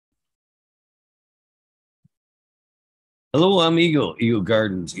Hello, I'm Eagle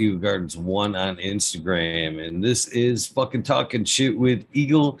Gardens 1 on Instagram, and this is fucking talking shit with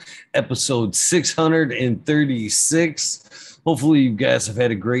Eagle, episode 636. Hopefully, you guys have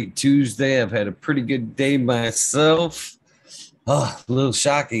had a great Tuesday. I've had a pretty good day myself. A little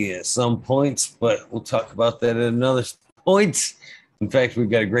shocking at some points, but we'll talk about that at another point. In fact, we've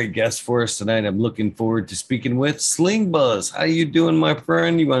got a great guest for us tonight. I'm looking forward to speaking with Sling Buzz. How you doing, my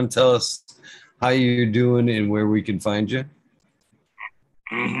friend? You want to tell us how you're doing and where we can find you?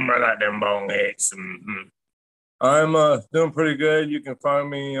 I got them bone heads. I'm doing pretty good. You can find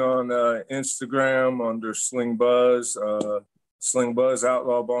me on Instagram under Sling Buzz, Sling Buzz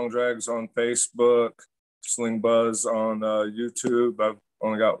Outlaw Bong Drags on Facebook, Sling Buzz on YouTube. I've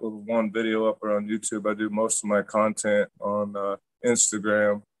only got one video up on YouTube. I do most of my content on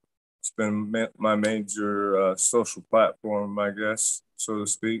Instagram. It's been my major social platform, I guess, so to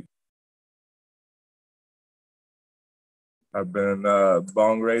speak. I've been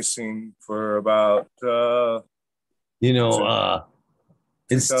bong racing for about You know,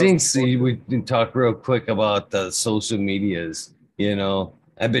 it stinks. 2004. We can talk real quick about the social medias.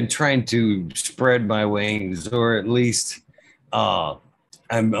 I've been trying to spread my wings, or at least, uh,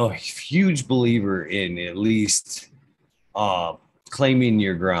 I'm a huge believer in at least uh, claiming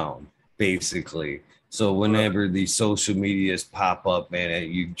your ground, basically. So whenever these social medias pop up, man,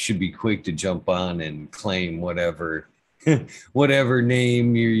 you should be quick to jump on and claim whatever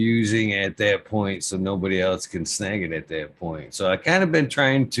name you're using at that point, so nobody else can snag it at that point. So I kind of been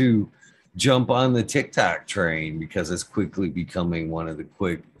trying to jump on the TikTok train because it's quickly becoming one of the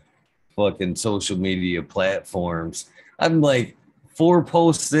quick fucking social media platforms. I'm like 4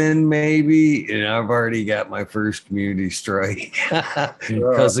 posts in maybe, and I've already got my first community strike Uh,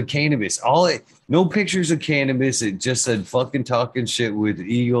 because of cannabis. No pictures of cannabis. It just said fucking talking shit with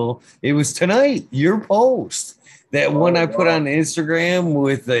Eagle. It was tonight, your post. That one oh I put wow. on Instagram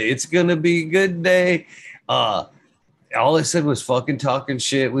with the "It's gonna be a good day." Uh, all I said was fucking talking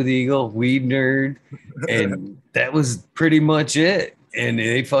shit with Eagle, weed nerd, and that was pretty much it. And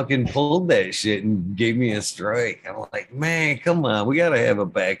they fucking pulled that shit and gave me a strike. I'm like, man, come on, we gotta have a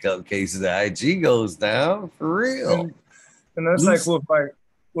backup case of the IG goes down for real. and and that's like Loose.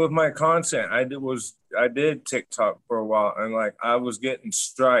 with my content. I did TikTok for a while, and like I was getting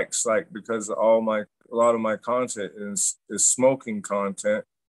strikes like because a lot of my content is smoking content,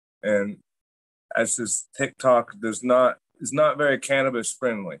 and as this TikTok does not is not very cannabis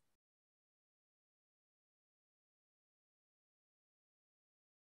friendly.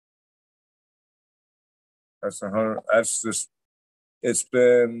 That's just it's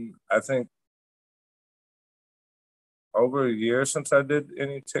been I think over a year since I did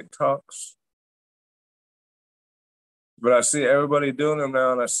any TikToks. But I see everybody doing them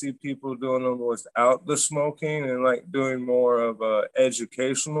now, and I see people doing them without the smoking and like doing more of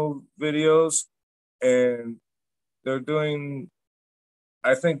educational videos. And they're doing,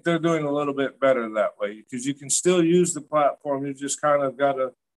 I think they're doing a little bit better that way because you can still use the platform. You just kind of got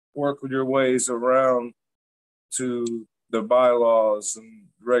to work with your ways around to the bylaws and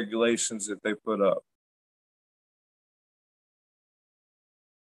regulations that they put up.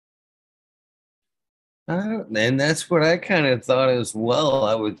 And that's what I kind of thought as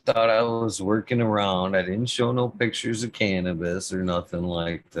well. Thought I was working around. I didn't show no pictures of cannabis or nothing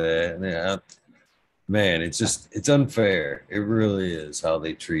like that. Yeah, man, it's unfair. It really is how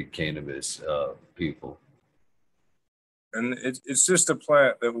they treat cannabis people. And it's just a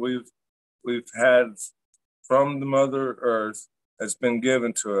plant that we've had from the Mother Earth that's been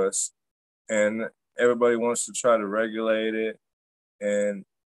given to us, and everybody wants to try to regulate it. And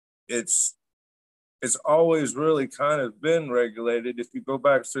it's it's always really kind of been regulated. If you go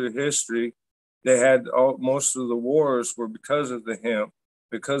back through history, they had most of the wars were because of the hemp,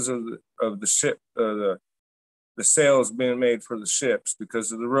 because of the ship, the sails being made for the ships,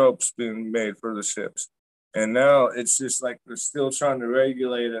 because of the ropes being made for the ships. And now it's just like they're still trying to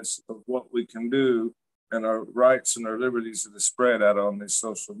regulate us of what we can do and our rights and our liberties that are spread out on these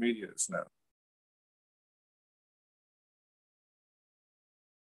social medias now.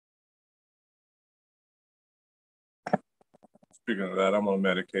 Speaking of that, I'm gonna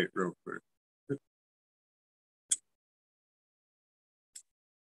medicate real quick.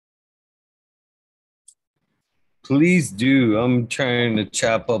 Please do. I'm trying to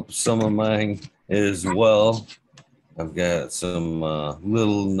chop up some of mine as well. I've got some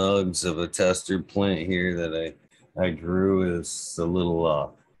little nugs of a tester plant here that I grew as a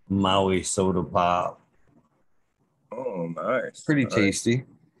little Maui soda pop. Oh, nice, Pretty nice. tasty.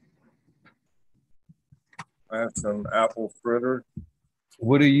 I have some apple fritter.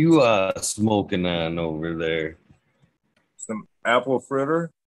 What are you smoking on over there? Some apple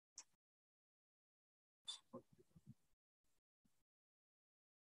fritter.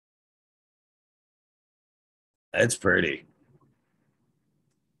 That's pretty.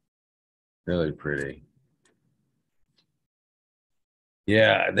 Really pretty.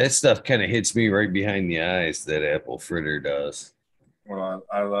 Yeah, that stuff kind of hits me right behind the eyes, that apple fritter does. Well,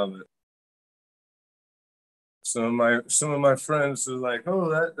 I love it. Some of my friends are like,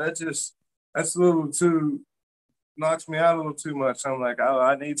 "Oh, that's a little too knocks me out a little too much." I'm like,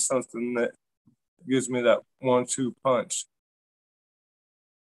 I need something that gives me that 1-2 punch.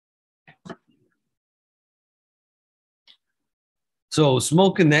 So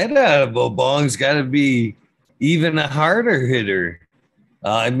smoking that out of a bong's got to be even a harder hitter.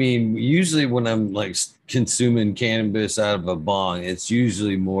 I mean, usually when I'm like consuming cannabis out of a bong, it's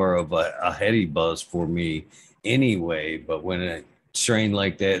usually more of a heady buzz for me anyway. But when a strain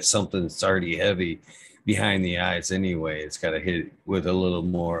like that, something that's already heavy behind the eyes anyway, it's got to hit with a little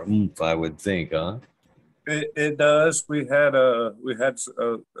more oomph, I would think, huh? It does. We had a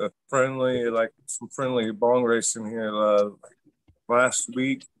friendly, like some friendly bong racing here last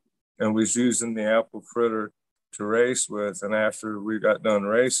week, and we was using the apple fritter to race with. And after we got done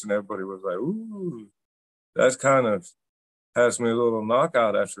racing, everybody was like, "Ooh, that's kind of has me a little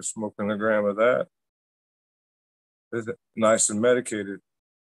knockout after smoking a gram of that. It's nice and medicated."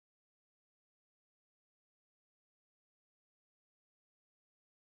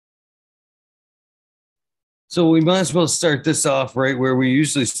 So we might as well start this off right where we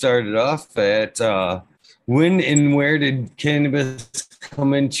usually started off at. When and where did cannabis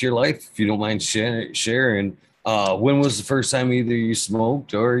come into your life? If you don't mind sharing, when was the first time either you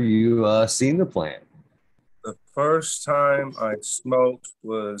smoked or you seen the plant? The first time I smoked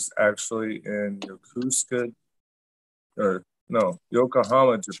was actually in Yokosuka, or no,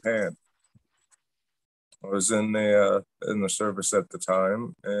 Yokohama, Japan. I was in the service at the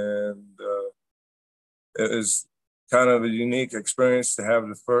time, and it was kind of a unique experience to have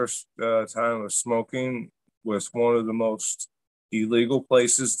the first time of smoking with one of the most illegal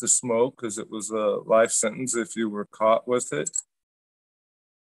places to smoke, because it was a life sentence if you were caught with it.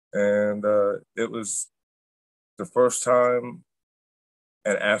 And it was the first time.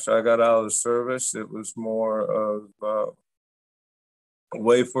 And after I got out of the service, it was more of a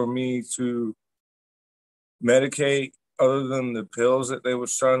way for me to medicate other than the pills that they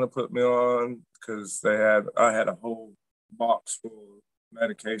was trying to put me on, because I had a whole box full of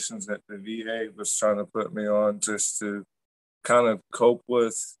medications that the VA was trying to put me on just to kind of cope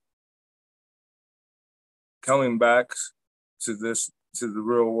with coming back to the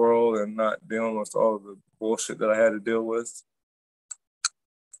real world and not dealing with all of the bullshit that I had to deal with.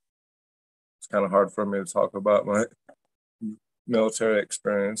 It's kind of hard for me to talk about my military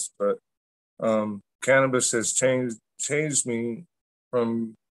experience, but cannabis has changed me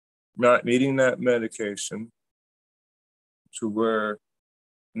from not needing that medication to where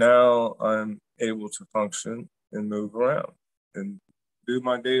now I'm able to function and move around and do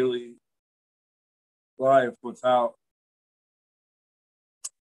my daily life without,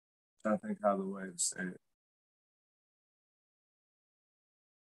 I think how the way to say it,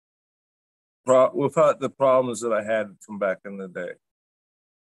 without the problems that I had from back in the day.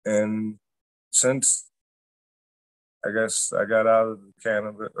 And since I guess I got out of the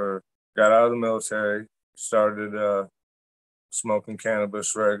cannabis, or got out of the military, started smoking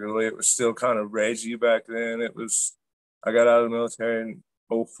cannabis regularly. It was still kind of ragey back then. I got out of the military in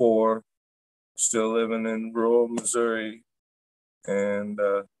 '04, still living in rural Missouri. And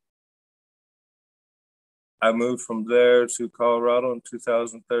I moved from there to Colorado in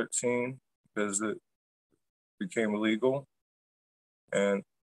 2013 because it became illegal. And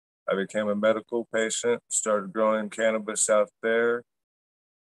I became a medical patient, started growing cannabis out there,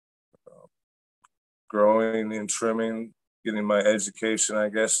 growing and trimming, getting my education, I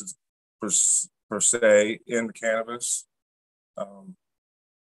guess, per se, in cannabis. Um,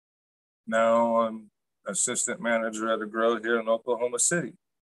 Now I'm assistant manager at a grow here in Oklahoma City.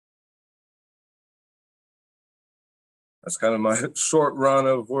 That's kind of my short run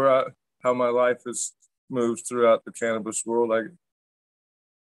of how my life has moved throughout the cannabis world. Like,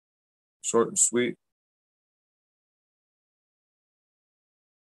 short and sweet.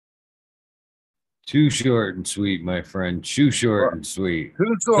 Too short and sweet, my friend. Too short Well, and sweet.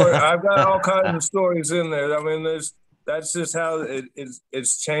 true story. I've got all kinds of stories in there. I mean, that's just how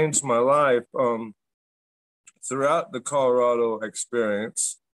it's changed my life. Throughout the Colorado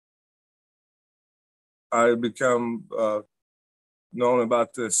experience, I become known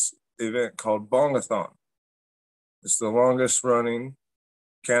about this event called Bongathon. It's the longest running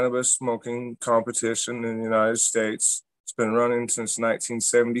cannabis smoking competition in the United States. It's been running since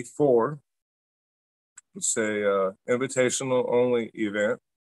 1974. It's a invitational only event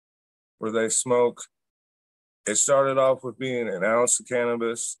where they smoke. It started off with being an ounce of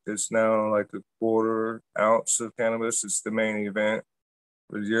cannabis. It's now like a quarter ounce of cannabis. It's the main event,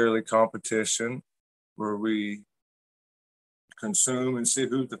 the yearly competition where we consume and see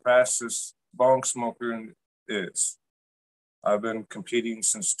who the fastest bong smoker is. I've been competing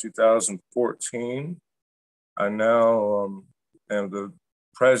since 2014. I now am the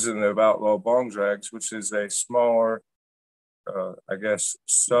president of Outlaw Bong Drags, which is a smaller, I guess,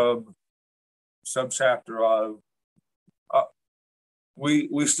 sub-chapter of.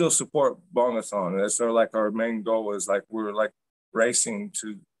 We still support Bongathon. That's our main goal is like we're like racing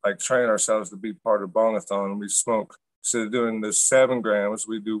to like train ourselves to be part of Bongathon. We smoke, instead of doing the 7 grams,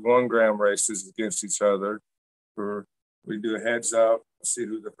 we do 1 gram races against each other. We do a heads up, see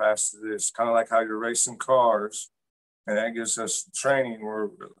who the fastest is. Kind of like how you're racing cars, and that gives us training where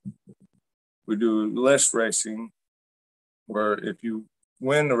we do list racing, where if you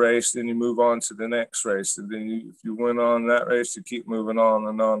win the race, then you move on to the next race. And then if you win on that race, you keep moving on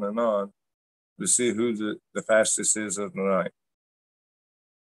and on and on to see who the fastest is of the night.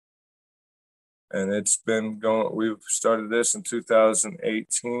 And it's been going, we've started this in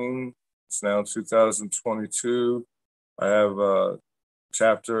 2018. It's now 2022. I have a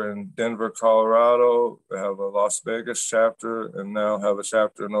chapter in Denver, Colorado. I have a Las Vegas chapter, and now have a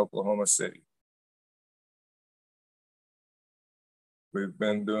chapter in Oklahoma City. We've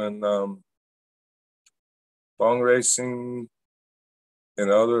been doing bong racing in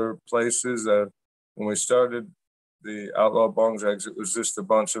other places. When we started the Outlaw Bong Drags, it was just a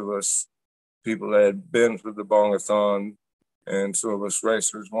bunch of us, people that had been through the Bongathon, and some of us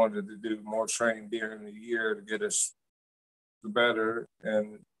racers wanted to do more training during the year to get us better.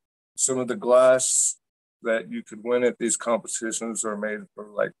 And some of the glass that you could win at these competitions are made for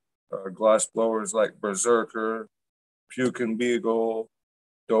like glass blowers like Berserker, Puke and Beagle,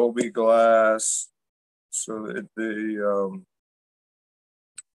 Dolby Glass. So that the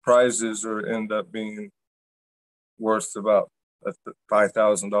prizes end up being worth about a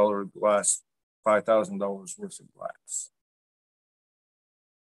 $5,000 glass, $5,000 worth of glass.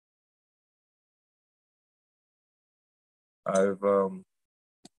 I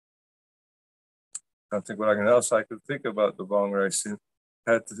think what else I could think about the bong racing.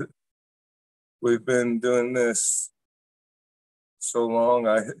 We've been doing this so long.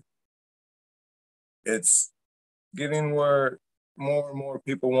 It's getting where more and more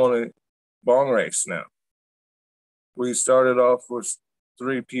people want to bong race now. We started off with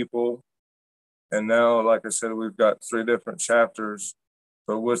 3 people, and now, like I said, we've got 3 different chapters.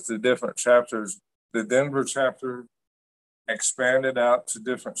 But with the different chapters, the Denver chapter expanded out to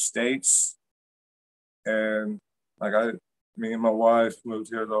different states. And like me and my wife moved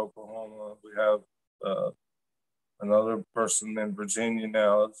here to Oklahoma. We have another person in Virginia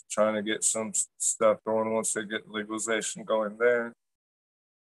now trying to get some stuff going once they get legalization going there.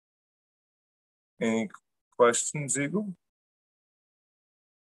 Any questions, Eagle?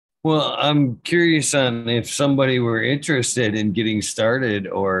 Well, I'm curious on if somebody were interested in getting started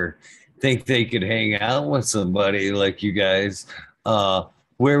or think they could hang out with somebody like you guys,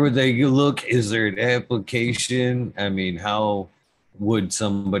 where would they look? Is there an application? I mean, how would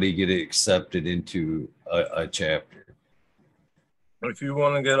somebody get accepted into a chapter? If you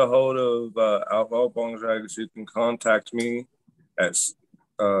want to get a hold of Outlaw Bong Drags, you can contact me at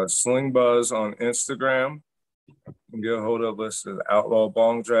Sling Buzz on Instagram. You can get a hold of us at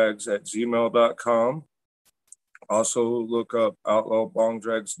outlawbongdrags@gmail.com. Also look up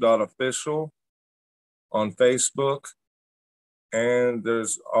outlawbongdrags.official on Facebook. And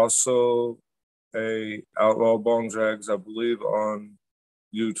there's also a Outlaw Bong Drags, I believe, on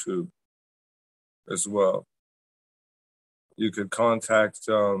YouTube as well. You could contact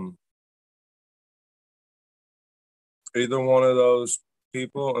either one of those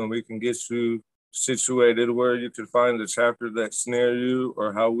people, and we can get you situated where you could find a chapter that's near you,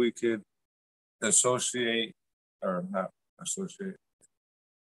 or how we could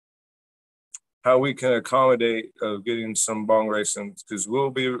how we can accommodate getting some bong racing, because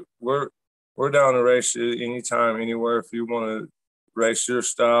we're down to race you anytime, anywhere. If you want to race your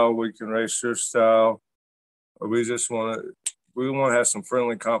style, we can race your style. We want to have some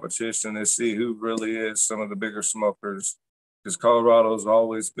friendly competition to see who really is some of the bigger smokers, because Colorado's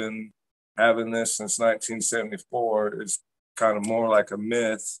always been having this since 1974. It's kind of more like a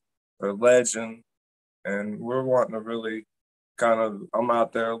myth or legend, and we're wanting to really I'm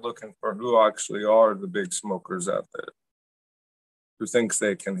out there looking for who actually are the big smokers out there, who thinks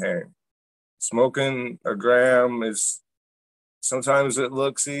they can hang. Smoking a gram is sometimes it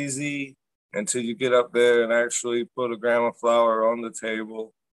looks easy until you get up there and actually put a gram of flour on the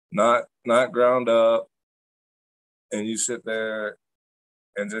table, not ground up, and you sit there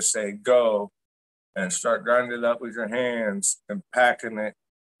and just say go and start grinding it up with your hands and packing it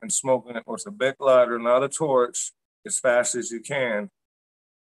and smoking it with a big lighter, not a torch, as fast as you can.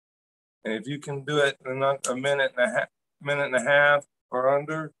 And if you can do it in a minute and a half or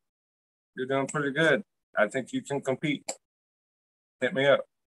under, you're doing pretty good. I think you can compete. Hit me up.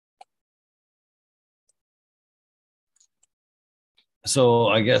 So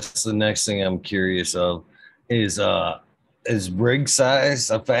I guess the next thing I'm curious of is rig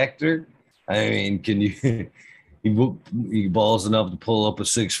size a factor? I mean, can you you balls enough to pull up a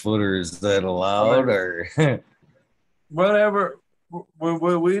 6-footer? Is that allowed or whatever?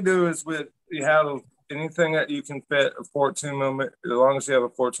 What we do is we have anything that you can fit a 14 millimeter, as long as you have a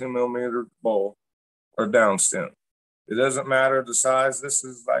 14 millimeter bowl or down stem. It doesn't matter the size. This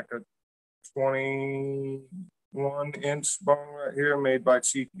is like a 21-inch bong right here, made by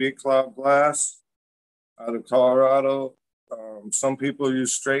Chief Big Cloud Glass out of Colorado. Some people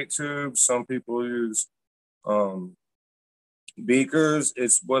use straight tubes. Some people use beakers.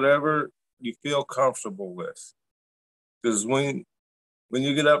 It's whatever you feel comfortable with. Because when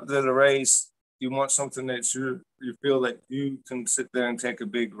you get up to the race, you want something that you feel that you can sit there and take a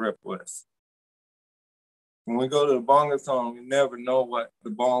big rip with. When we go to the bongathon, we never know what the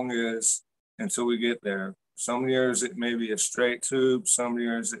bong is until we get there. Some years it may be a straight tube. Some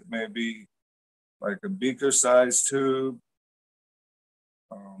years it may be like a beaker-sized tube.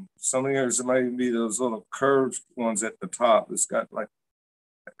 Some years it might be those little curved ones at the top. It's got like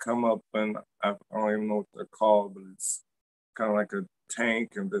come up, and I don't even know what they're called, but it's kind of like a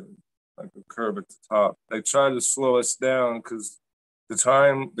tank and then like a curve at the top. They try to slow us down because the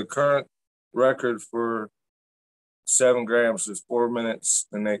current record for 7 grams is 4 minutes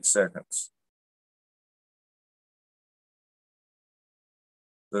and 8 seconds.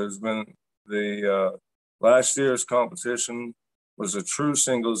 There's been the last year's competition was a true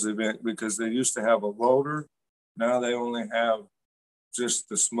singles event because they used to have a loader. Now they only have just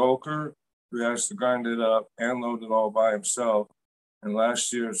the smoker who has to grind it up and load it all by himself. And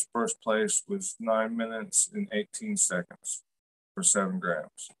last year's first place was 9 minutes and 18 seconds for 7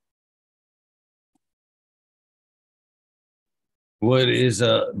 grams. what is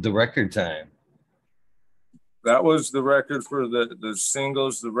the record time? That was the record for the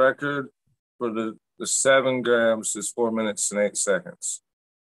singles. The record for the 7 grams is 4 minutes and 8 seconds.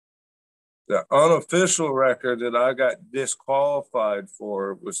 The unofficial record that I got disqualified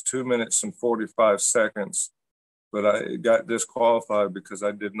for was 2 minutes and 45 seconds. But I got disqualified because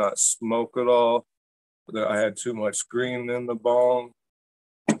I did not smoke at all. I had too much green in the bong.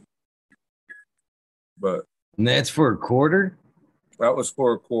 But And that's for a quarter? that was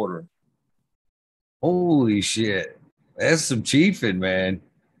for a quarter. Holy shit. That's some chiefing, man.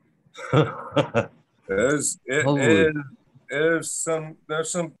 There's some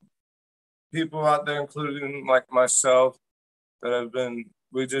people out there, including like myself, that have been,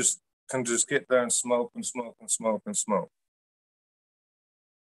 we just can just get there and smoke and smoke and smoke and smoke.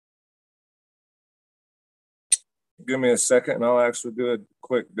 Give me a second and I'll actually do a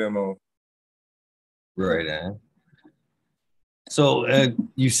quick demo. Right on. So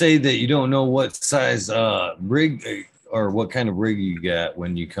you say that you don't know what size rig or what kind of rig you got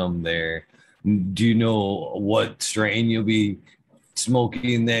when you come there. Do you know what strain you'll be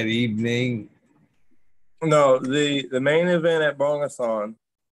smoking that evening? No, the main event at Bongathon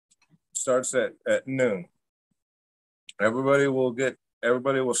starts at noon. Everybody will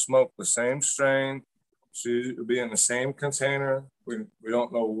smoke the same strain. So it'll be in the same container. We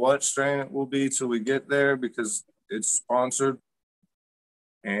don't know what strain it will be till we get there because it's sponsored.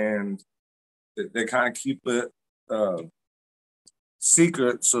 And they kind of keep it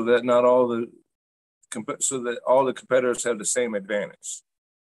secret so that all the competitors have the same advantage.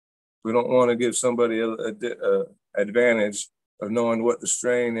 We don't want to give somebody a advantage of knowing what the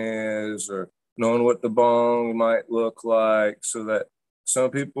strain is or knowing what the bong might look like, so that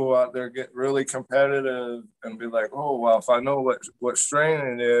some people out there get really competitive and be like, oh, well, if I know what strain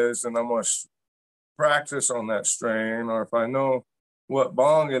it is, then I'm going to practice on that strain. Or if I know what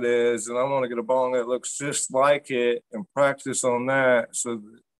bong it is, and I want to get a bong that looks just like it and practice on that. So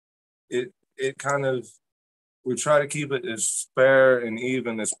it kind of, we try to keep it as fair and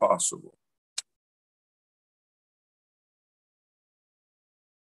even as possible.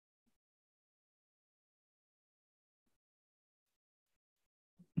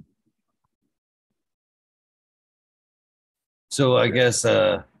 So I guess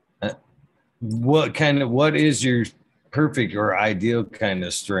what is your perfect or ideal kind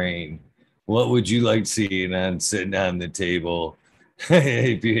of strain, what would you like seeing on sitting on the table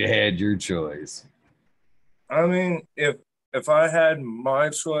if you had your choice? I mean, if I had my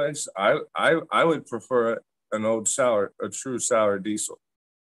choice, I would prefer a true sour diesel.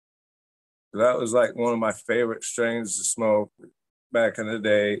 That was like one of my favorite strains to smoke back in the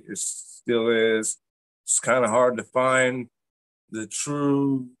day. It still is. It's kind of hard to find the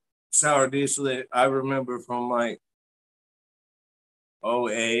true sour diesel that I remember from like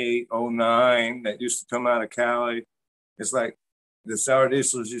 '08, '09 that used to come out of Cali. It's like the sour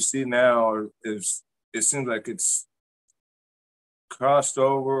diesels you see now it seems like it's crossed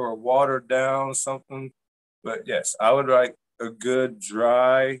over or watered down something. But yes, I would like a good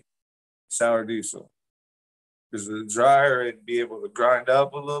dry sour diesel. Because the drier, it'd be able to grind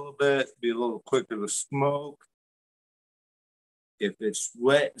up a little bit, be a little quicker to smoke. If it's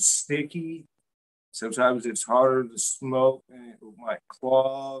wet and sticky, sometimes it's harder to smoke and it might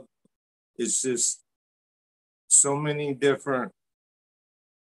clog. It's just so many different,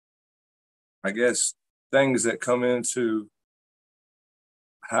 I guess, things that come into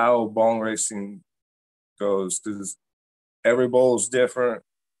how bong racing goes. Because every bowl's different,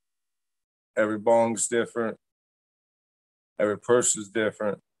 every bong's different, every person's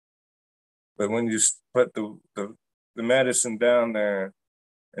different. But when you put the medicine down there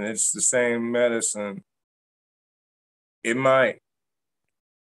and it's the same medicine, it might,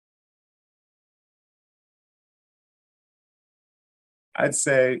 I'd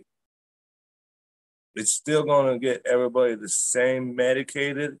say it's still going to get everybody the same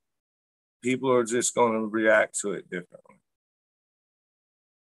medicated. People are just going to react to it differently.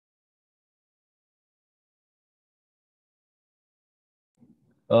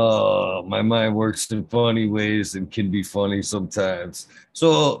 My mind works in funny ways and can be funny sometimes.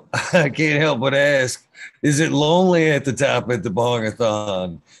 So I can't help but ask, is it lonely at the top at the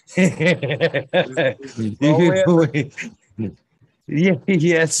bongathon? Lonely at the Yeah,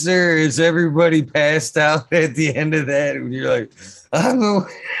 yes, sir. Is everybody passed out at the end of that? And you're like, I'm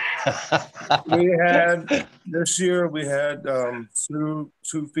we had this year we had two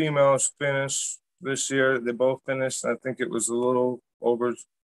females finish this year. They both finished. I think it was a little over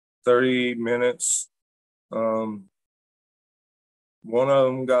 30 minutes. Um, one of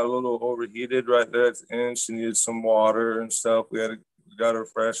them got a little overheated right there at the end. She needed some water and stuff. We got her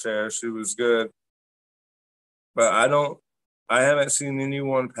fresh air. She was good. But I haven't seen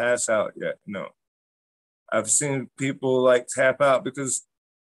anyone pass out yet. No. I've seen people like tap out because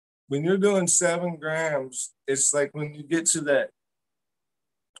when you're doing 7 grams, it's like when you get to that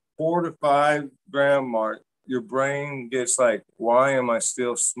 4 to 5 gram mark, your brain gets like, why am I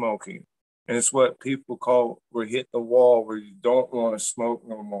still smoking? And it's what people call we hit the wall where you don't want to smoke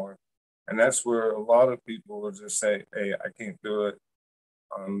no more. And that's where a lot of people will just say, hey, I can't do it.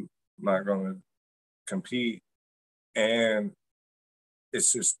 I'm not going to compete. And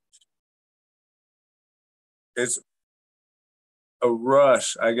it's just, it's a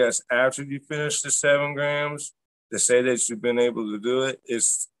rush, I guess, after you finish the 7 grams to say that you've been able to do it.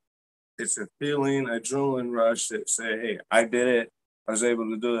 It's a feeling, adrenaline rush that say, hey, I did it. I was able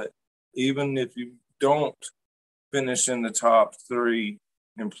to do it. Even if you don't finish in the top 3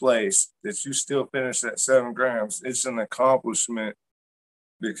 in place, that you still finish that 7 grams, it's an accomplishment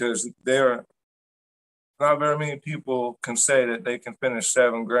because there are not very many people can say that they can finish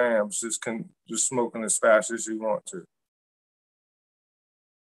 7 grams just smoking as fast as you want to.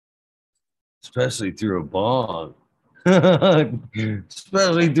 especially through a bong.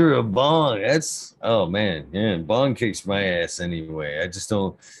 Especially through a bong. That's oh man, yeah. Bong kicks my ass anyway. I just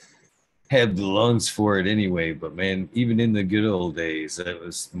don't have the lungs for it anyway. But man, even in the good old days, that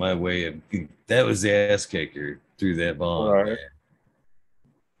was my way of that was the ass kicker through that bong, Right. man.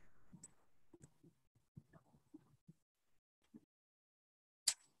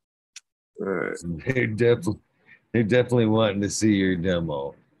 Right. They're definitely wanting to see your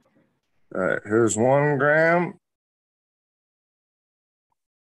demo. All right. Here's 1 gram.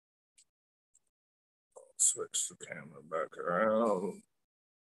 Switch the camera back around.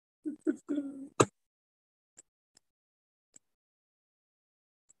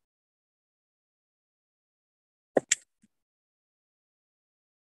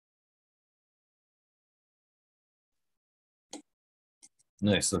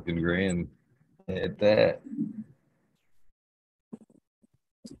 Nice looking gram at that.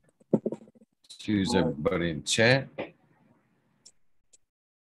 Choose everybody in chat.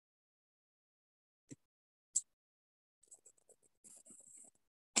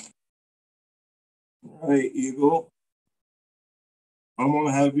 All right, Eagle. I'm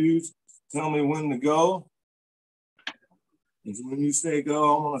gonna have you tell me when to go. And when you say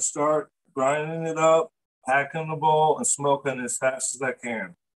go, I'm gonna start grinding it up, packing the bowl, and smoking as fast as I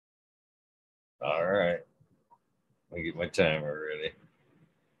can. All right. Let me get my timer ready.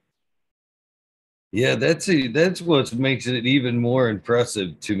 Yeah, that's what makes it even more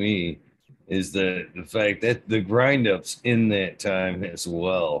impressive to me is the fact that the grind ups in that time as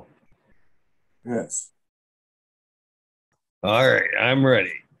well. Yes. All right, I'm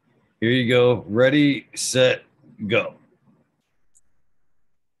ready. Here you go. Ready, set, go.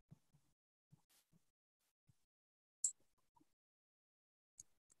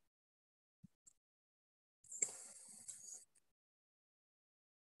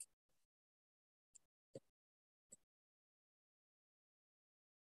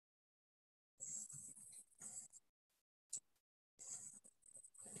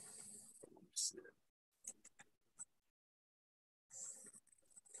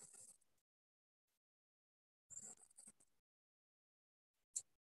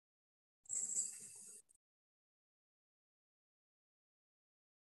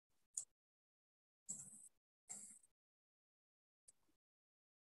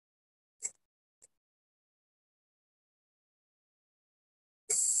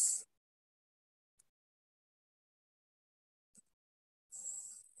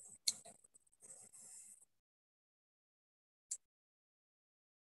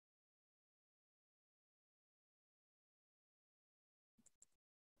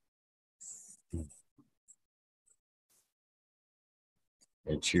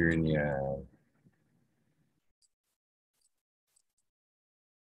 And cheering you on.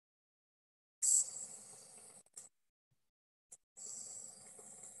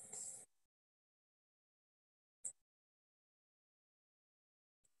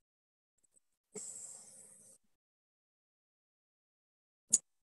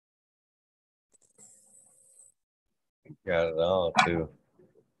 Got it all too.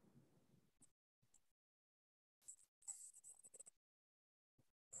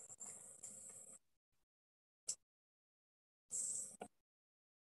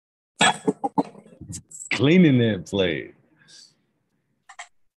 Cleaning that plate.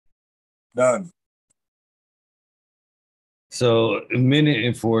 Done. So a minute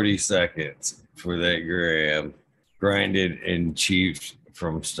and 40 seconds for that gram, grinded and chiefed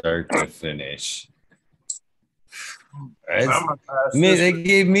from start to finish. That's, man, they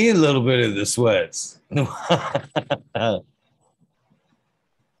gave me a little bit of the sweats.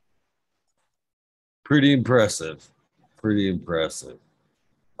 Pretty impressive. Pretty impressive.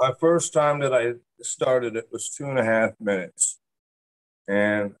 My first time that I started it was 2.5 minutes.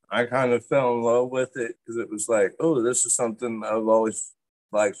 And I kind of fell in love with it because it was like, oh, this is something I've always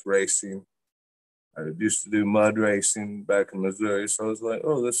liked racing. I used to do mud racing back in Missouri. So I was like,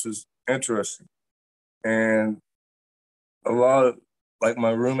 oh, this is interesting. And a lot of, like my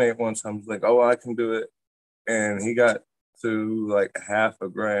roommate one time was like, oh, I can do it. And he got to like half a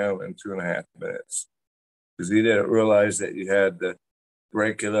gram in 2.5 minutes because he didn't realize that you had to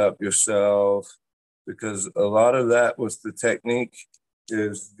break it up yourself because a lot of that was the technique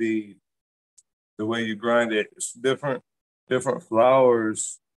is the way you grind it. It's different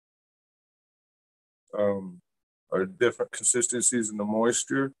flours or different consistencies in the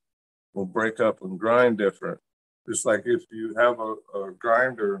moisture will break up and grind different. Just like if you have a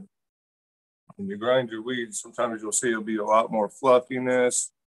grinder and you grind your weeds, sometimes you'll see it'll be a lot more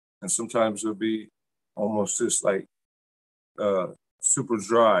fluffiness, and sometimes it'll be almost just like uh, super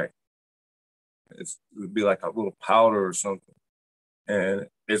dry. It would be like a little powder or something. And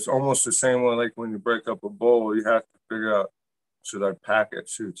it's almost the same way like when you break up a bowl, you have to figure out should I pack it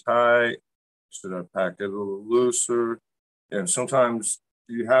too tight? Should I pack it a little looser? And sometimes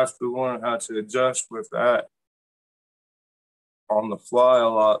you have to learn how to adjust with that on the fly a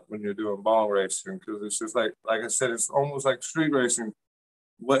lot when you're doing ball racing because it's just like I said, it's almost like street racing.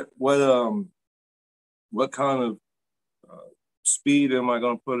 What kind of speed am I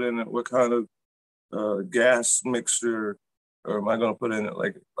going to put in it? What kind of gas mixture or am I going to put in it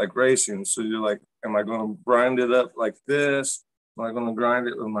like racing? So you're like, am I going to grind it up like this? Am I going to grind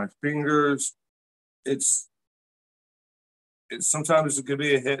it with my fingers? It's sometimes it could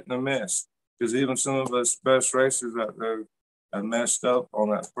be a hit and a miss because even some of us best racers out there have messed up on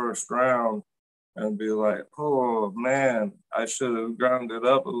that first round and be like, oh man, I should have ground it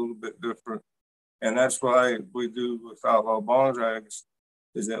up a little bit different. And that's why we do with Outlaw Bong Drags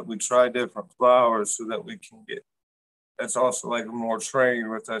is that we try different flours so that we can get, that's also like more training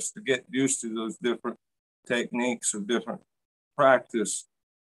with us to get used to those different techniques of different practice.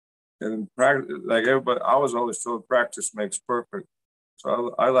 And practice, like everybody, I was always told practice makes perfect.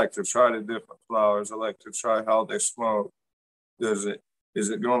 So I like to try the different flours. I like to try how they smoke. Is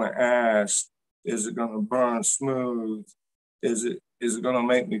it going to ash? Is it going to burn smooth? Is it going to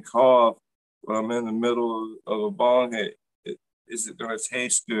make me cough when I'm in the middle of a bong hit? Is it going to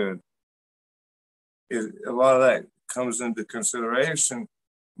taste good? A lot of that comes into consideration,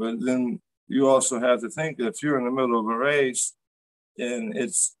 but then you also have to think that if you're in the middle of a race and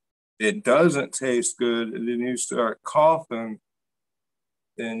it doesn't taste good, and then you start coughing,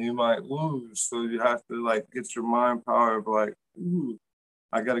 then you might lose. So you have to like get your mind power of like, ooh,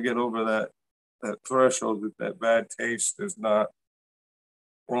 I got to get over that threshold that bad taste is not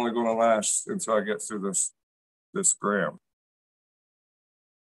only going to last until I get through this gram.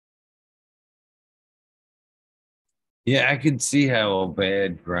 Yeah, I could see how a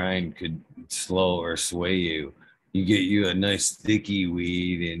bad grind could slow or sway you. You get you a nice sticky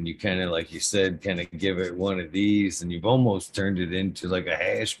weed, and you kind of, like you said, kind of give it one of these, and you've almost turned it into like a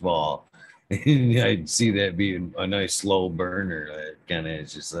hash ball. And I'd see that being a nice slow burner, that kind of,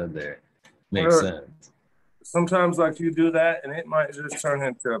 as you said there. Makes Or sense. sometimes like you do that and it might just turn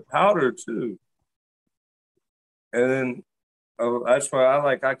into a powder too. And then that's why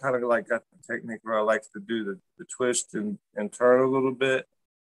I kind of like got the technique where I like to do the twist and turn a little bit.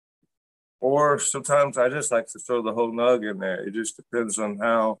 Or sometimes I just like to throw the whole nug in there. It just depends on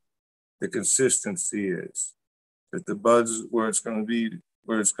how the consistency is. If the buds where it's going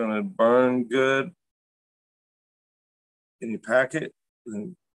to burn good, and you pack it,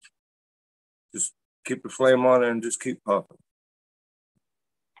 and just keep the flame on it and just keep puffing.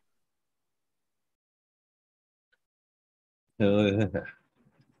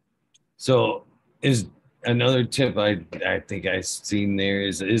 So is another tip I think I've seen there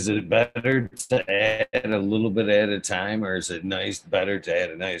is it better to add a little bit at a time, or is it better to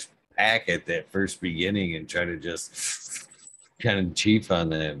add a nice pack at that first beginning and try to just kind of chief on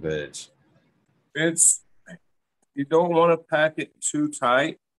that bitch? It's You don't want to pack it too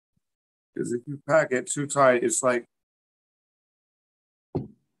tight, because if you pack it too tight, it's like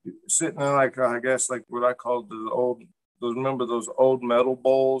sitting in like I guess like what I call the old those remember those old metal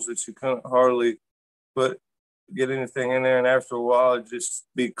bowls that you couldn't hardly put get anything in there, and after a while it just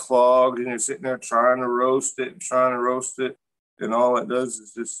be clogged, and you're sitting there trying to roast it and trying to roast it, and all it does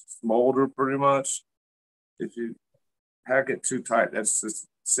is just smolder pretty much. If you pack it too tight, that's the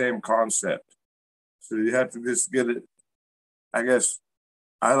same concept. So you have to just get it. I guess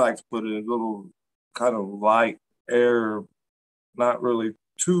I like to put it in a little kind of light air, not really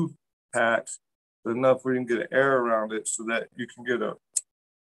too packed, but enough where you can get air around it so that you can get a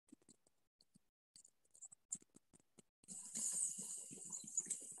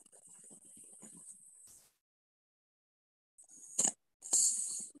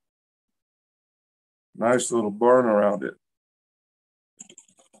nice little burn around it.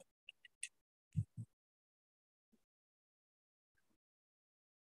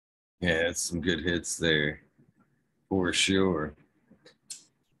 Yeah, it's some good hits there for sure.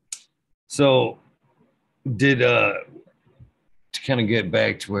 So did to kind of get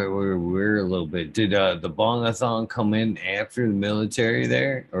back to where we were a little bit, did the bongathon come in after the military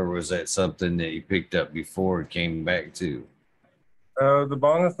there, or was that something that you picked up before it came back to? The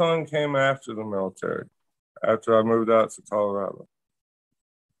bongathon came after the military, after I moved out to Colorado.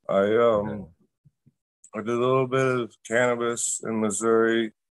 I Okay. I did a little bit of cannabis in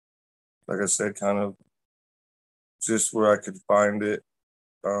Missouri. Like I said, kind of just where I could find it.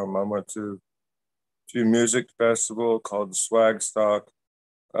 I went to a music festival called the Swag Stock.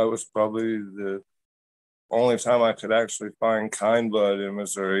 That was probably the only time I could actually find Kind Bud in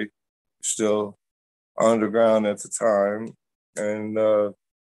Missouri. Still underground at the time, and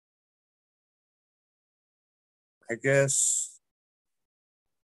I guess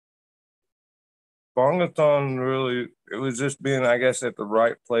Bongathon really it was just being, I guess, at the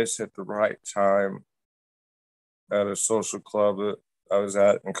right place at the right time at a social club that I was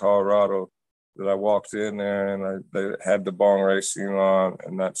at in Colorado. That I walked in there and they had the bong racing on,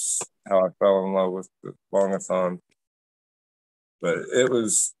 and that's how I fell in love with the Bongathon. But it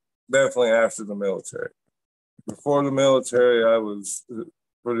was definitely after the military. Before the military, I was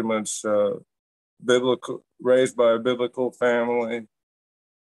pretty much biblical, raised by a biblical family.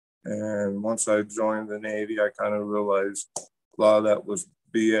 And once I joined the Navy, I kind of realized a lot of that was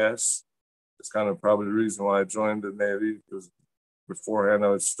BS. It's kind of probably the reason why I joined the Navy, because beforehand I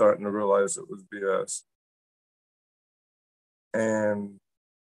was starting to realize it was BS. And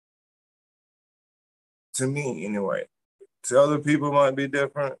to me, anyway, to other people might be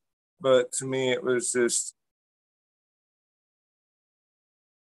different, but to me, it was just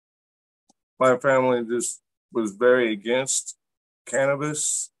my family just was very against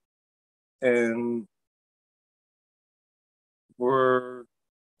cannabis, and were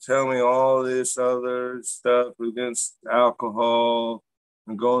telling all this other stuff against alcohol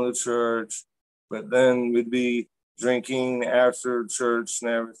and going to church, but then we'd be drinking after church and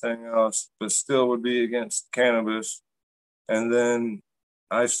everything else, but still would be against cannabis. And then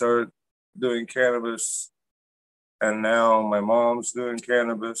I started doing cannabis, and now my mom's doing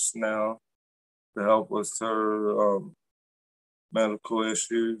cannabis now to help with her medical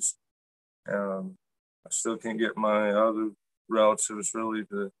issues. I still can't get my other relatives really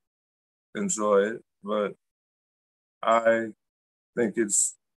to enjoy it, but I think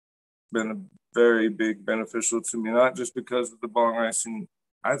it's been a very big beneficial to me, not just because of the bong racing.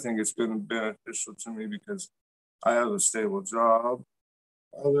 I think it's been beneficial to me because I have a stable job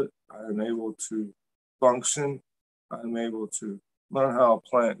of it. I'm able to function. I'm able to learn how a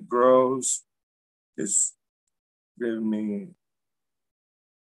plant grows. It's given me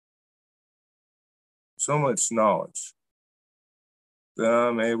so much knowledge that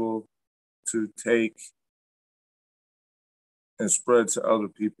I'm able to take and spread to other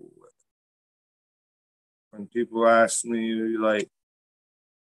people with. When people ask me like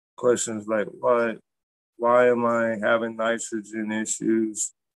questions like why am I having nitrogen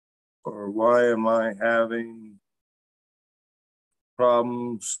issues, or why am I having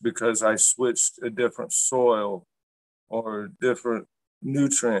problems because I switched a different soil or different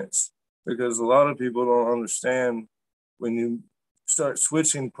nutrients, because a lot of people don't understand when you start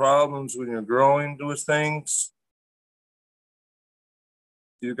switching problems when you're growing with things,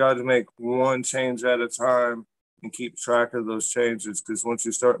 you got to make one change at a time and keep track of those changes. Because once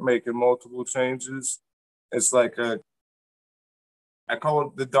you start making multiple changes, it's like I call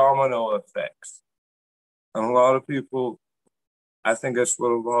it the domino effect. And a lot of people, I think that's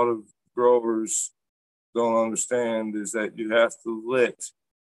what a lot of growers don't understand, is that you have to let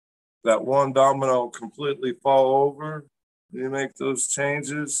that one domino completely fall over. You make those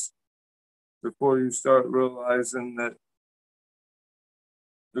changes before you start realizing that,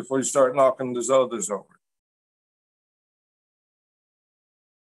 before you start knocking those others over.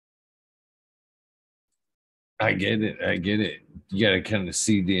 I get it. I get it. You got to kind of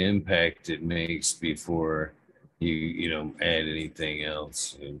see the impact it makes before you add anything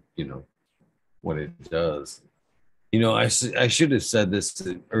else, and what it does. I should have said this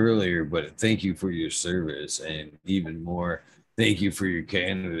earlier, but thank you for your service, and even more, thank you for your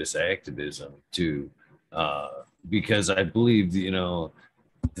cannabis activism too, because I believe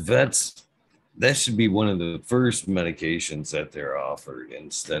that's that should be one of the first medications that they're offered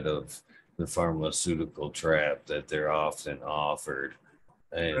instead of the pharmaceutical trap that they're often offered,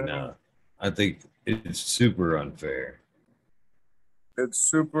 and I think it's super unfair. It's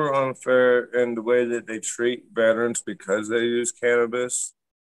super unfair, and the way that they treat veterans because they use cannabis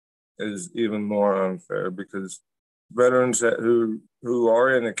is even more unfair, because veterans who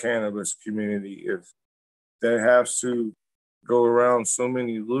are in the cannabis community, if they have to go around so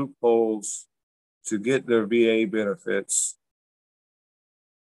many loopholes to get their VA benefits,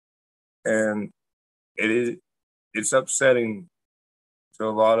 and it's upsetting to a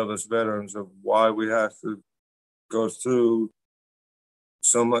lot of us veterans of why we have to go through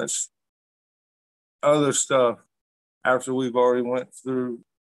so much other stuff after we've already went through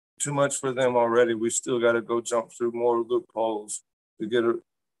too much for them already. We still got to go jump through more loopholes to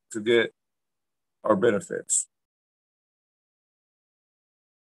get our benefits.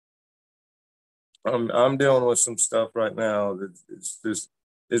 I'm dealing with some stuff right now that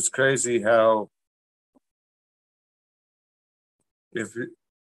it's crazy how, if it,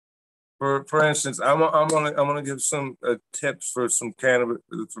 for instance, I'm gonna give some tips for some cannabis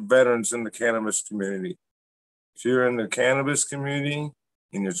for veterans in the cannabis community. If you're in the cannabis community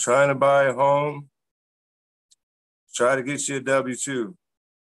and you're trying to buy a home, try to get you a W-2.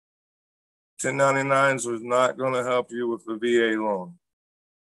 1099s was not going to help you with the VA loan.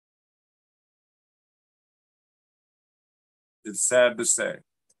 It's sad to say.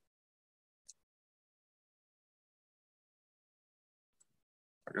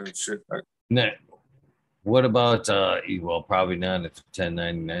 I gotta check. Now, what about well, probably not if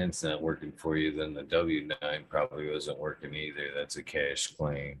 1099's not working for you, then the W-9 probably wasn't working either. That's a cash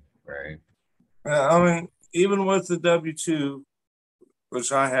claim, right? I mean, even with the W-2,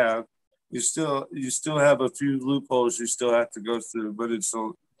 which I have, you still have a few loopholes you still have to go through, but it's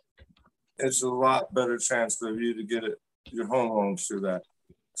a lot better chance for you to get your home loans through that.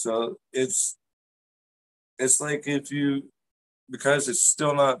 So it's like, because it's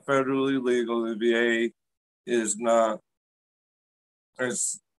still not federally legal, the VA is not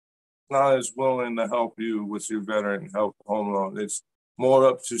as willing to help you with your veteran help home loan. It's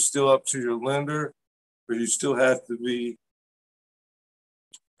more still up to your lender, but you still have to be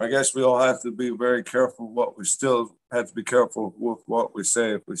I guess we all have to be very careful what we still have to be careful with what we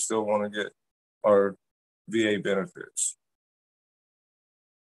say if we still want to get our VA benefits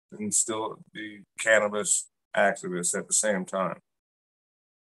and still be cannabis activists at the same time.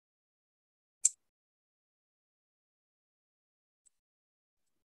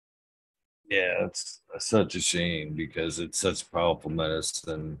 Yeah, it's such a shame because it's such powerful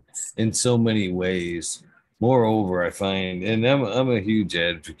medicine in so many ways. Moreover, I find, and I'm a huge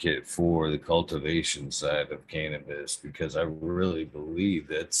advocate for the cultivation side of cannabis because I really believe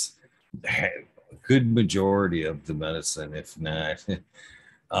that's a good majority of the medicine, if not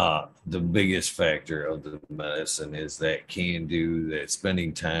the biggest factor of the medicine is that can do that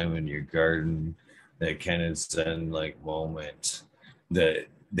spending time in your garden, that kind of zen like moment, the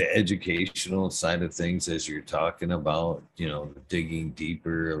educational side of things as you're talking about, you know, digging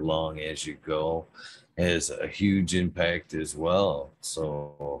deeper along as you go has a huge impact as well.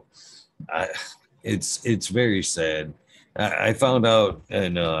 So I it's very sad. I found out,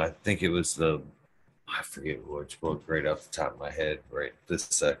 and I think it was I forget which book right off the top of my head right this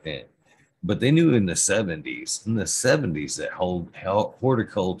second, but they knew in the 70s, that whole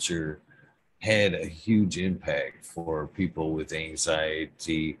horticulture had a huge impact for people with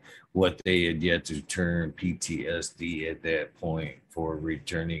anxiety, what they had yet to turn PTSD at that point for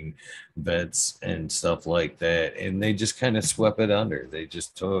returning vets and stuff like that. And they just kind of swept it under. They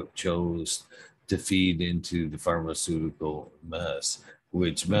just chose to feed into the pharmaceutical mess,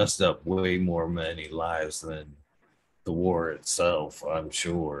 which messed up way more many lives than the war itself, I'm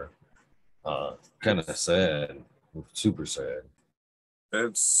sure. Kind of sad, super sad.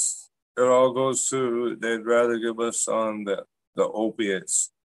 It all goes to they'd rather give us on the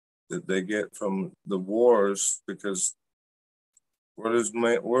opiates that they get from the wars because where did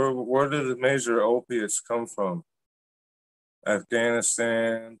the major opiates come from?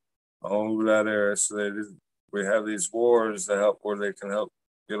 Afghanistan, all over that area. So we have these wars that help where they can help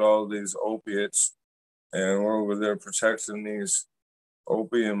get all these opiates, and we're over there protecting these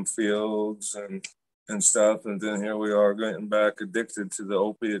opium fields and stuff. And then here we are getting back addicted to the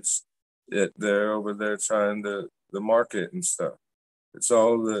opiates that they're over there trying to the market and stuff. It's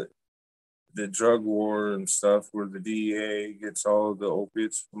all the drug war and stuff where the DEA gets all the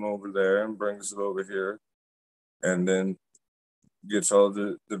opiates from over there and brings it over here and then gets all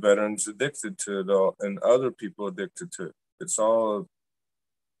the veterans addicted to it all and other people addicted to it. It's all a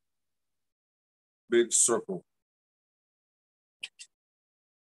big circle.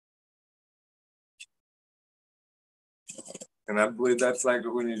 And I believe that's like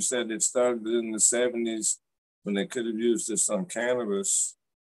when you said it started in the 70s when they could have used this on cannabis.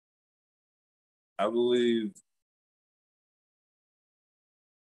 I believe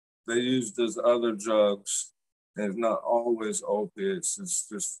they used those other drugs, and it's not always opiates.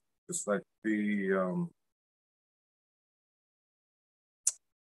 It's like the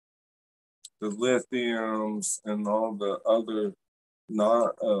lithiums and all the other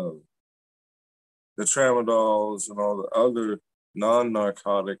not the tramadols and all the other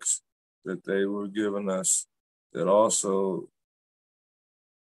non-narcotics that they were giving us that also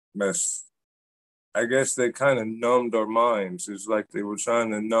messed. I guess they kind of numbed our minds. It's like they were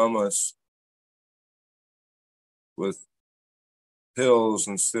trying to numb us with pills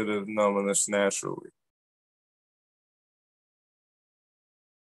instead of numbing us naturally.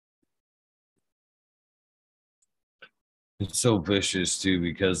 It's so vicious too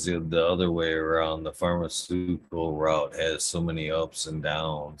because the other way around, the pharmaceutical route has so many ups and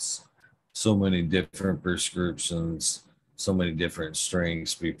downs, so many different prescriptions, so many different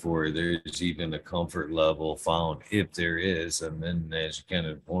strengths before there's even a comfort level found, if there is. And then, as you kind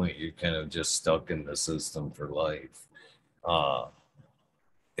of point, you're kind of just stuck in the system for life. Uh,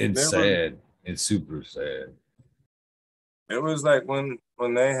 it's Never. sad. It's super sad. It was like when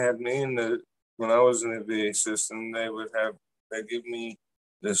they had me in the when I was in the VA system, they give me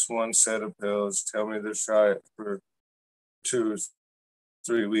this one set of pills, tell me to try it for 2 or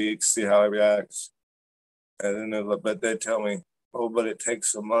 3 weeks, see how it reacts, and then but they tell me, oh, but it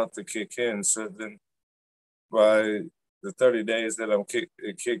takes a month to kick in. So then by the 30 days that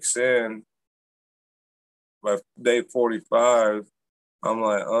it kicks in, by day 45, I'm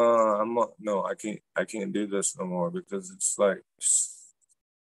like, no, I can't do this no more because it's like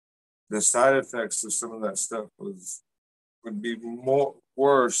the side effects of some of that stuff would be more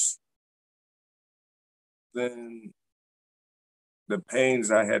worse than the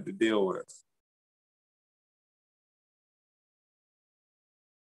pains I had to deal with.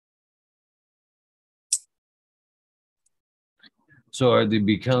 So are they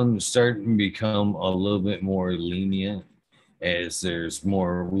starting to become a little bit more lenient as there's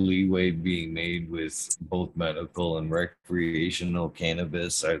more leeway being made with both medical and recreational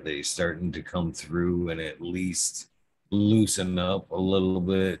cannabis? Are they starting to come through and at least loosen up a little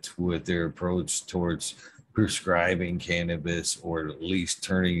bit with their approach towards prescribing cannabis, or at least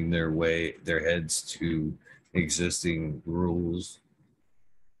turning their heads to existing rules?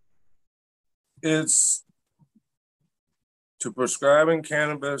 It's to prescribing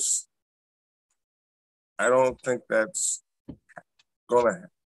cannabis. I don't think that's going to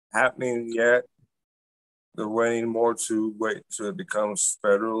happening yet. They're waiting more to wait till it becomes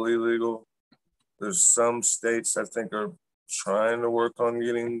federally legal. There's some states I think are trying to work on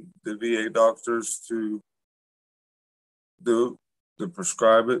getting the VA doctors to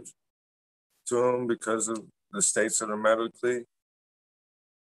prescribe it to them because of the states that are medically.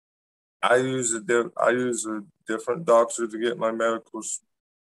 I use a different doctor to get my medical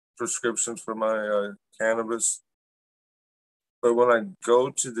prescriptions for my cannabis. But when I go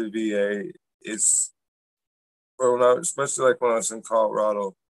to the VA, especially like when I was in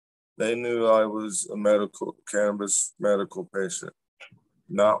Colorado, they knew I was a cannabis medical patient.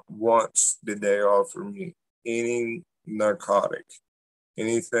 Not once did they offer me any narcotic,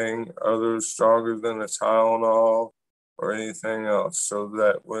 anything other stronger than a Tylenol or anything else. So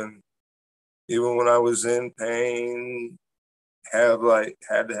that even when I was in pain, had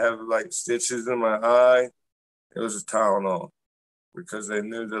to have like stitches in my eye, it was a Tylenol, because they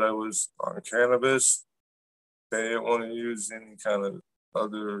knew that I was on cannabis. They didn't want to use any kind of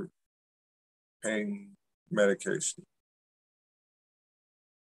other pain medication.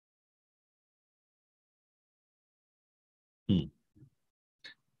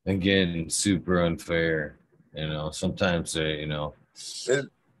 Again, super unfair. Sometimes It,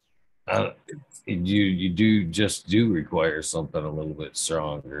 I, you do require something a little bit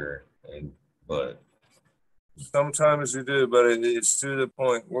stronger, but Sometimes you do, but it's to the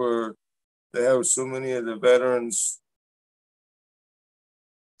point where they have so many of the veterans.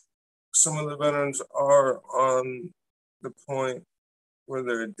 Some of the veterans are on the point where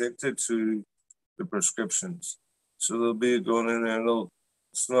they're addicted to the prescriptions. So they'll be going in there and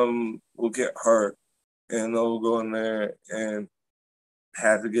some will get hurt and they'll go in there and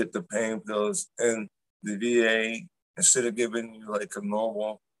have to get the pain pills. And the VA, instead of giving you like a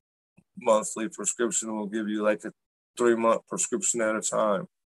normal monthly prescription, will give you like a 3-month prescription at a time.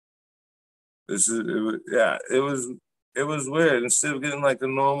 It was weird. Instead of getting like a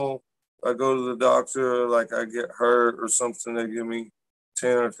normal, I go to the doctor, like I get hurt or something, they give me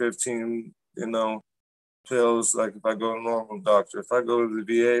 10 or 15, pills. Like if I go to a normal doctor, if I go to the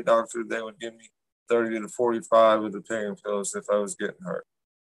VA doctor, they would give me 30 to 45 of the pain pills if I was getting hurt.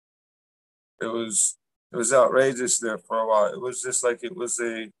 It was outrageous there for a while. It was just like it was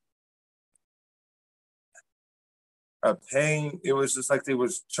a pain. It was just like they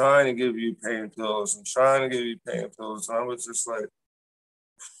was trying to give you pain pills and trying to give you pain pills. And I was just like,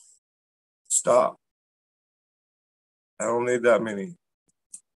 stop. I don't need that many.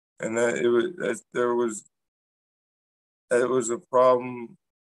 And there was a problem.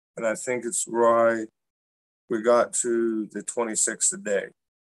 And I think it's why we got to the 26 a day.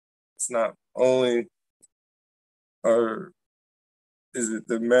 It's not only is it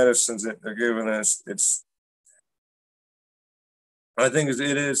the medicines that they're giving us, I think it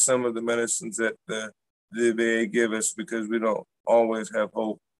is some of the medicines that the VA give us, because we don't always have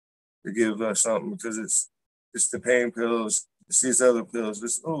hope to give us something, because it's the pain pills, it's these other pills.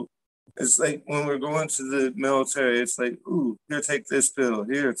 It's like when we're going to the military, it's like, ooh, here, take this pill,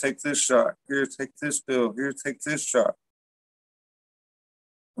 here, take this shot, here, take this pill, here, take this shot.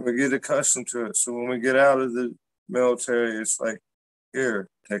 We get accustomed to it. So when we get out of the military, it's like, here,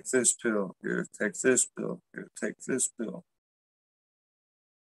 take this pill, here, take this pill, here, take this pill.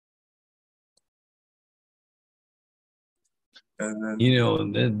 And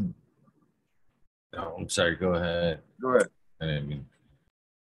then, I'm sorry, go ahead. Go ahead.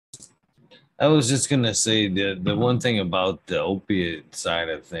 I was just gonna say the one thing about the opiate side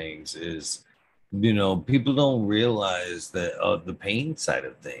of things is, people don't realize that the pain side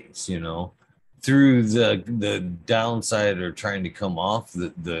of things, through the downside or trying to come off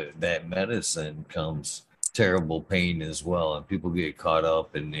that medicine comes terrible pain as well, and people get caught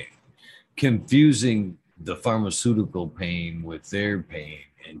up in confusing the pharmaceutical pain with their pain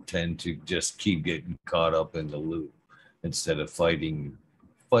and tend to just keep getting caught up in the loop instead of fighting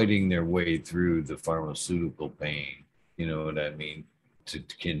their way through the pharmaceutical pain, you know what I mean, to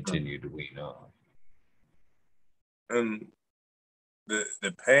continue to wean off. And the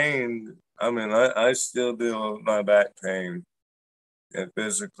pain, I mean, I still deal with my back pain and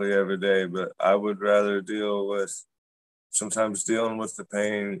physically every day, but I would rather deal with sometimes dealing with the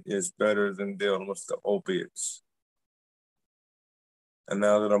pain is better than dealing with the opiates. And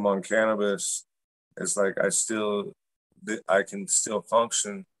now that I'm on cannabis, it's like I can still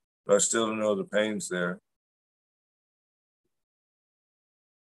function, but I still don't know the pain's there.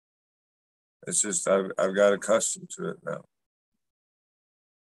 It's just I've got accustomed to it now.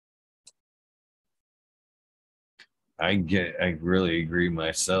 I really agree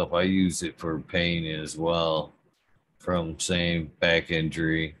myself. I use it for pain as well, from same back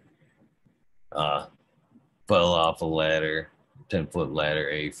injury. Uh, Fell off a ladder, 10-foot ladder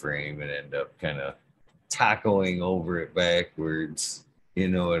A-frame, and end up kind of tacoing over it backwards. You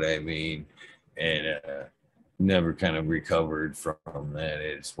know what I mean? And never kind of recovered from that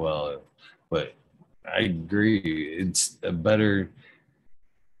as well. But I agree.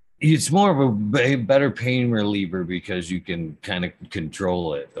 It's more of a better pain reliever because you can kind of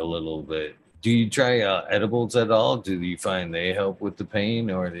control it a little bit. Do you try edibles at all? Do you find they help with the pain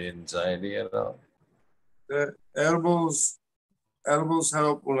or the anxiety at all? The edibles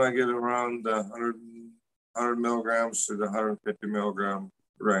help when I get around the 100 milligrams to the 150 milligram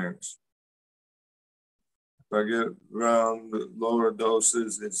range. If I get around the lower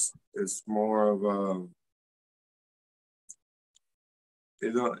doses, it's more of a,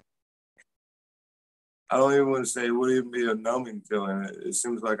 I don't even want to say it would even be a numbing feeling. It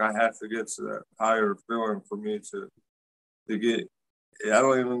seems like I have to get to that higher feeling for me to get. I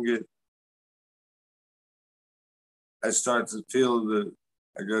don't even get. I start to feel the,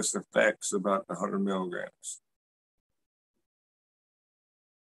 I guess, effects about the 100 milligrams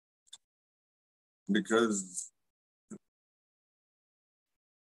because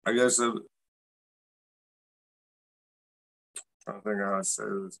I guess I don't think how I say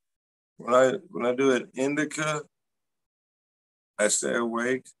this. When I do an indica, I stay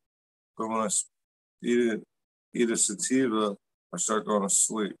awake, but when I eat a sativa, I start going to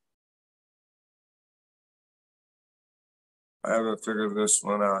sleep. I haven't figured this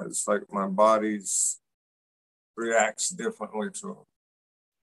one out. It's like my body's reacts differently to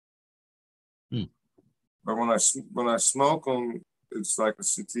them. But when I smoke them, it's like a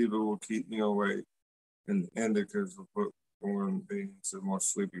sativa will keep me awake, and indicas will put me into more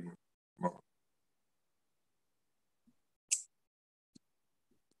sleepy mode.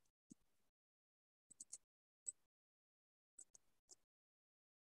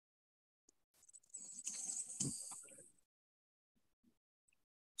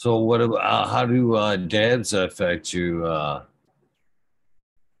 So what about how do dads affect you?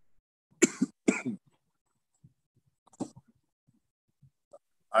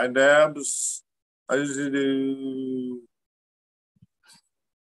 I dabs. I usually do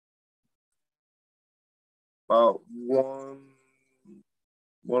about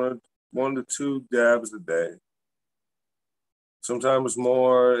one to two dabs a day. Sometimes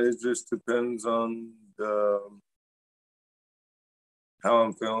more. It just depends on how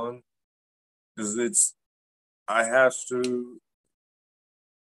I'm feeling. Because I have to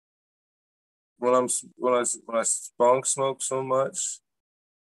when I spunk smoke so much,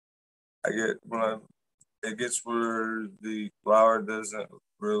 I get it gets where the flower doesn't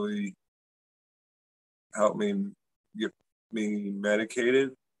really help me get me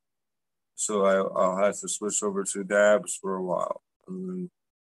medicated. So I'll have to switch over to dabs for a while. And then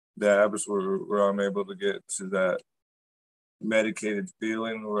dabs where I'm able to get to that medicated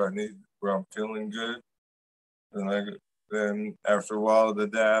feeling where I'm feeling good. And then after a while the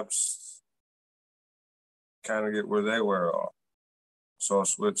dabs kind of get where they wear off. So I'll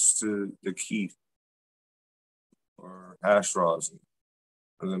switch to the kief or hash rosin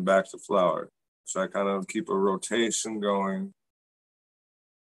and then back to flower. So I kind of keep a rotation going.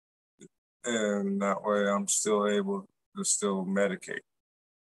 And that way I'm still able to still medicate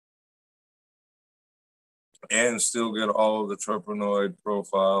and still get all of the terpenoid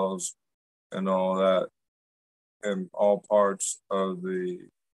profiles and all that in all parts of the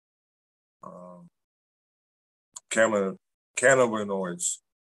cannabinoids.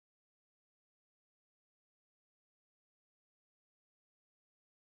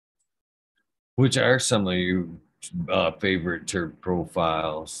 Which are some of your favorite terp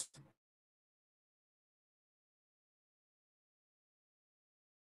profiles?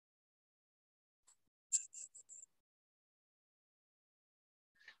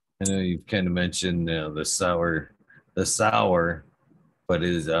 I know you've kind of mentioned the sour, but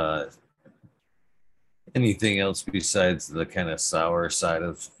is anything else besides the kind of sour side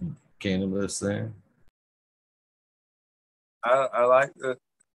of cannabis there? I like the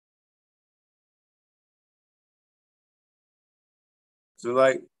so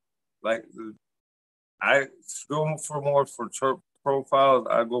like I go for more for profiles.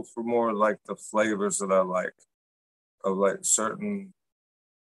 I go for more like the flavors that I like of like certain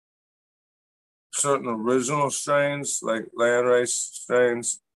original strains, like landrace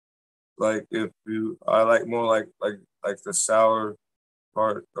strains. Like if you, I like more like the sour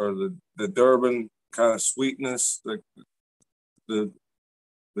part or the Durban kind of sweetness, like the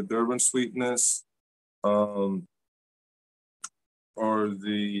the Durban sweetness, um, or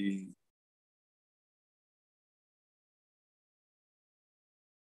the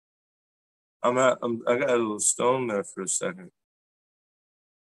I got a little stone there for a second.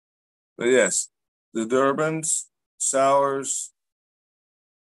 But yes, the Durbans, sours.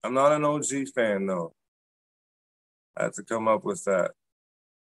 I'm not an OG fan though. I have to come up with that.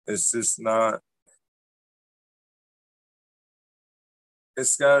 It's just not.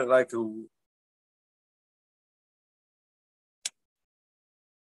 It's got like a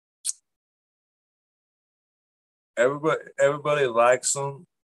everybody likes them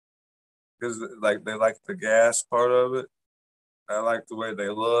because like they like the gas part of it. I like the way they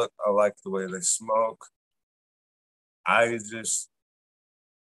look. I like the way they smoke. I just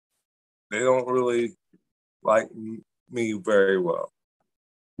they don't really like me very well.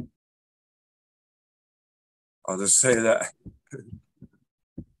 I'll just say that.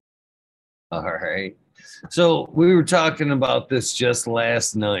 All right. So we were talking about this just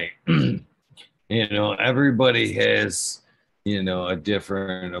last night. Everybody has, a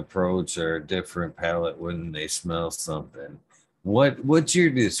different approach or a different palate when they smell something. What's your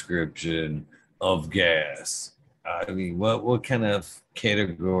description of gas? I mean, what kind of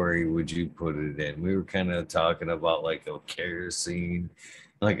category would you put it in? We were kind of talking about like a kerosene,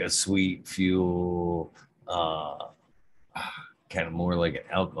 like a sweet fuel, kind of more like an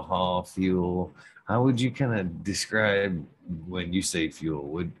alcohol fuel. How would you kind of describe when you say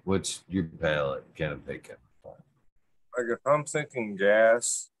fuel? What's your palate kind of picking? Like if I'm thinking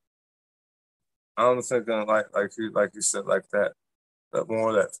gas, I'm thinking like you said like that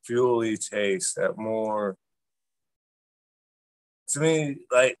more that fuely taste, that more to me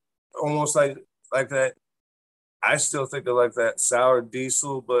like almost like that. I still think of like that sour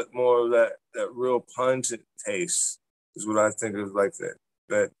diesel, but more of that real pungent taste is what I think of like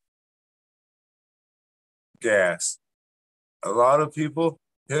that gas. A lot of people.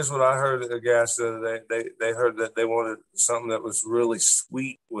 Here's what I heard at the gas the other day. They heard that they wanted something that was really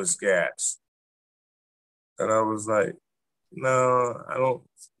sweet was gas, and I was like, no, I don't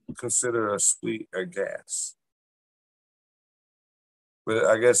consider a sweet a gas. But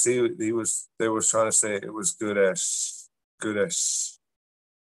I guess he was they was trying to say it was good as.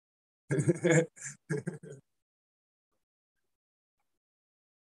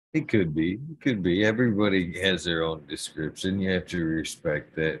 It could be. It could be. Everybody has their own description. You have to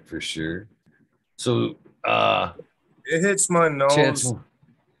respect that for sure. So, It hits my Chance, nose.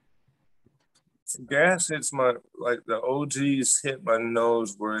 Gas hits my like the OGs hit my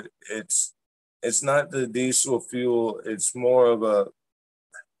nose where it's not the diesel fuel. It's more of a.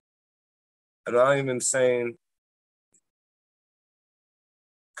 I'm not even saying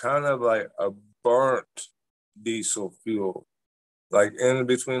kind of like a burnt diesel fuel, like in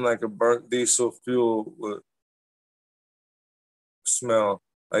between like a burnt diesel fuel with smell.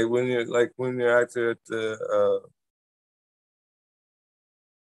 Like when you're out there at the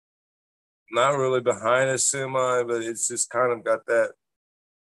not really behind a semi, but it's just kind of got that.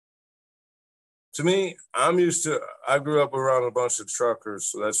 To me, I'm used to. I grew up around a bunch of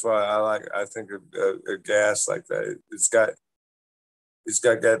truckers, so that's why I think of a gas like that. Got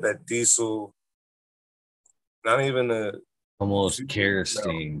that diesel, not even a almost fuel smell,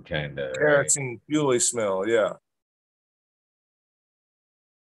 kerosene kind of, right? kerosene fuely smell. Yeah,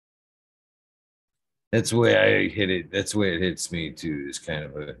 That's the way I hit it. That's the way it hits me too. Is kind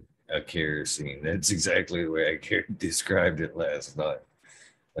of a kerosene. That's exactly the way I described it last night.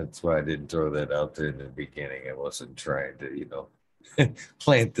 That's why I didn't throw that out there in the beginning. I wasn't trying to,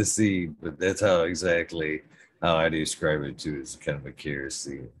 plant the seed, but that's how exactly how I describe it too. It's kind of a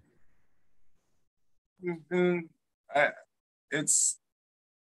kerosene. and I, it's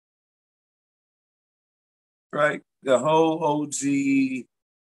right. The whole OG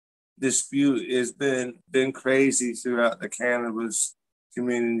dispute has been crazy throughout the cannabis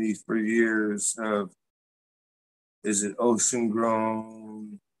community for years. Of is it ocean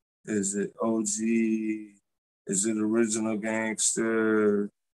grown? Is it OG? Is it original gangster?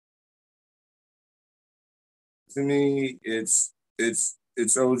 To me, it's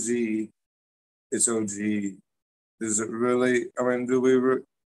OG. It's OG. Is it really? I mean, do we?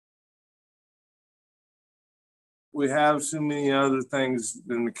 we have too many other things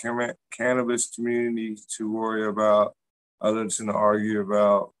in the cannabis community to worry about other than to argue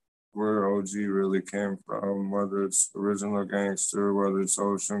about where OG really came from, whether it's original gangster, whether it's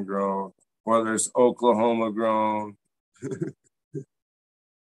ocean grown, whether it's Oklahoma grown.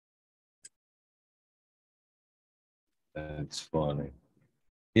 That's funny.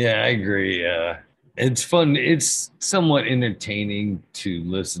 Yeah, I agree. It's fun. It's somewhat entertaining to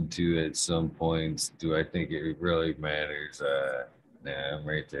listen to at some points. Do I think it really matters? Nah, I'm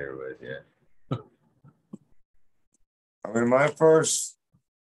right there with you. I mean, I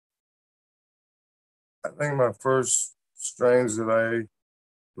think my first strains that I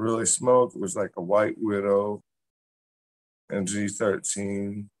really smoked was like a White Widow and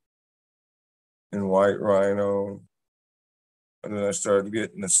G13 and White Rhino. And then I started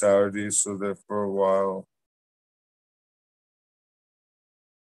getting the sour diesel there for a while.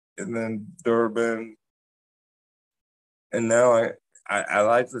 And then Durban. And now I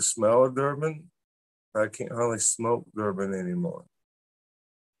like the smell of Durban, but I can't hardly smoke Durban anymore.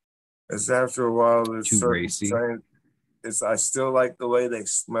 It's after a while, there's Too certain racy. strains. I still like the way they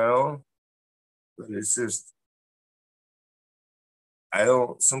smell, but it's just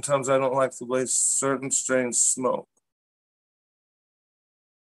sometimes I don't like the way certain strains smoke.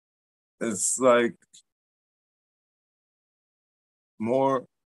 It's like more,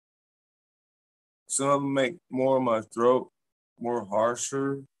 some of them make more of my throat more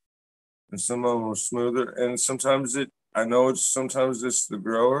harsher, and some of them are smoother. And I know sometimes it's the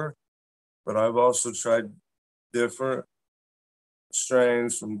grower, but I've also tried different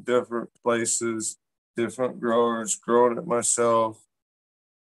strains from different places, different growers, growing it myself.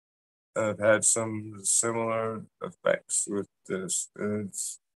 And I've had some similar effects with this. And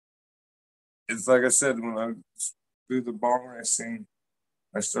it's like I said, when I do the bong racing,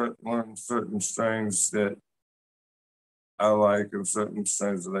 I start learning certain strains that I like and certain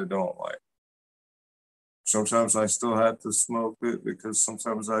strains that I don't like. Sometimes I still have to smoke it because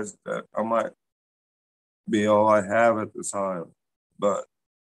sometimes I might be all I have at the time, but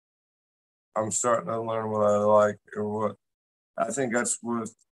I'm starting to learn what I like and what I think that's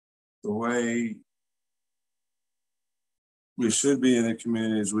with the way we should be in the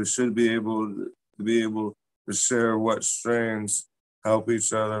communities. We should be able to share what strains help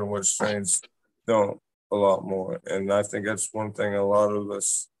each other and what strains don't a lot more. And I think that's one thing a lot of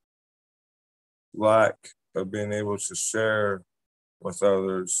us lack of being able to share with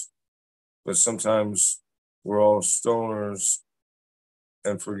others. But sometimes we're all stoners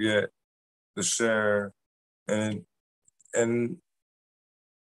and forget to share and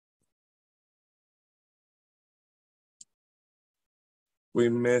we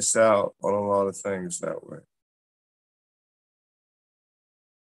miss out on a lot of things that way.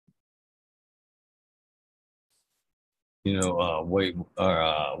 You know, White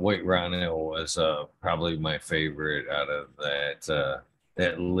Rhino was probably my favorite out of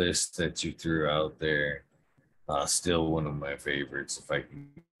that list that you threw out there. Still one of my favorites. If I can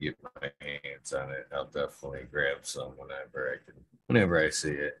get my hands on it, I'll definitely grab some whenever I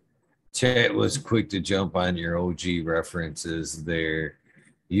see it. Chat was quick to jump on your OG references there.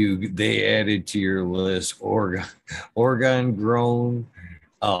 They added to your list Oregon grown,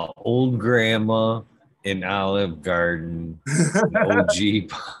 old grandma, in Olive Garden, and OG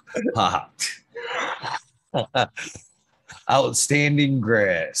popped. Outstanding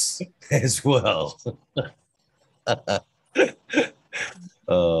grass as well. Bunch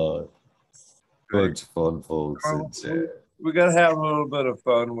of fun folks in chat. We gotta have a little bit of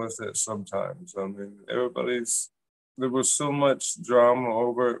fun with it sometimes. I mean, there was so much drama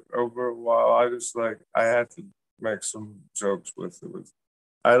over a while. I had to make some jokes with it.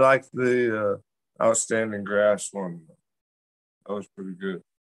 I like the outstanding grass one. That was pretty good.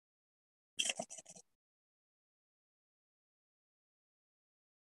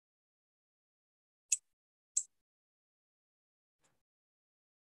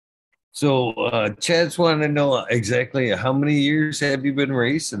 So Chad's wanting to know exactly how many years have you been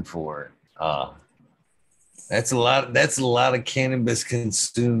racing for? That's a lot. That's a lot of cannabis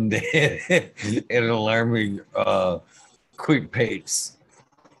consumed at an alarming quick pace.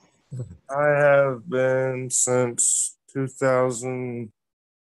 I have been since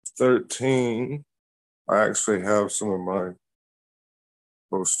 2013. I actually have some of my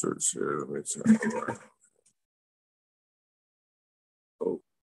posters here. Let me tell you. Oh.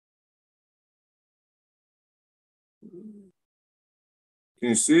 Can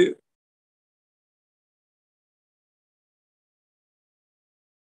you see it?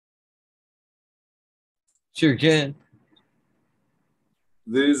 Sure can.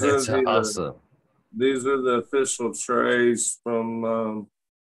 These That's are awesome. these are the official trays from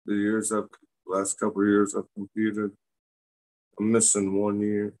the last couple of years I've competed. I'm missing 1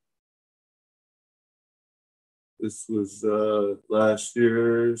 year. This was last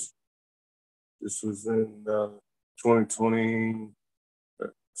year's. This was in 2020.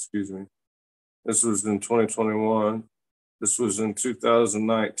 Excuse me. This was in 2021. This was in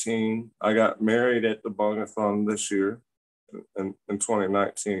 2019. I got married at the Bongathon this year in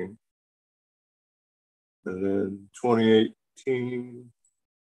 2019. And then 2018,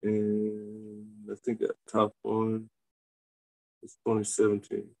 and I think that top one is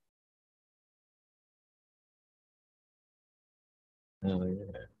 2017. Oh,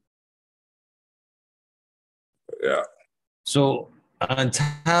 yeah. Yeah. So on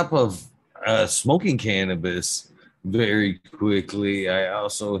top of smoking cannabis very quickly, I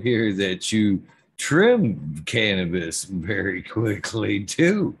also hear that you trim cannabis very quickly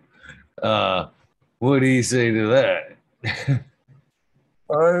too. Uh, what do you say to that?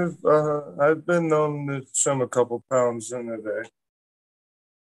 I've been known to trim a couple pounds in a day.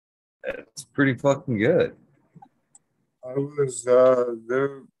 That's pretty fucking good. I was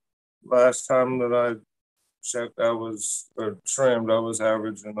there last time that I checked. I was trimmed. I was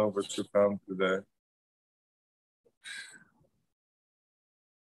averaging over 2 pounds a day.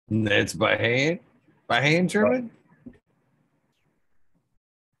 And that's by hand trimming.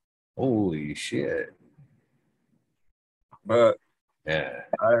 Holy shit! But Yeah,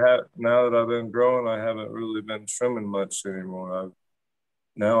 I have now that I've been growing, I haven't really been trimming much anymore.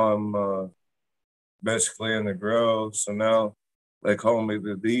 Now I'm basically in the grow, so now they call me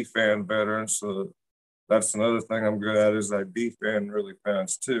the defan veteran. So that's another thing I'm good at is I defan really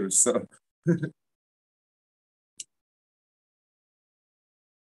fast too. So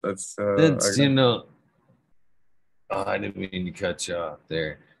that's that's Oh, I didn't mean to cut you off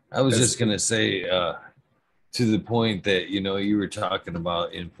there. I was it's just gonna say, to the point that you were talking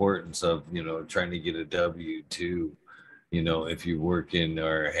about importance of trying to get a W two, if you work in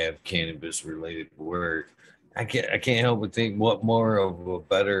or have cannabis related work. I can't help but think what more of a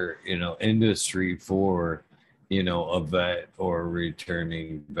better industry for a vet or a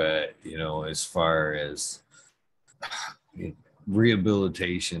returning vet, as far as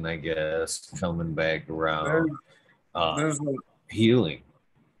rehabilitation, I guess, coming back there's around, uh, there's a, healing.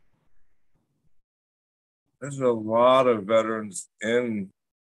 there's a lot of veterans in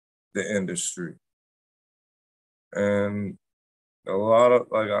the industry, and a lot of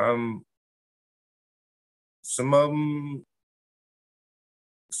like I'm some of them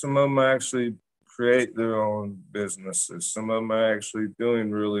some of them actually create their own businesses. Some of them are actually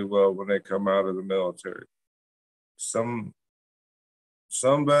doing really well when they come out of the military. Some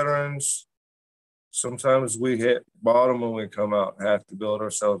some veterans, sometimes we hit bottom when we come out and have to build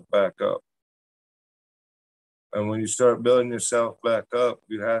ourselves back up. And when you start building yourself back up,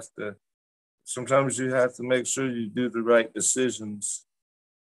 sometimes you have to make sure you do the right decisions.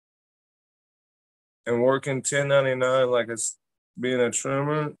 And working 1099, like it's being a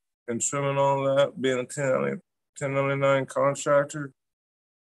trimmer and trimming all that, being a 1099 contractor,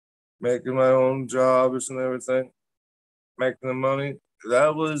 making my own jobs and everything, making the money.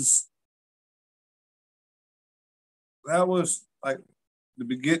 That was like the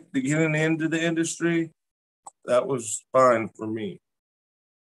getting into the industry. That was fine for me.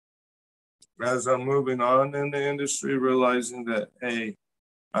 As I'm moving on in the industry, realizing that hey,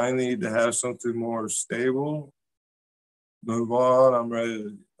 I need to have something more stable. Move on. I'm ready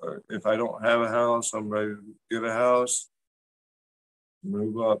to. Or if I don't have a house, I'm ready to get a house.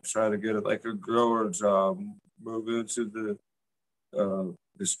 Move up. Try to get it like a grower job. Move into the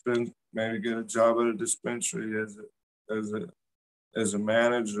maybe get a job at a dispensary as a as a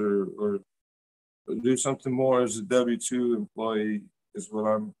manager or do something more as a W-2 employee is what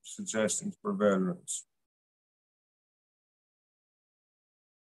I'm suggesting for veterans.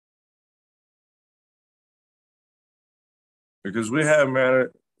 Because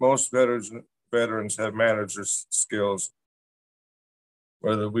most veterans have manager skills,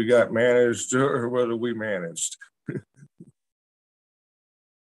 whether we got managed or whether we managed.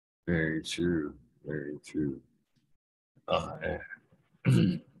 Very true. Very true. Uh,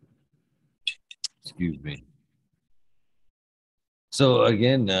 excuse me. So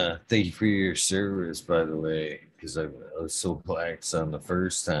again, thank you for your service, by the way, because I was so lax on the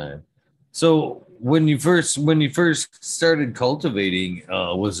first time. So when you first started cultivating,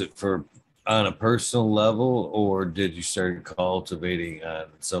 was it for on a personal level, or did you start cultivating on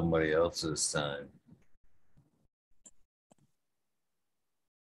somebody else's time?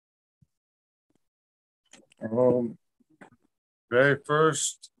 Um, Very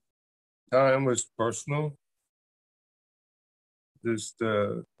first, time was personal, just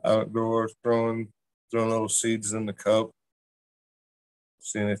outdoors throwing little seeds in the cup,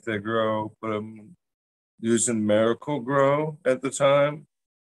 seeing if they grow. Put them using Miracle Grow at the time.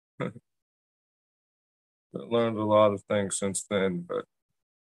 But learned a lot of things since then. But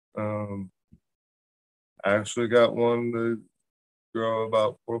um, I actually got one to grow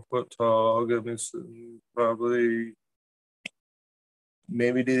about 4 foot tall. Give me some, probably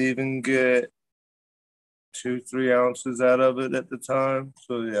maybe didn't even get 2-3 ounces out of it at the time.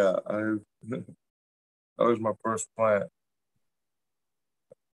 So yeah, I that was my first plant.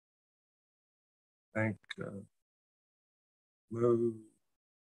 I think moved.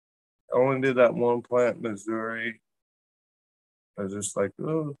 I only did that one plant in Missouri. I was just like,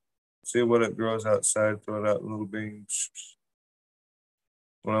 oh, see what it grows outside, throw it out in little beans.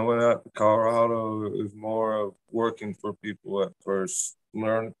 When I went out to Colorado, it was more of working for people at first,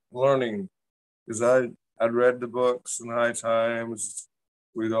 learning, because I'd read the books in high times.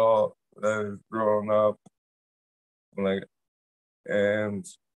 We'd all growing up, like, and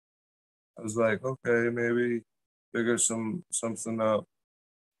I was like, okay, maybe figure something up.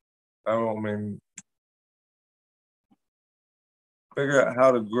 I don't mean figure out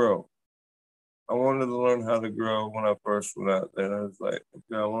how to grow. I wanted to learn how to grow when I first went out there. I was like,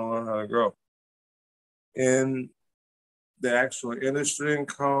 okay, I want to learn how to grow. In the actual industry in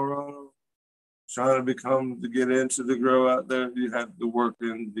Colorado, trying to get into the grow out there, you had to work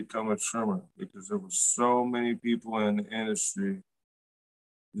and become a trimmer because there were so many people in the industry.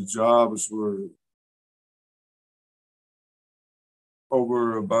 The jobs were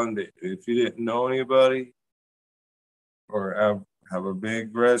overabundant. If you didn't know anybody or have a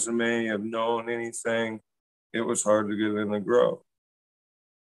big resume of knowing anything, it was hard to get in the grow.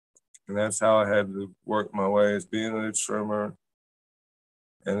 And that's how I had to work my way, as being a trimmer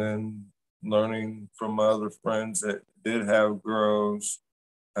and then learning from my other friends that did have grows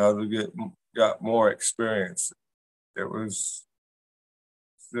how to got more experience. It was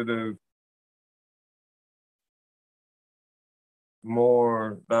sort of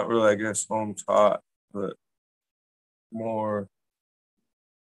more, not really, I guess, home taught, but more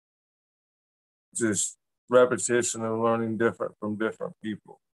just repetition and learning different from different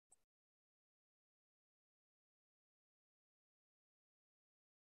people.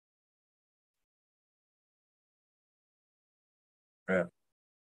 Yeah.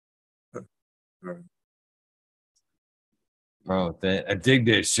 Oh, I dig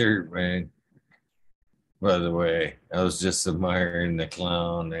that shirt, man. By the way, I was just admiring the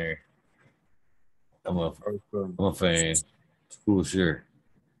clown there. I'm a, Awesome. I'm a fan. Cool shirt.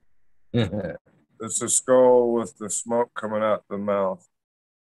 It's a skull with the smoke coming out the mouth.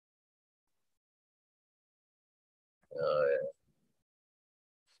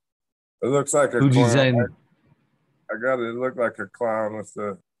 It looks like a Who clown. designed I got it. It looked like a clown with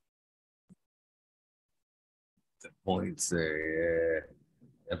the. the points there? Yeah,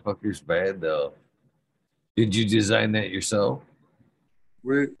 that fucker's bad though. Did you design that yourself?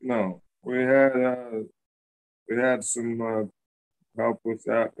 We no. We had some help with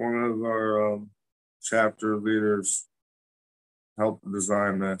that. One of our chapter leaders helped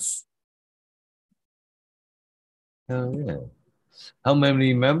design this. Oh yeah. How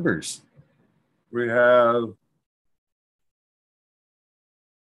many members? We have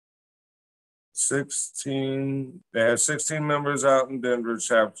 16. They have 16 members out in Denver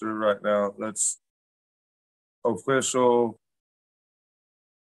chapter right now. That's official.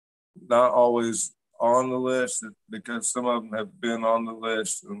 Not always on the list because some of them have been on the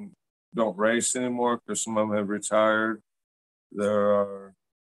list and don't race anymore because some of them have retired. There are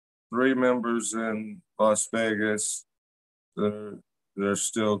 3 members in Las Vegas that are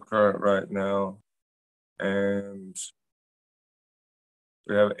still current right now, and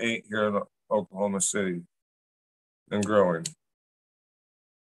we have 8 here in Oklahoma City and growing.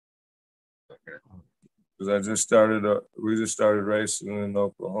 Because we just started racing in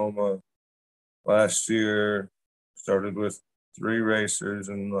Oklahoma last year. Started with 3 racers,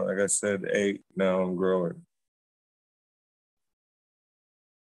 and like I said, 8 now and growing.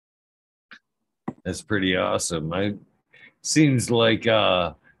 That's pretty awesome. I seems like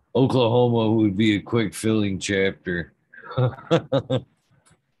Oklahoma would be a quick filling chapter. A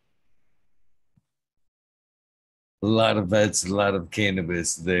lot of vets, a lot of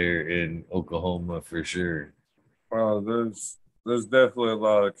cannabis there in Oklahoma for sure. Well, there's definitely a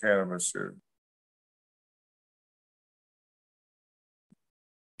lot of cannabis here.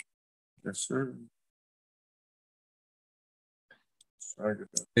 Yes, sir.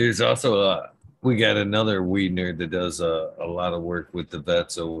 There's also we got another weed nerd that does a lot of work with the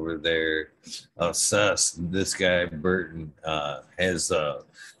vets over there. Sess, this guy Burton, has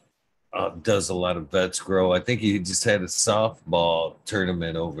does a lot of vets grow. I think he just had a softball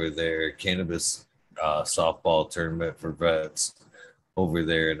tournament over there, cannabis softball tournament for vets over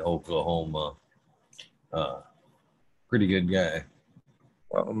there in Oklahoma. Pretty good guy.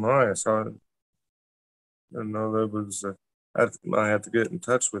 Well, nice. I didn't know there was. I have to get in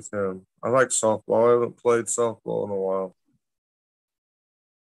touch with him. I like softball. I haven't played softball in a while.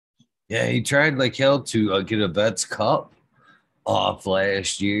 Yeah, he tried like hell to get a vets cup off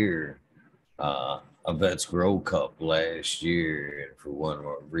last year. A Vets Grow Cup last year, and for one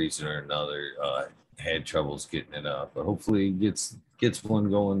reason or another, had troubles getting it up. But hopefully, he gets one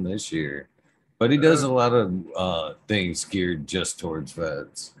going this year. But he does Uh, a lot of things geared just towards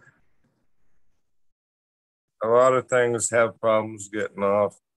vets. a lot of things have problems getting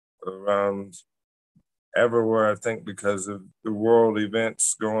off around everywhere, I think, because of the world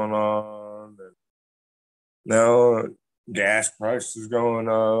events going on. And now gas prices going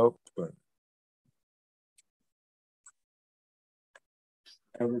up, but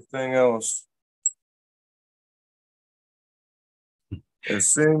everything else. It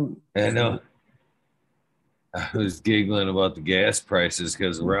seemed I know I was giggling about the gas prices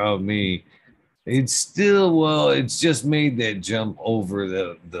because around me, it's still it's just made that jump over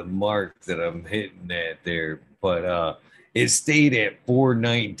the mark that I'm hitting at there, but it stayed at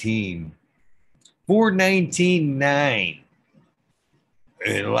 419, 419.9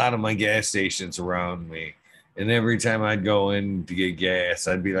 at a lot of my gas stations around me. And every time I'd go in to get gas,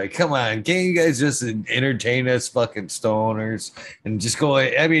 I'd be like, come on, can't you guys just entertain us fucking stoners and just go?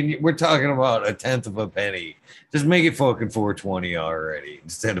 I mean, we're talking about a tenth of a penny. Just make it fucking 420 already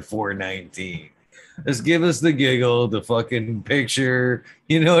instead of 419. Just give us the giggle, the fucking picture.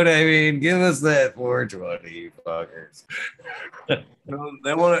 You know what I mean? Give us that 420, fuckers.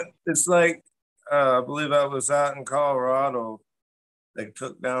 they want it. It's like I believe I was out in Colorado. They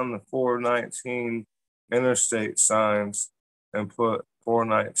took down the 419 interstate signs and put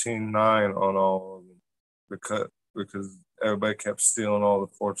 419.9 on all of them because everybody kept stealing all the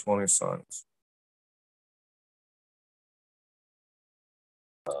 420 signs.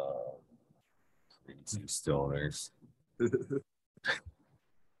 Crazy stoners.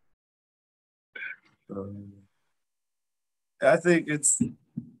 um, I think it's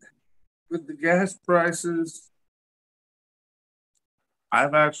with the gas prices.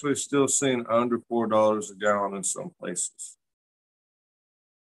 I've actually still seen under $4 a gallon in some places.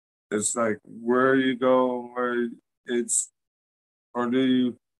 It's like where you go, where it's, or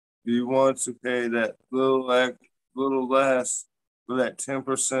do you want to pay that little less for that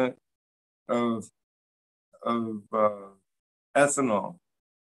 10% of ethanol?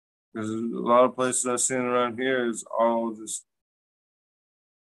 Because a lot of places I've seen around here is all just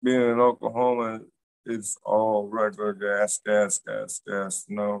being in Oklahoma. It's all regular gas, gas, gas, gas.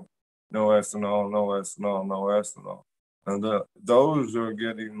 No ethanol, no ethanol, no ethanol. And those are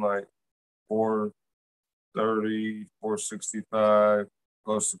getting like 4.30, 4.65,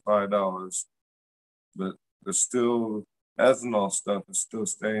 close to $5. But the still ethanol stuff is still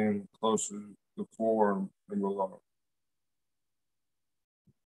staying closer to 4 and below.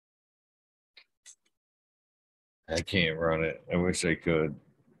 I can't run it. I wish I could.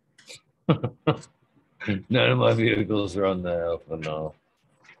 None of my vehicles run the ethanol.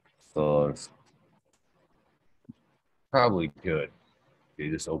 So it's probably good.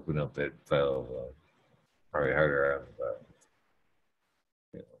 You just open up that valve. Probably harder out, but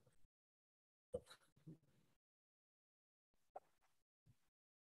you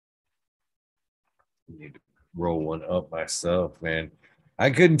know, need to roll one up myself, man. I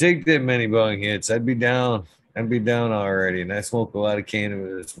couldn't take that many bong hits. I'd be down. I'd be down already. And I smoke a lot of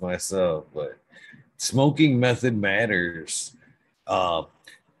cannabis myself, but smoking method matters. Uh,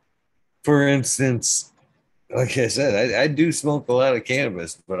 for instance, like I said, I do smoke a lot of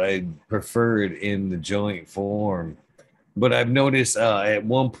cannabis, but I prefer it in the joint form. But I've noticed at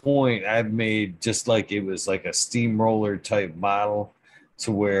one point I've made just like it was like a steamroller type bottle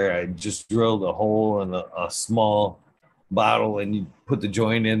to where I just drilled a hole in a small bottle and you put the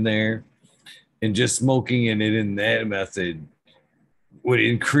joint in there and just smoking it in that method would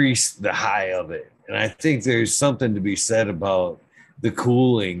increase the high of it. And I think there's something to be said about the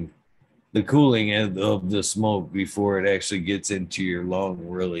cooling the cooling of the smoke before it actually gets into your lung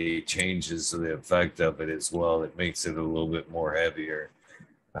really changes the effect of it as well. It makes it a little bit more heavier,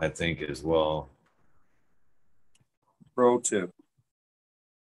 I think, as well. Pro tip: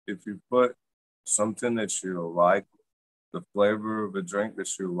 if you put something that you like, the flavor of a drink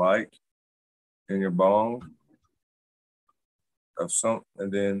that you like, in your bong of some,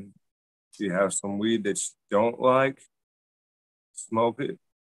 and then if you have some weed that you don't like, smoke it.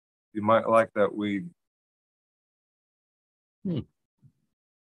 You might like that weed.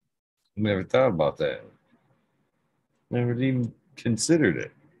 Never thought about that. Never even considered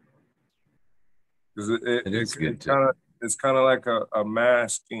it. Because It is good it's too. kind of like a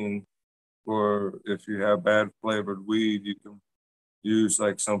masking for if you have bad flavored weed, you can use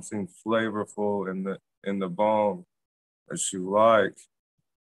like something flavorful in the bong that you like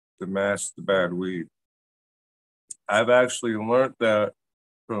to mask the bad weed. I've actually learned that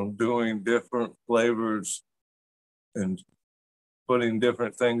from doing different flavors and putting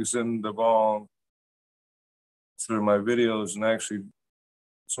different things in the bong through my videos, and actually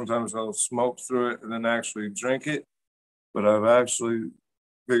sometimes I'll smoke through it and then actually drink it. But I've actually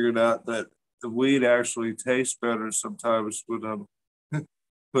figured out that the weed actually tastes better sometimes when I'm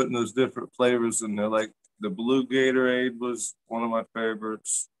putting those different flavors in there. Like the blue Gatorade was one of my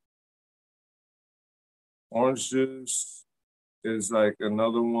favorites. Orange juice is like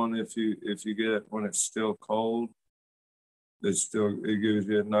another one if you get it when it's still cold. It gives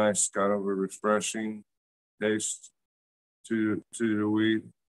you a nice kind of a refreshing taste to the weed.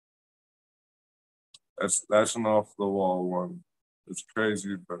 That's an off the wall one. It's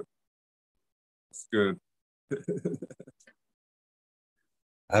crazy, but it's good.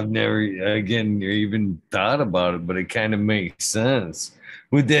 I've never again even thought about it, but it kind of makes sense.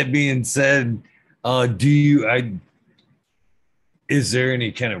 With that being said, do you I is there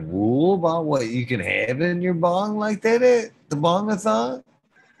any kind of rule about what you can have in your bong like that at the bongathon?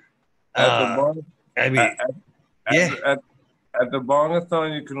 At the Uh bong, I at, mean, at, yeah. at the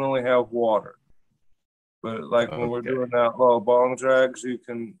bongathon, you can only have water. But like when we're Okay. doing outlaw bong drags, you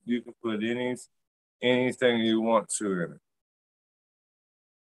can put anything you want to in it.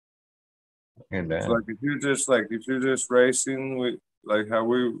 And So like if you're just racing with like how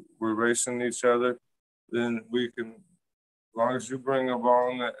we're racing each other, then we can, as long as you bring a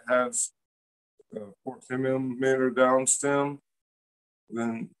bong that has a 14 millimeter down stem,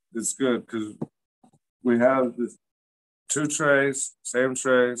 then it's good because we have the two trays, same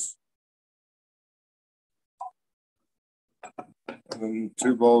trays, and then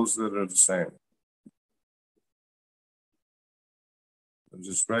two bowls that are the same. And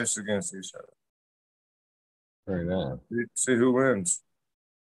just race against each other. right on. See who wins.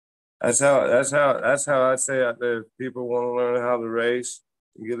 That's how I say out there. If people want to learn how to race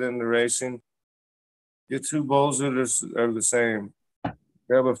and get into racing, get two bowls that are the same.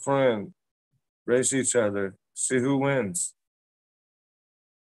 Grab a friend, race each other, see who wins.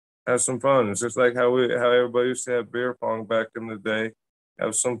 Have some fun. It's just like how everybody used to have beer pong back in the day.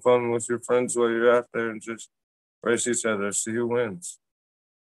 Have some fun with your friends while you're out there and just race each other, see who wins.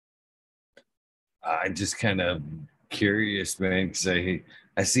 I just kind of curious, man, because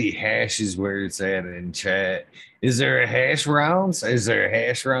I see hash is where it's at in chat. Is there a hash rounds? Is there a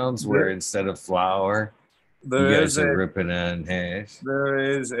hash rounds where There, instead of flour, you there guys is are a ripping on hash? there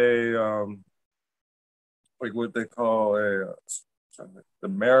is a like what they call the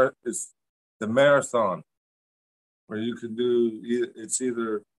marathon where you can do it's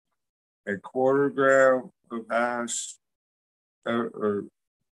either a quarter gram of hash or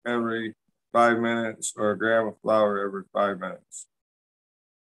every 5 minutes or a gram of flour every 5 minutes.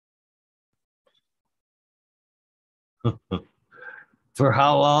 For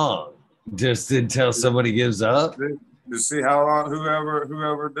how long? Just until somebody gives up? To see how long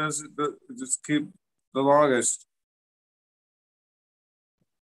whoever does it, just keep the longest.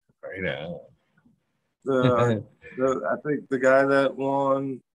 Right now. The, I think the guy that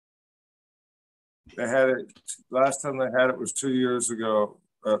won, they had it last time they had it was 2 years ago,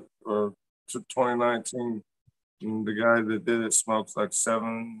 or 2019. And the guy that did it smoked like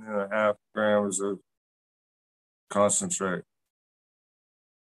 7.5 grams of concentrate.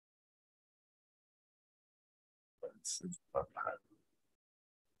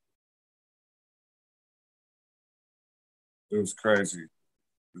 It was crazy,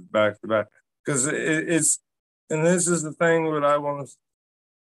 back to back. Because it's, and this is the thing what I want to.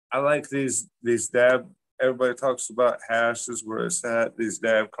 I like these dab. Everybody talks about hashes where it's at these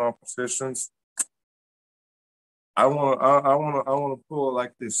dab competitions. I want to pull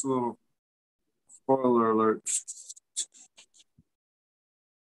like this little spoiler alert.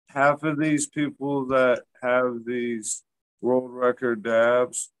 Half of these people that have these world record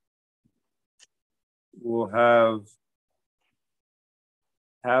dabs will have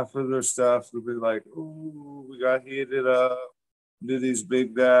half of their stuff will be like, "Ooh, we got heated up, do these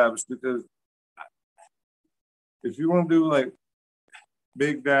big dabs." Because if you want to do like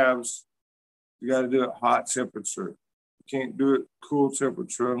big dabs, You got to do it hot temperature. You can't do it cool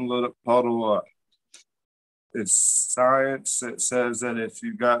temperature and let it puddle up. It's science that says that if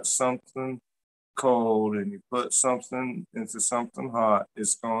you got something cold and you put something into something hot,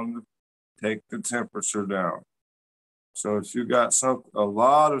 it's going to take the temperature down. So if you got a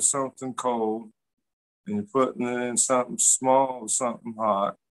lot of something cold and you're putting it in something small, something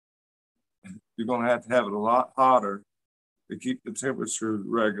hot, you're going to have it a lot hotter to keep the temperature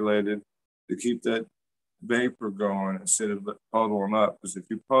regulated, to keep that vapor going instead of puddling up. Because if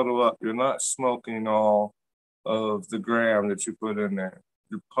you puddle up, you're not smoking all of the gram that you put in there.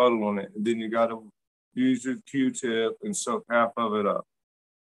 You're puddling it. And then you got to use your Q-tip and soak half of it up.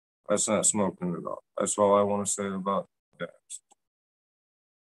 That's not smoking at all. That's all I want to say about that.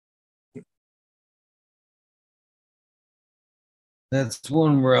 That's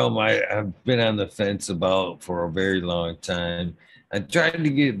one realm I've been on the fence about for a very long time. I tried to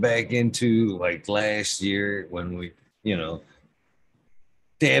get back into like last year when you know,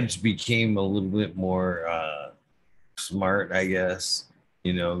 dabs became a little bit more smart, I guess.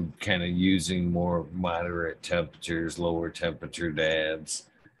 Kind of using more moderate temperatures, lower temperature dabs.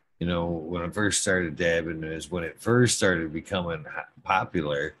 When I first started dabbing is when it first started becoming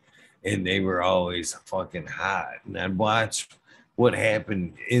popular, and they were always fucking hot. And I'd watch what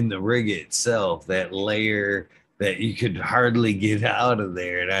happened in the rig itself, that layer that you could hardly get out of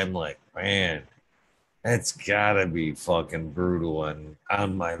there. And I'm like, man, that's gotta be fucking brutal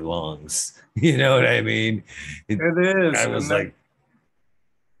on my lungs. You know what I mean? It is. I was like,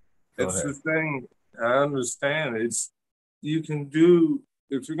 go it's ahead. the thing. I understand. You can do,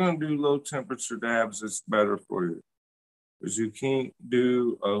 if you're going to do low temperature dabs, it's better for you. Because you can't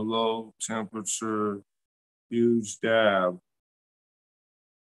do a low temperature huge dab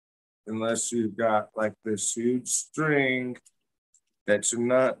unless you've got like this huge string that you're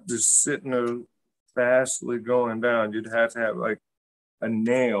not just sitting there fastly going down. You'd have to have like a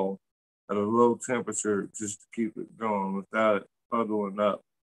nail at a low temperature just to keep it going without it puddling up.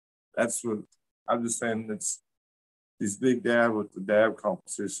 That's what I'm just saying. It's these big dab with the dab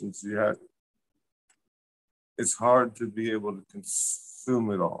competitions. It's hard to be able to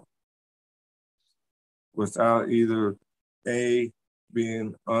consume it all without either A,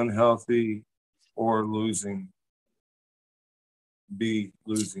 being unhealthy, or losing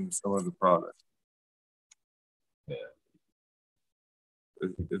some of the product. Yeah.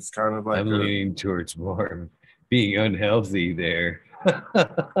 It's kind of like I'm leaning towards more being unhealthy there.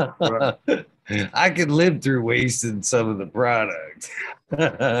 right. I could live through wasting some of the product.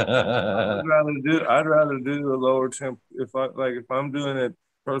 I'd rather do a lower temp if I'm doing it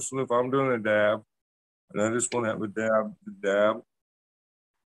personally, if I'm doing a dab and I just want to have a dab,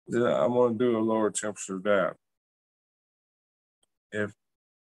 then I'm gonna do a lower temperature dab. If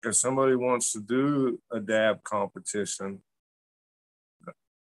somebody wants to do a dab competition,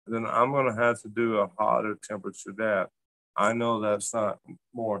 then I'm gonna have to do a hotter temperature dab. I know that's not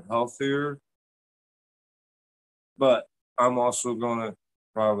more healthier, but I'm also gonna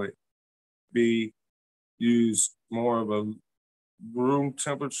probably be use more of a room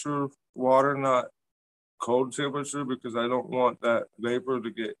temperature water, not cold temperature, because I don't want that vapor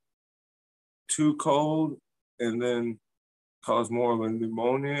to get too cold and then cause more of a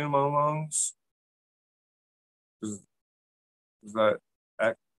pneumonia in my lungs. Because that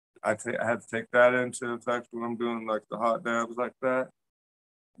I have to take that into effect when I'm doing like the hot dabs like that.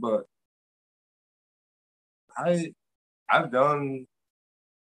 But I've done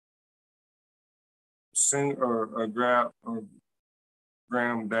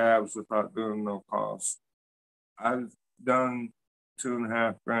gram dabs without doing no cost. I've done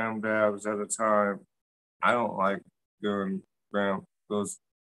 2.5 gram dabs at a time. I don't like doing those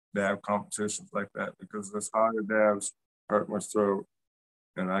dab competitions like that because those hotter dabs hurt my throat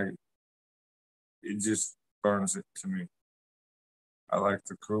and it just burns it to me. I like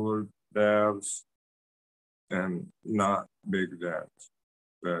the cooler dabs and not big dabs.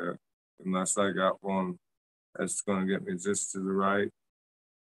 Unless I got one that's going to get me just to the right,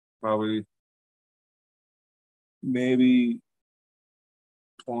 probably maybe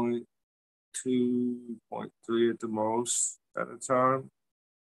 0.2, 0.3 at the most at a time.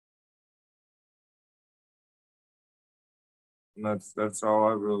 And that's all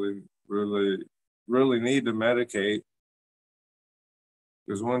I really need to medicate.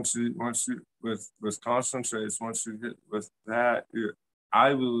 Because once you with concentrates, once you hit with that,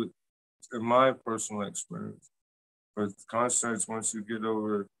 I will, in my personal experience, with concentrates, once you get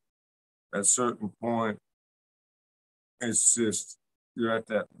over a certain point, it's just you're at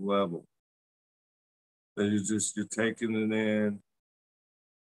that level that you're taking it in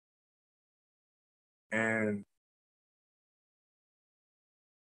And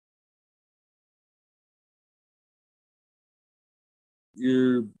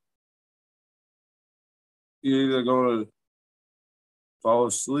you're you're either gonna fall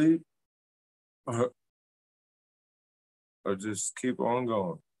asleep or, or just keep on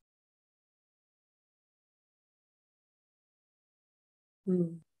going.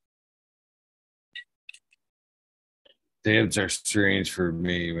 Dabs are strange for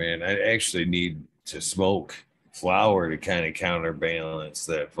me, man. I actually need to smoke flower to kind of counterbalance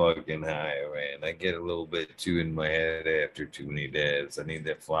that fucking high, man. I get a little bit too in my head after too many dabs. I need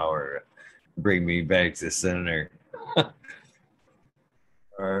that flower to bring me back to center. All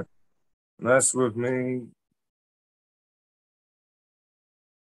right. And that's with me.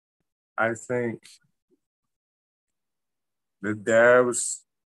 I think the dab was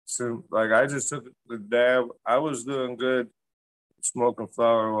like I just took the dab. I was doing good smoking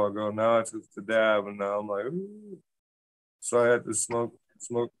flower a while ago. Now I took the dab, and now I'm like, ooh. So I had to smoke.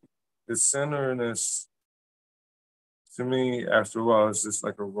 The centerness to me after a while it's just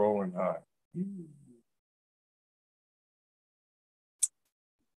like a rolling high.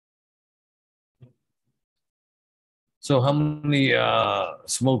 So how many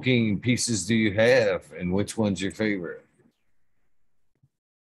smoking pieces do you have and which one's your favorite?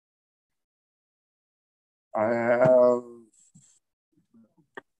 I have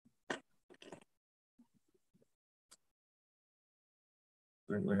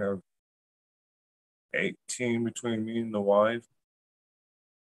I think we have 18 between me and the wife.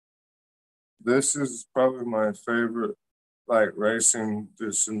 This is probably my favorite, like racing,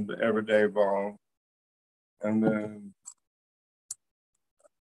 just an everyday ball. And then,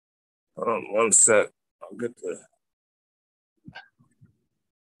 hold on one sec. I'll get the.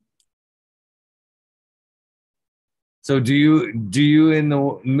 So do you and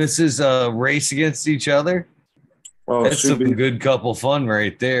the missus race against each other? Well, That's some good couple fun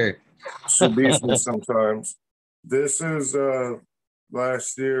right there. she beats me sometimes. This is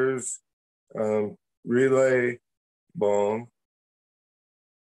last year's relay ball.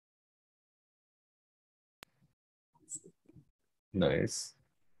 Nice.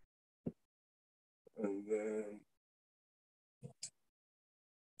 And then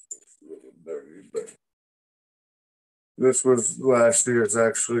dirty, but this was last year's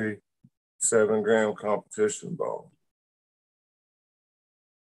actually 7 gram competition ball.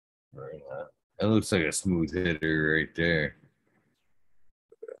 Right. That looks like a smooth hitter right there.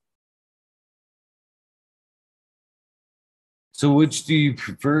 So which do you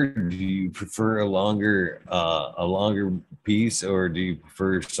prefer? Do you prefer a longer piece or do you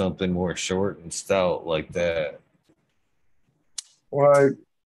prefer something more short and stout like that? Like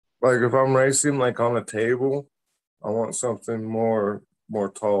if I'm racing like on a table, I want something more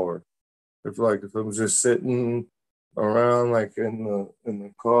taller. If I'm just sitting around like in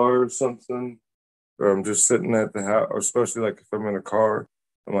the car or something, or I'm just sitting at the house, or especially like if I'm in a car,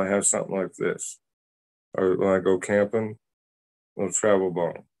 I might have something like this. Or when I go camping, a little travel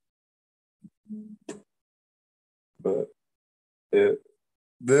ball. But it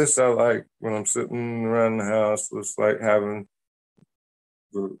this I like when I'm sitting around the house, just like having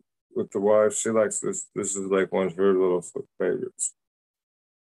the, with the wife. She likes this. This is like one of her little favorites.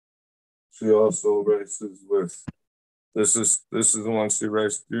 She also races with. This is the one she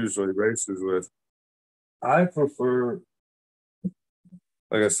usually races with. I prefer,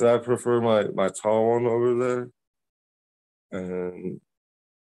 like I said, I prefer my tall one over there, and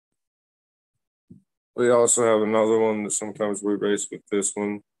we also have another one that sometimes we race with. This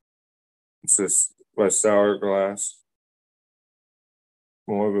one, it's just by Sour Glass,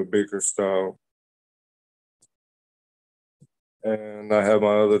 more of a bigger style. And I have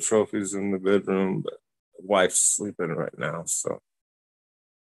my other trophies in the bedroom, but the wife's sleeping right now, so.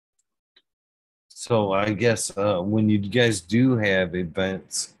 So I guess when you guys do have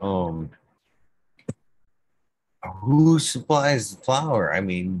events, who supplies the flour? I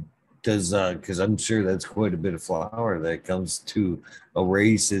mean, does because I'm sure that's quite a bit of flour that comes to a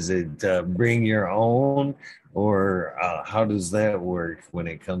race. Is it bring your own, or how does that work when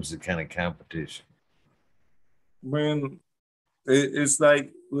it comes to kind of competition? When it's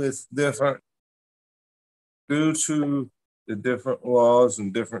like with different, due to the different laws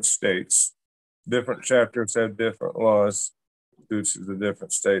in different states, different chapters have different laws due to the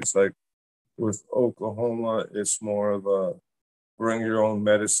different states. Like with Oklahoma, it's more of a bring your own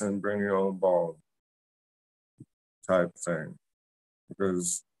medicine, bring your own ball type thing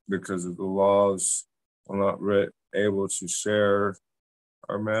because of the laws, we're not able to share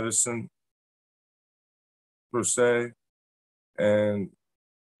our medicine per se, and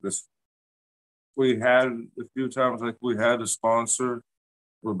this we had a few times like we had a sponsor,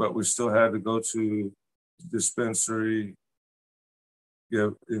 but we still had to go to dispensary,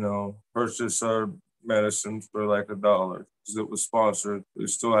 purchase our medicine for like $1 because it was sponsored. We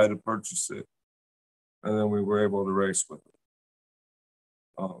still had to purchase it, and then we were able to race with it.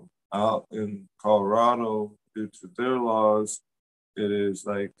 Out in Colorado, due to their laws, it is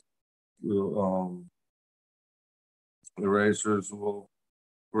like we'll, the racers will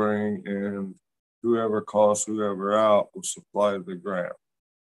bring in whoever calls whoever out will supply the grant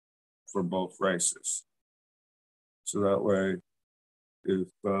for both races. So that way, if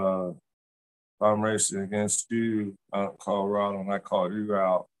I'm racing against you out in Colorado and I call you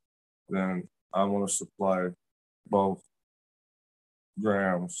out, then I want to supply both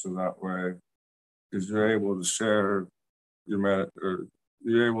grams so that way, because you're able to share or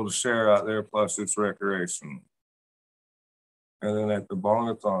you're able to share out there. Plus, it's recreation. And then at the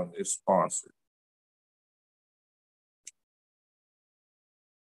Bongathon, it's sponsored.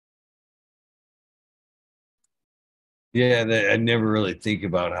 Yeah, I never really think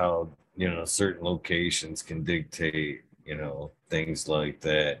about how, certain locations can dictate, things like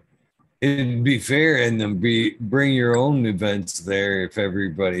that. It'd be fair and then bring your own events there if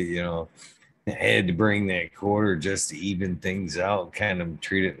everybody, had to bring that quarter just to even things out, kind of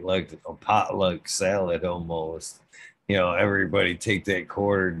treat it like a potluck salad almost. Everybody take that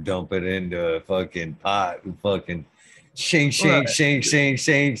quarter, dump it into a fucking pot, and fucking shink, shink, Right. shink, shink,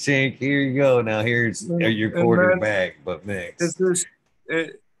 shink, shink. Here you go. Now here's your And quarter then back, but it's mixed. just,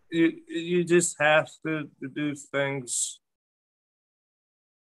 you just have to do things.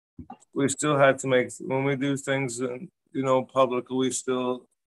 We still had to make, when we do things, publicly, we still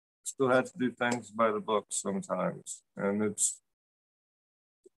have to do things by the book sometimes. And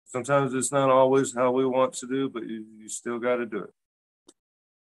sometimes it's not always how we want to do, but you still got to do it.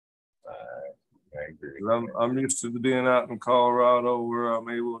 I agree. I'm used to being out in Colorado where I'm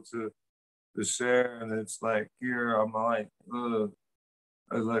able to share, and it's like here I'm like, ugh.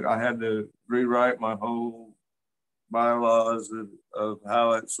 I was like, I had to rewrite my whole bylaws of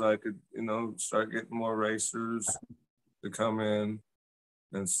how it's so I could, start getting more racers to come in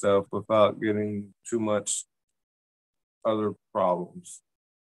and stuff without getting too much other problems.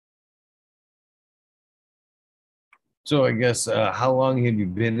 So I guess how long have you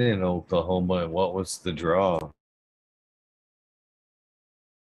been in Oklahoma and what was the draw?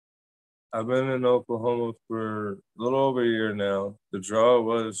 I've been in Oklahoma for a little over a year now. The draw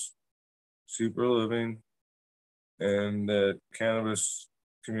was Super Living, and the cannabis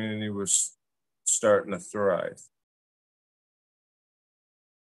community was starting to thrive.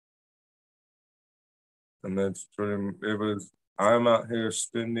 And I'm out here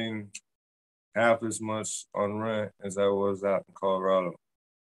spending half as much on rent as I was out in Colorado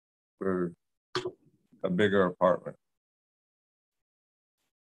for a bigger apartment.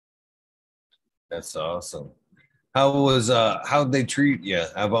 That's awesome. How'd they treat you?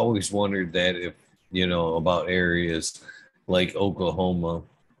 I've always wondered that if about areas like Oklahoma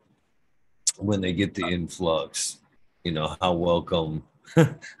when they get the influx, how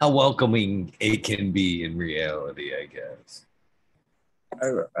how welcoming it can be in reality, I guess.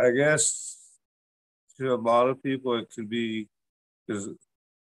 I guess to a lot of people it could be, because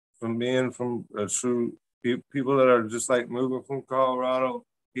from being from a true people that are just like moving from Colorado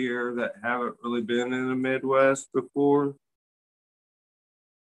here that haven't really been in the Midwest before.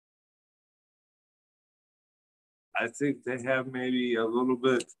 I think they have maybe a little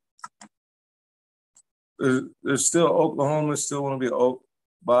bit. There's still Oklahoma still want to be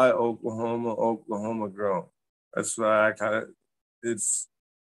by Oklahoma grown. That's why I kind of it's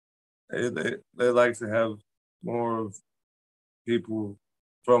they like to have more of people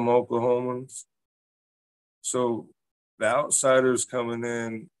from Oklahomans. So the outsiders coming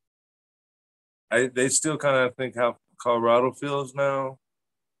in, they still kind of think how Colorado feels now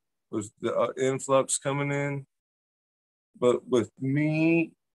with the influx coming in. But with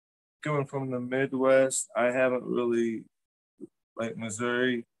me coming from the Midwest, I haven't really, like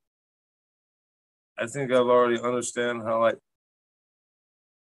Missouri, I think I've already understand how, like,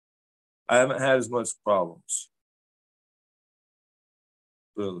 I haven't had as much problems.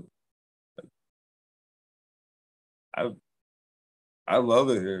 Really. I I love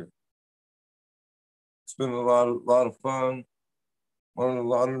it here. It's been a lot of fun. Learned a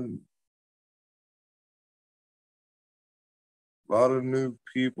lot of new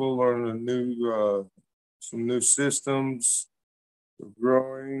people, learning some new systems,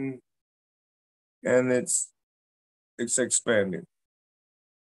 growing, and it's expanding.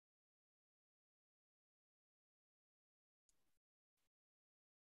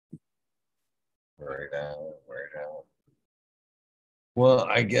 Right on, right on. Well,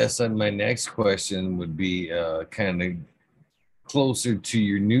 I guess on my next question would be kind of closer to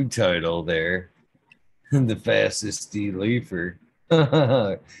your new title there, the fastest de-leafer,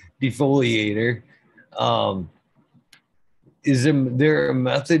 defoliator. Um, is there a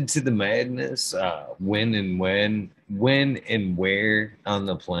method to the madness? When and where on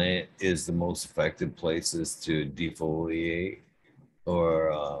the plant is the most effective places to defoliate?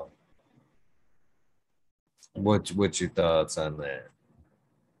 Or what's your thoughts on that?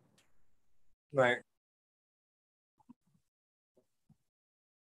 Like,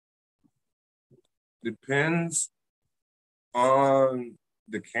 depends on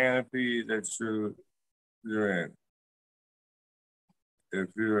the canopy that you're in. If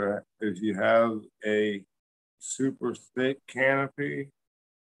you have a super thick canopy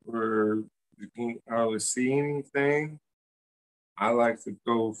where you can't hardly see anything, I like to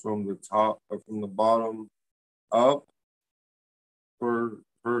go from the top or from the bottom up per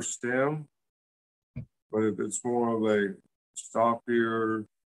stem. But if it's more of a stockier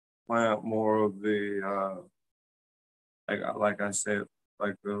plant, more of the like I said,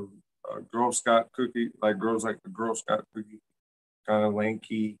 like the Girl Scout cookie, like grows like the Girl Scout cookie, kind of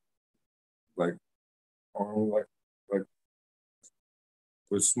lanky, like or like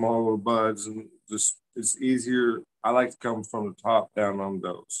with smaller buds, and just it's easier. I like to come from the top down on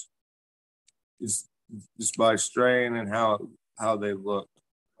those. It's just by strain and how they look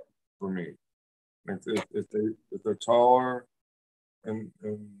for me. If they're taller and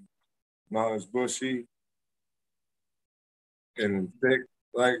not as bushy and thick,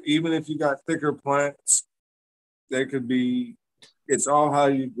 like even if you got thicker plants, they could be. It's all how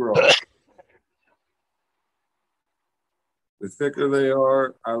you grow. The thicker they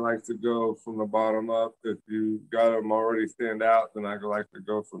are, I like to go from the bottom up. If you got them already thinned out, then I like to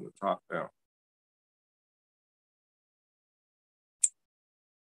go from the top down.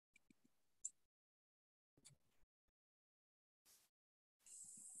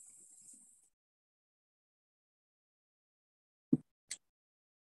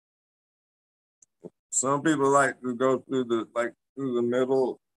 Some people like to go through the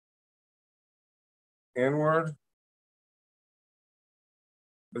middle inward,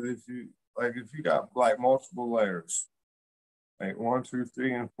 but if you got like multiple layers, like 1, 2,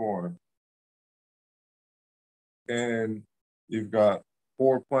 3, and 4, and you've got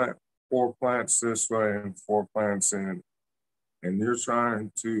four plants this way and 4 plants in, and you're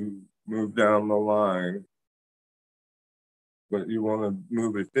trying to move down the line, but you want to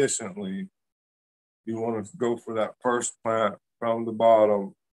move efficiently. You want to go for that first plant from the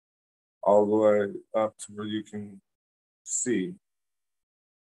bottom all the way up to where you can see.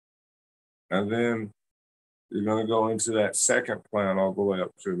 And then you're going to go into that second plant all the way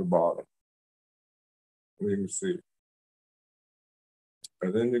up to the bottom. And you can see.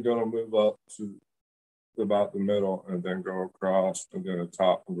 And then you're going to move up to about the middle and then go across and then the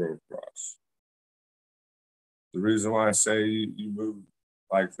top and go across. The reason why I say you move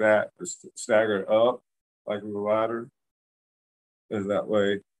like that is to stagger up like with a ladder is that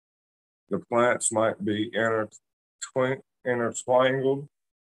way the plants might be intertwined.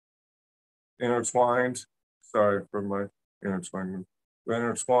 Sorry for my intertwinement.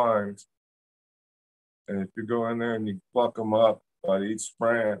 Intertwined. And if you go in there and you pluck them up by each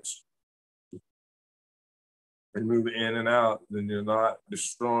branch and move in and out, then you're not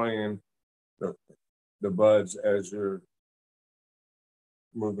destroying the buds as you're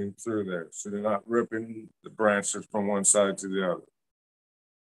moving through there. So you're not ripping the branches from one side to the other.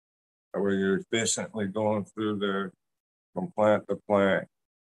 That way you're efficiently going through there from plant to plant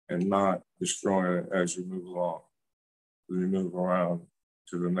and not destroying it as you move along. Then you move around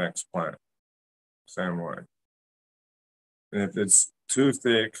to the next plant, same way. And if it's too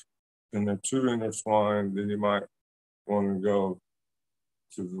thick and they're too intertwined, then you might want to go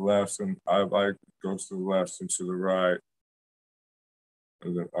to the left, and I like go to the left and to the right,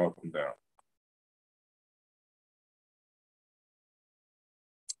 and then up and down.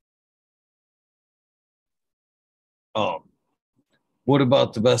 Um, what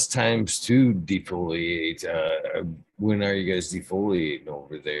about the best times to defoliate? When are you guys defoliating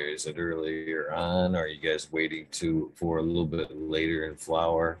over there? Is it earlier on? Are you guys waiting for a little bit later in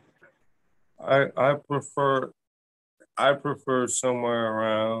flower? I prefer somewhere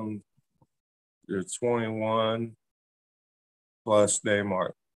around your 21 plus day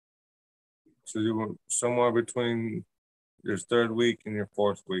mark. So you want somewhere between your third week and your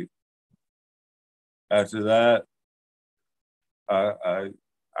fourth week. After that, I I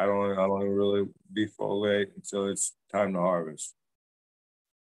I don't really defoliate until it's time to harvest.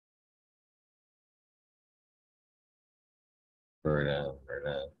 For now, for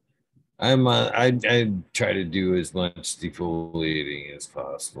now. I try to do as much defoliating as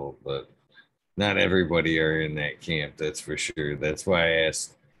possible, but not everybody are in that camp. That's for sure. That's why I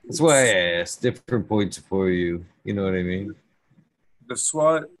asked. That's why I asked different points for you. You know what I mean? The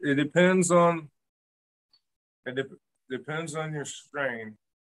SWAT, it depends on it depends on your strain.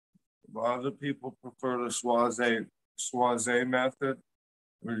 A lot of people prefer the Swaze method,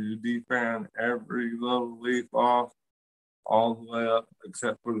 where you defan every little leaf off all the way up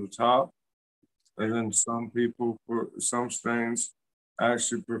except for the top. And then some people, for some strains,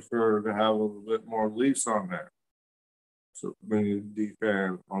 actually prefer to have a little bit more leaves on there. So when you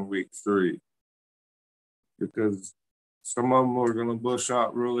defan on week 3, because some of them are going to bush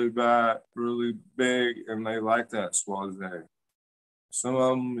out really bad, really big, and they like that Swaze. Some of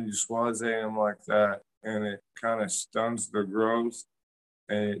them, you Swaze them like that, and it kind of stuns the growth,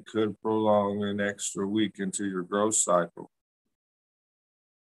 and it could prolong an extra week into your growth cycle.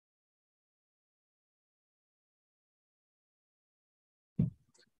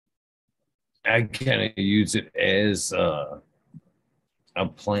 I kind of use it as a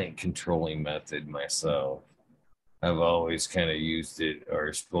plant controlling method myself. I've always kind of used it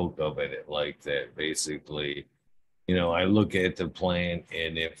or spoke of it like that. Basically, I look at the plant,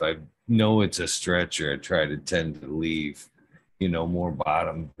 and if I know it's a stretcher, I try to tend to leave, more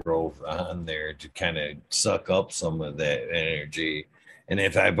bottom growth on there to kind of suck up some of that energy. And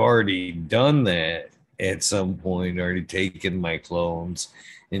if I've already done that at some point, already taken my clones,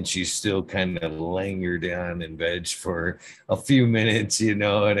 and she's still kind of lingered on and veg for a few minutes, you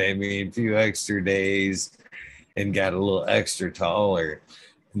know what I mean? A few extra days and got a little extra taller.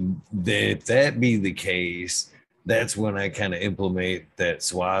 Then if that be the case, that's when I kind of implement that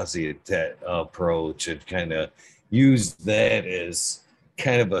Swazi approach and kind of use that as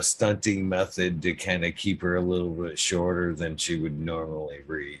kind of a stunting method to kind of keep her a little bit shorter than she would normally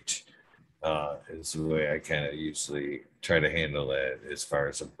reach. Is the way I kind of usually try to handle that as far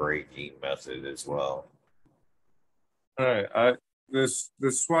as a breaking method as well. All right, this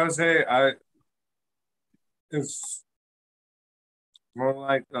Swaze, I it's more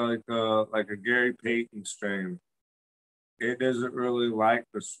like a Gary Payton strain. It doesn't really like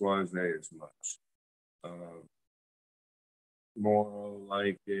the Swaze as much. Uh, More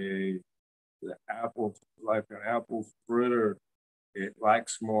like like an apple fritter. It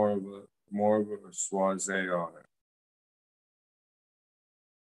likes more of a Swaze on it.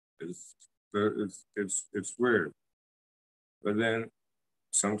 It's it's weird. But then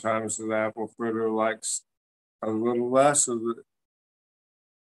sometimes the apple fritter likes a little less of it.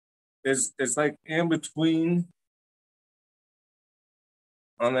 It's like in between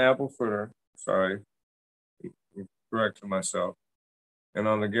on the apple fritter. Sorry, I'm correcting myself. And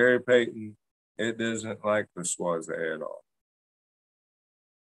on the Gary Payton, it doesn't like the Swaze at all.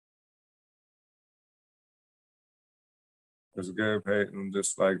 Because Gary Payton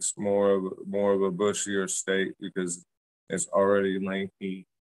just likes more of a bushier state because it's already lengthy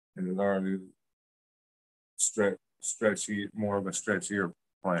and it's already stretchy, more of a stretchier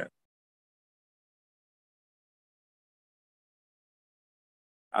plant.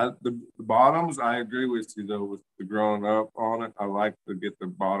 The bottoms, I agree with you though, with the growing up on it. I like to get the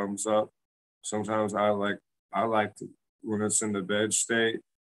bottoms up. Sometimes I like to when it's in the veg state.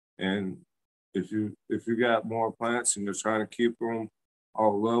 And if you got more plants and you're trying to keep them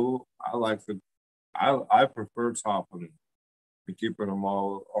all level, I prefer topping them and keeping them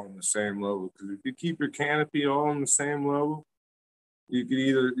all on the same level. Because if you keep your canopy all on the same level,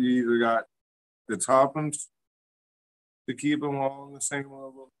 you either got the toppings to keep them all on the same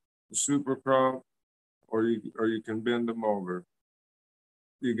level, the super crop, or you can bend them over.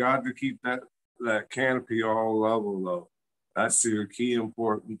 You got to keep that canopy all level though. That's your key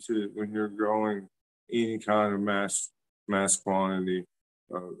important to when you're growing any kind of mass quantity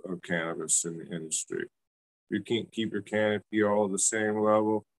of cannabis in the industry. You can't keep your canopy all the same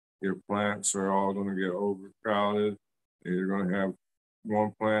level. Your plants are all going to get overcrowded, and you're going to have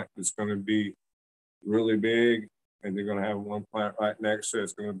one plant that's going to be really big, and you're going to have one plant right next to it.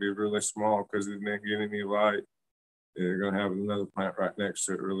 It's going to be really small because it didn't get any light. And you're going to have another plant right next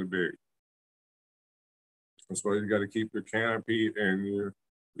to it, really big. That's why you got to keep your canopy and your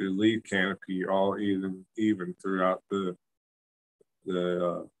leaf canopy all even throughout the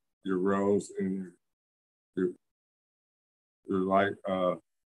your rows and your your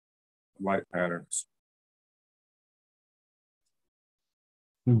light patterns.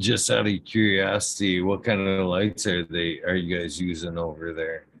 Just out of curiosity, what kind of lights are you guys using over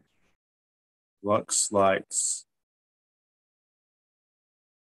there? Lux lights.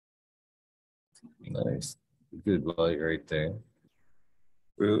 Nice. Good light right there.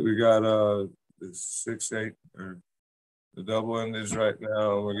 We got the 6/8 or the double endeds right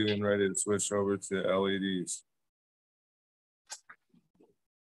now, and we're getting ready to switch over to LEDs.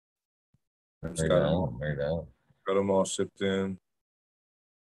 Right on, right on. Got them all shipped in.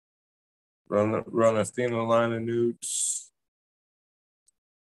 Run a Athena line of newts.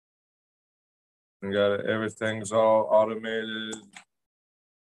 And got it. Everything's all automated.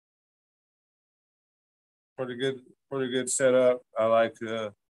 Pretty good setup. I like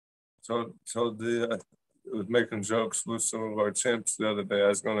was making jokes with some of our temps the other day. I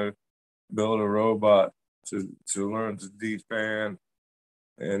was gonna build a robot to learn to defan,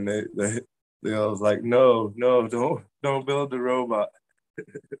 and they all was like, no, don't build the robot.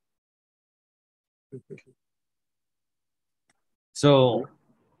 So,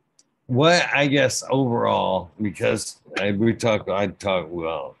 what I guess overall, because I talk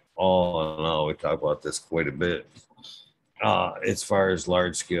well, all in all, we talk about this quite a bit. As far as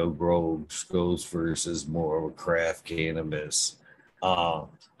large scale grows goes versus more of a craft cannabis. Uh,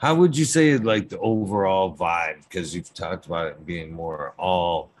 how would you say like the overall vibe? Because you've talked about it being more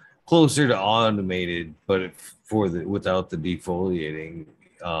all closer to automated, but for the without the defoliating.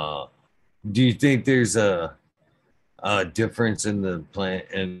 Uh, do you think there's a difference in the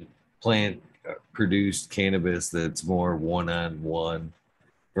plant produced cannabis that's more one on one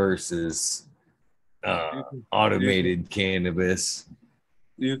versus automated cannabis?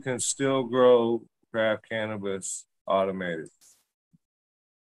 You can still grow craft cannabis automated.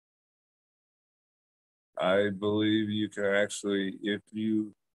 I believe you can actually, if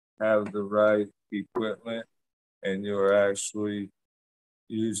you have the right equipment and you're actually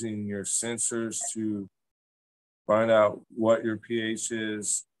using your sensors to find out what your pH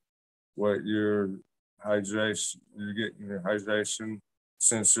is, what your hydration, you're getting your hydration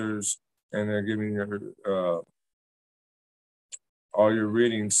sensors, and they're giving your all your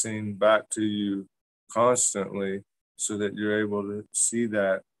readings seen back to you constantly, so that you're able to see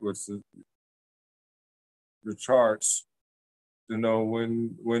that with the charts to know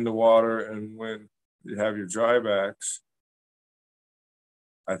when to water and when you have your drybacks.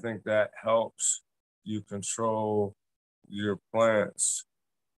 I think that helps you control your plants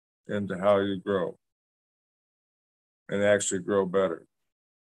into how you grow and actually grow better.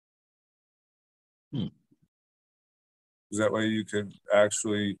 That way you can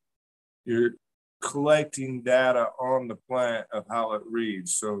actually, you're collecting data on the plant of how it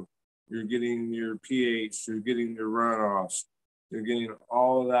reads. So you're getting your pH, you're getting your runoffs, you're getting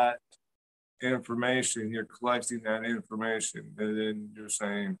all that information, you're collecting that information, and then you're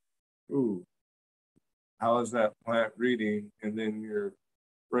saying, ooh, how is that plant reading? And then you're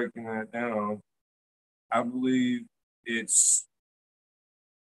breaking that down. I believe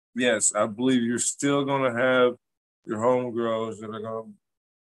I believe you're still going to have your home grows that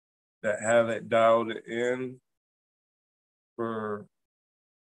have it dialed in for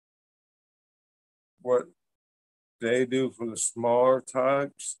what they do for the smaller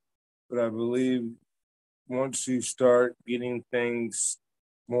types. But I believe once you start getting things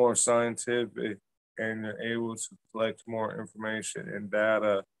more scientific and you're able to collect more information and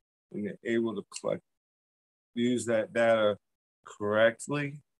data, and you're able to use that data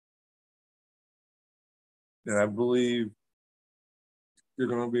correctly, then I believe you're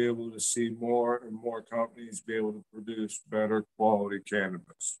going to be able to see more and more companies be able to produce better quality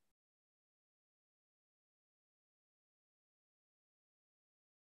cannabis.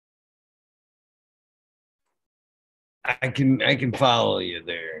 I can follow you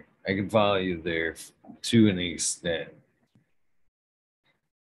there. I can follow you there to an extent.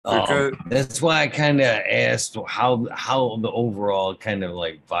 That's why I kind of asked how the overall kind of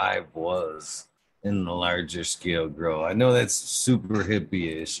like vibe was in the larger scale grow. I know that's super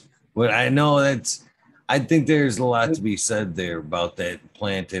hippie-ish, but I think there's a lot to be said there about that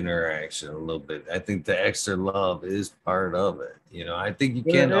plant interaction a little bit. I think the extra love is part of it. You know, I think you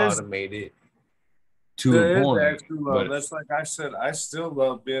can automate it to a point. Extra love. That's like I said, I still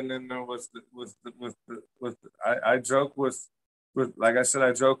love being in there I joke with like I said,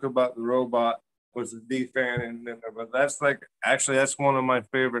 I joke about the robot with the defan in there, but that's one of my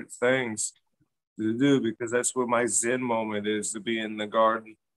favorite things to do, because that's what my Zen moment is, to be in the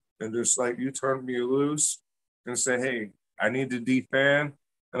garden and just like you turn me loose and say, hey, I need to defan,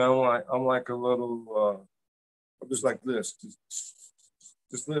 and I'm like a little I'm just like this.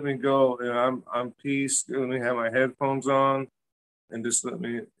 Just let me go, and I'm peace. Let me have my headphones on, and just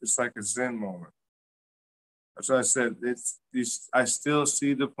it's like a Zen moment. That's why I said I still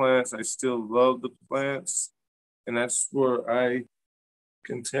see the plants. I still love the plants. And that's where I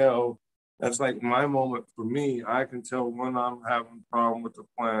can tell That's like my moment for me. I can tell when I'm having a problem with the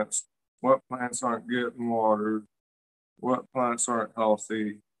plants, what plants aren't getting watered, what plants aren't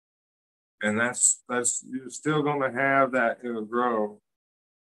healthy. And that's you're still gonna have that in a grow,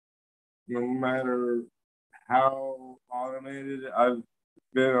 no matter how automated I've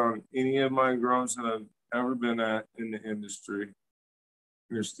been on any of my grows that I've ever been at in the industry.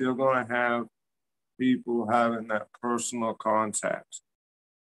 You're still gonna have people having that personal contact.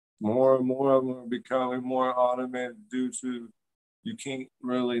 More and more of them are becoming more automated due to you can't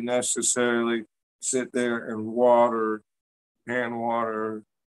really necessarily sit there and hand water,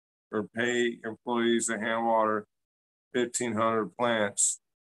 or pay employees to hand water 1,500 plants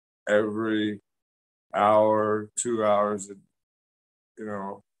every hour, 2 hours,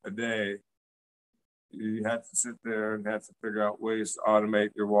 a day. You have to sit there and have to figure out ways to automate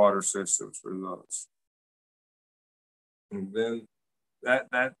your water systems for those. And then that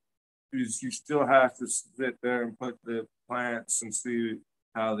is, you still have to sit there and put the plants and see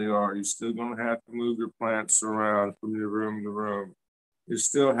how they are. You're still going to have to move your plants around from your room to room. You're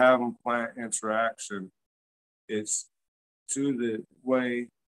still having plant interaction. It's to the way,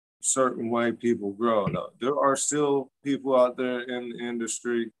 certain way people grow. Though there are still people out there in the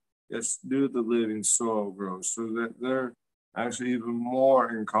industry that do the living soil growth, so that they're actually even more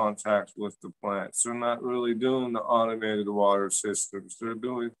in contact with the plants. They're not really doing the automated water systems. They're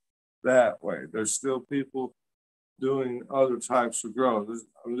doing that way. There's still people doing other types of growth.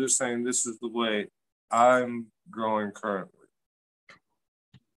 I'm just saying this is the way I'm growing currently.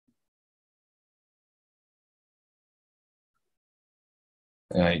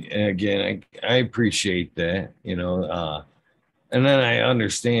 I appreciate that, and then I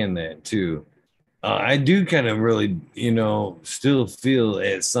understand that too. I do kind of really, still feel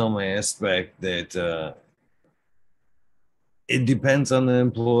at some aspect that it depends on the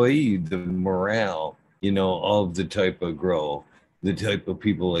employee, the morale, of the type of grow, the type of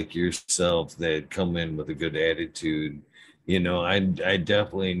people like yourself that come in with a good attitude. I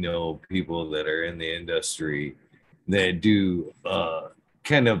definitely know people that are in the industry that do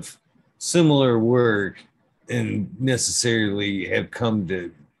kind of similar work and necessarily have come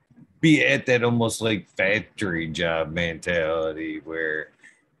to be at that almost like factory job mentality where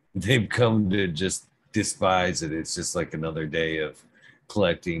they've come to just despise it. It's just like another day of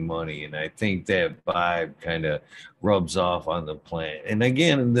collecting money. And I think that vibe kind of rubs off on the plant. And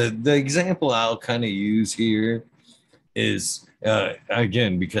again, the example I'll kind of use here is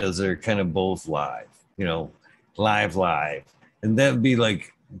again, because they're kind of both live, live. And that'd be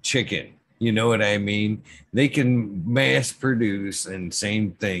like chicken. You know what I mean? They can mass produce and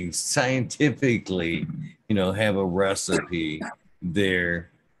same things scientifically, have a recipe there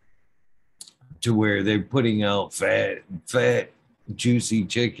to where they're putting out fat, juicy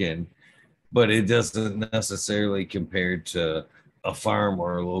chicken, but it doesn't necessarily compare to a farm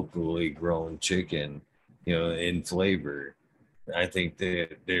or locally grown chicken, in flavor. I think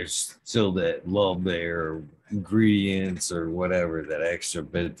that there's still that love there, or ingredients or whatever, that extra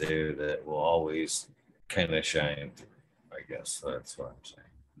bit there that will always kind of shine through. I guess that's what I'm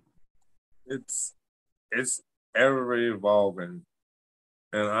saying. It's ever evolving,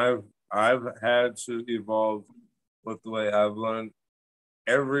 and I've had to evolve with the way I've learned.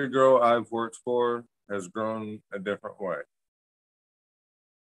 Every girl I've worked for has grown a different way.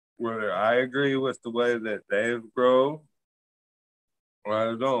 Whether I agree with the way that they've grown or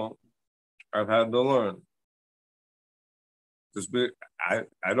I don't, I've had to learn.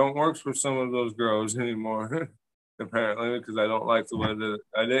 I don't work for some of those girls anymore, apparently, because I don't like the way that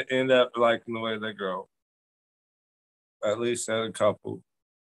I didn't end up liking the way they grow. At least at a couple.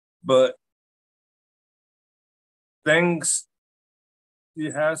 But things,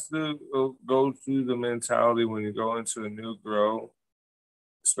 you have to go through the mentality when you go into a new grow,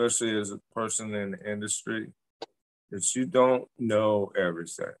 especially as a person in the industry, that you don't know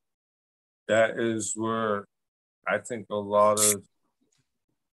everything. That is where I think a lot of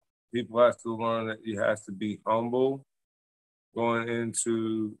people have to learn that you have to be humble going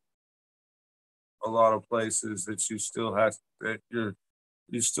into a lot of places, that you still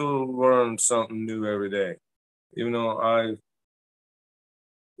learn something new every day. Even though I've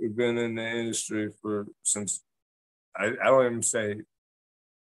been in the industry since I don't even say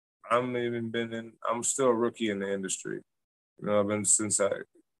I'm still a rookie in the industry. I've been since I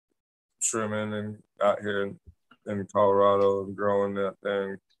trimming and got here in Colorado and growing that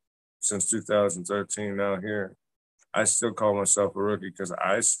thing since 2013 now here. I still call myself a rookie because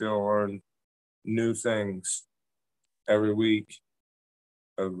I still learn new things every week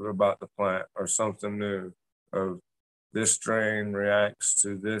about the plant, or something new, of this strain reacts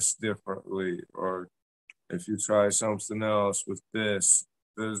to this differently, or if you try something else with this,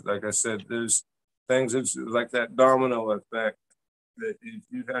 there's, like I said, there's things that's like that domino effect that if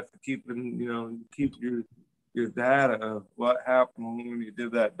you have to keep in, you keep your data of what happened when you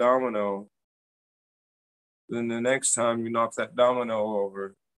did that domino, then the next time you knock that domino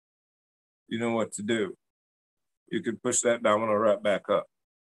over, you know what to do. You can push that domino right back up.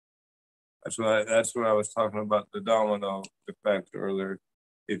 That's what I was talking about, the domino effect earlier.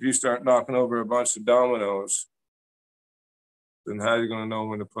 If you start knocking over a bunch of dominoes, then how are you going to know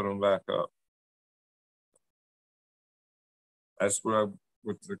when to put them back up? That's where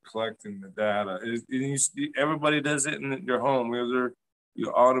with the collecting the data. Everybody does it in your home, whether you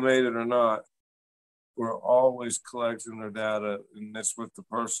automate it or not. We're always collecting their data, and that's with the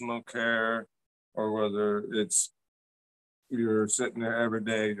personal care, or whether it's you're sitting there every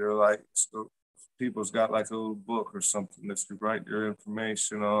day. You're like, so people's got like a little book or something that you write your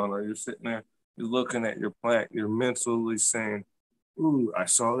information on, or you're sitting there, you're looking at your plant, you're mentally saying, "Ooh, I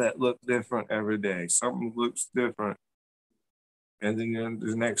saw that look different every day. Something looks different." And then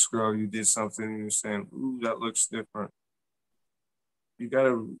the next grow, you did something and you're saying, "Ooh, that looks different." You got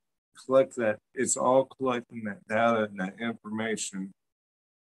to collect that. It's all collecting that data and that information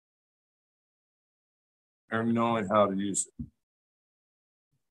and knowing how to use it.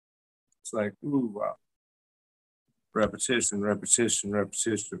 It's like, ooh, wow. Repetition, repetition,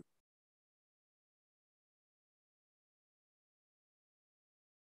 repetition.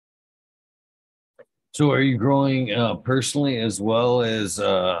 So are you growing personally as well as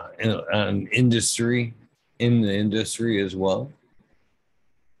an industry in the industry as well?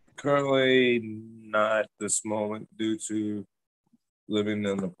 Currently, not this moment due to living in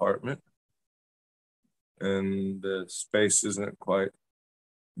an apartment, and the space isn't quite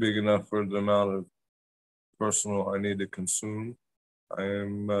big enough for the amount of personal I need to consume. I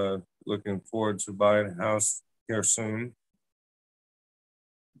am looking forward to buying a house here soon.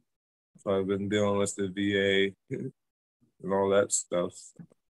 So I've been dealing with the VA and all that stuff.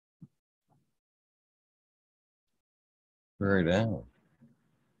 Right out.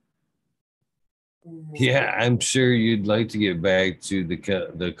 Yeah, I'm sure you'd like to get back to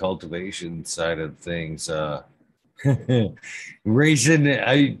the cultivation side of things. Raising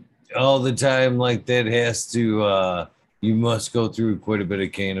I all the time like that has to you must go through quite a bit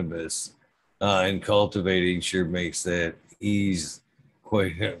of cannabis. And cultivating sure makes that ease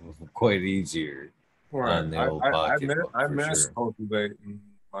quite quite easier Right. on the old pocketbook I for miss sure. cultivating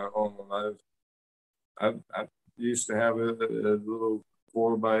my own. I used to have a little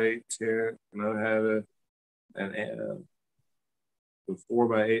 4x8 tent, and I had a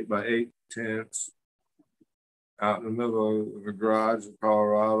 4x8 tents out in the middle of a garage in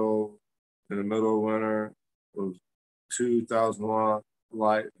Colorado in the middle of winter with 2,000-watt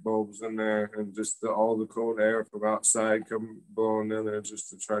light bulbs in there, and just all the cold air from outside coming blowing in there just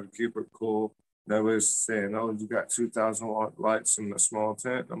to try to keep it cool. Nobody's saying, "Oh, you got 2,000-watt lights in the small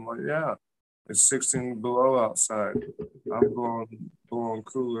tent." I'm like, "Yeah, it's 16 below outside. I'm blowing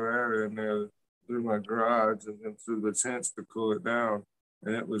cooler air in there through my garage and then through the tents to cool it down,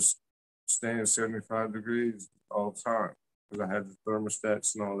 and it was staying 75 degrees all the time because I had the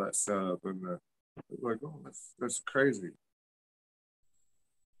thermostats and all that set up in there." Like, oh, that's crazy,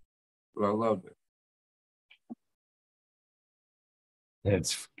 but I loved it.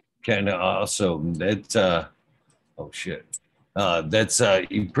 That's kind of awesome. That oh shit. That's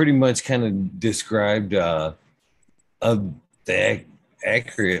you pretty much kind of described uh the,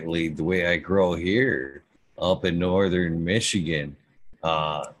 accurately the way I grow here up in northern Michigan.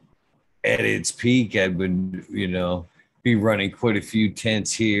 Uh at its peak, I would, be running quite a few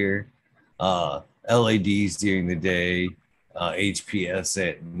tents here, LEDs during the day, HPS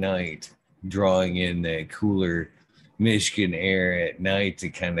at night, drawing in that cooler Michigan air at night to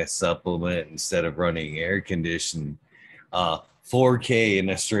kind of supplement instead of running air conditioned. 4K in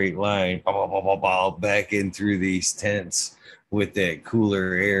a straight line, back in through these tents with that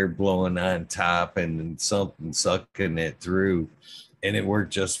cooler air blowing on top and something sucking it through. And it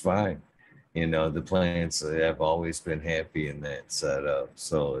worked just fine. The plants have always been happy in that setup.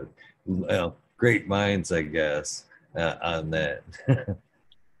 So, well, great minds, I guess, on that.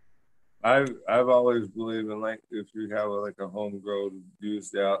 I've always believed in, like, if you have like a home grow, to use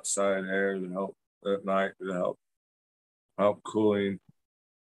the outside air to help at night to help cooling.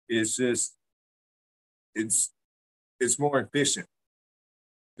 It's just it's it's more efficient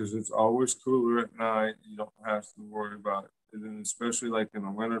because it's always cooler at night. You don't have to worry about it. And then especially like in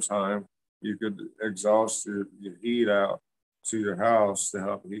the wintertime, you could exhaust your heat out to your house to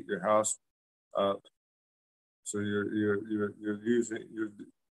help heat your house up. So you're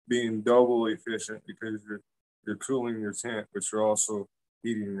being double efficient because you're cooling your tent, but you're also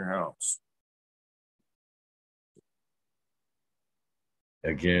heating your house.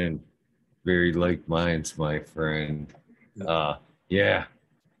 Again, very like minds, my friend. Yeah,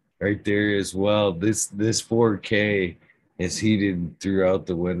 right there as well. This 4K is heated throughout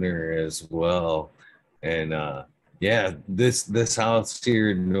the winter as well. And yeah, this house here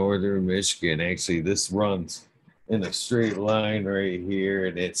in northern Michigan, actually this runs in a straight line right here,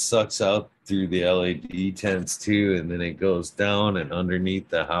 and it sucks out through the LED tents too, and then it goes down and underneath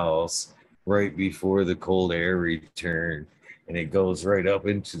the house right before the cold air return, and it goes right up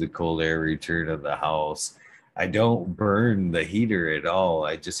into the cold air return of the house. I don't burn the heater at all.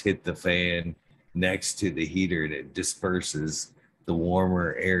 I just hit the fan next to the heater and it disperses the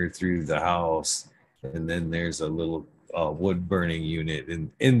warmer air through the house. And then there's a little wood burning unit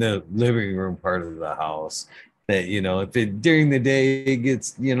in the living room part of the house that, if it during the day it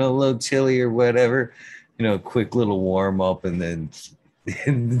gets, a little chilly or whatever, quick little warm up and then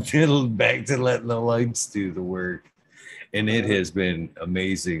it'll back to letting the lights do the work. And it has been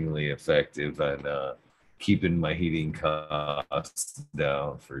amazingly effective on keeping my heating costs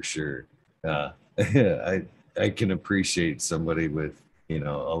down for sure. I can appreciate somebody with a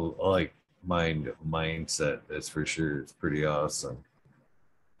like mindset. That's for sure. It's pretty awesome.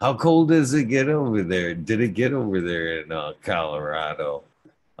 How cold does it get over there? Did it get over there in Colorado?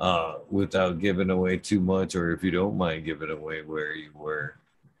 Without giving away too much, or if you don't mind giving away where you were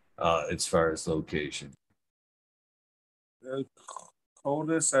as far as location. The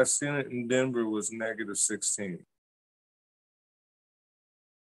coldest I seen it in Denver was -16.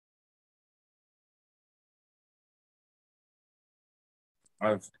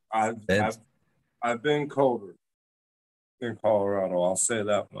 I've I've I've I've been colder in Colorado. I'll say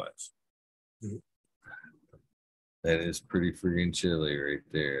that much. That is pretty freaking chilly right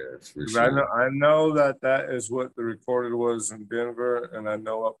there. That's for I sure. know that is what the recorded was in Denver, and I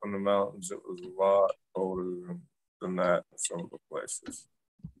know up in the mountains it was a lot colder than that in some of the places.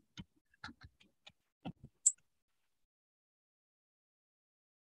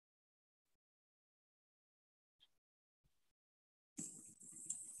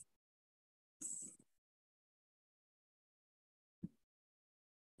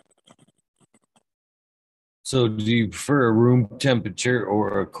 So, do you prefer a room temperature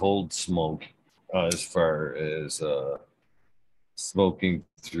or a cold smoke as far as smoking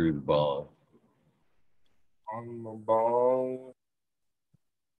through the bong? On the bong,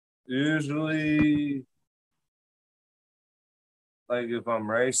 usually, like if I'm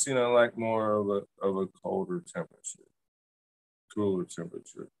racing, I like more of a colder temperature, cooler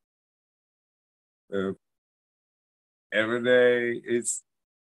temperature. If every day,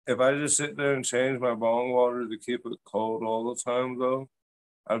 if I just sit there and change my bong water to keep it cold all the time, though,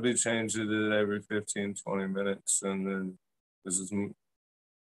 I'd be changing it every 15, 20 minutes. And then this is,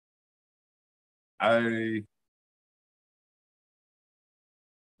 as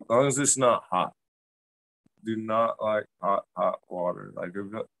long as it's not hot, do not like hot water. Like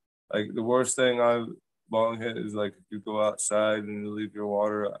the worst thing I've bong hit is like if you go outside and you leave your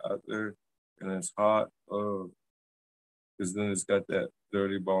water out there and it's hot, because then it's got that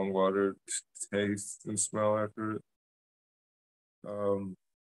dirty bong water taste and smell after it. Um,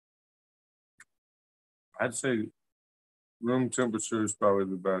 I'd say room temperature is probably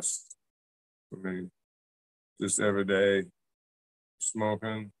the best for me. Just every day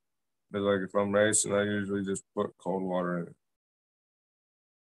smoking. But like if I'm racing, I usually just put cold water in it.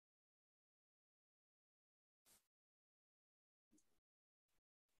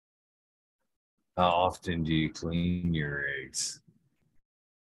 How often do you clean your eggs?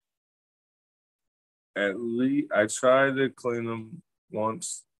 At least I try to clean them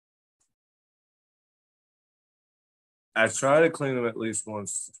once. I try to clean them at least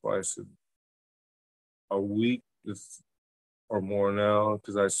once, twice a week or more now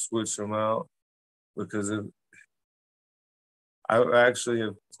because I switch them out because I actually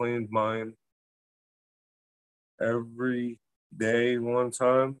have cleaned mine every day one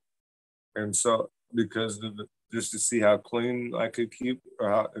time, and so because just to see how clean I could keep or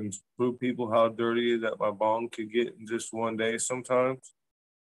how and prove people how dirty that my bong could get in just one day sometimes,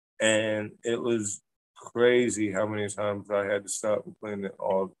 and it was crazy how many times I had to stop and clean it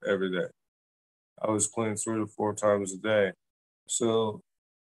all every day. I was cleaning 3 to 4 times a day, so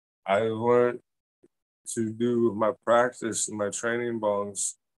I learned to do my practice and my training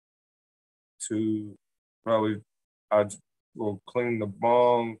bongs to probably I will clean the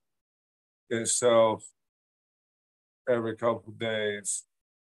bong itself every couple of days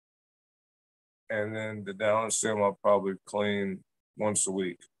and then the down stem I'll probably clean once a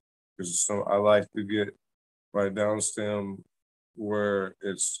week because I like to get my down stem where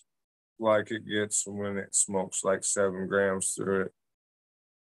it's like it gets when it smokes like 7 grams through it,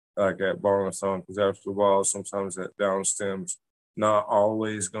 like at Barnathon. Because after a while, sometimes that down stem's not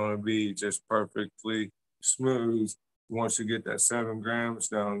always going to be just perfectly smooth once you get that 7 grams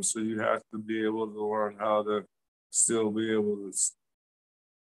down. So you have to be able to learn how to still be able to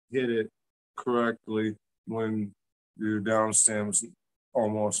hit it correctly when your down stem's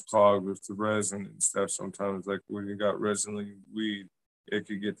almost clogged with the resin and stuff. Sometimes, like when you got resin weed, it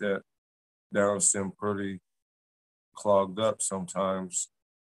could get that down stem pretty clogged up sometimes.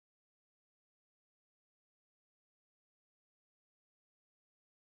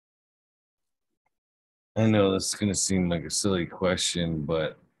 I know this is gonna seem like a silly question,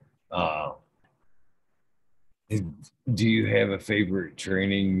 but uh, do you have a favorite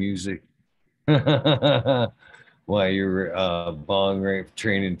training music while you're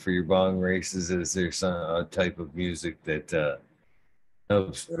training for your bong races? Is there some type of music that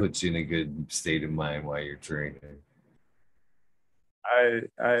helps put you in a good state of mind while you're training? I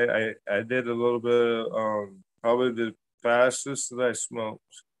did a little bit of, probably the fastest that I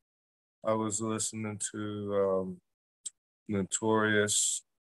smoked. I was listening to Notorious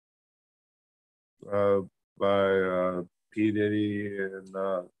uh, by P. Diddy, and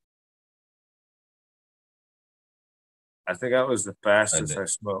I think that was the I fastest did. I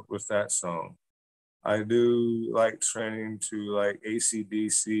smoked with that song. I do like training to like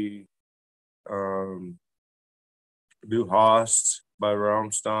AC/DC, um, do Host by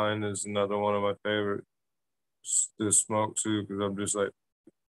Rammstein is another one of my favorite to smoke to because I'm just like,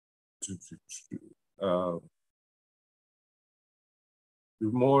 uh,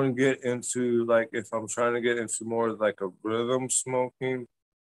 more and get into like if I'm trying to get into more like a rhythm smoking,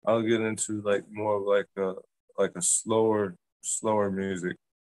 I'll get into like more of like a slower music,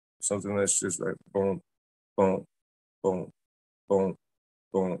 something that's just like boom, boom, boom, boom,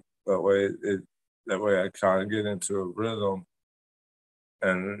 boom. That way I kind of get into a rhythm,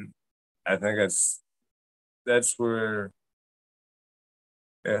 and I think that's where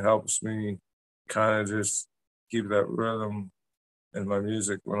it helps me kind of just keep that rhythm in my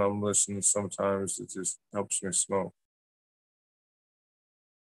music when I'm listening. Sometimes it just helps me smoke.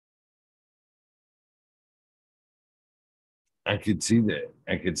 I could see that.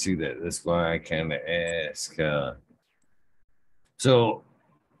 I could see that. That's why I kind of ask. So,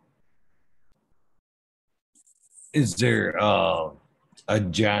 is there a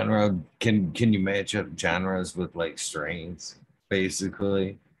genre? Can you match up genres with like strains?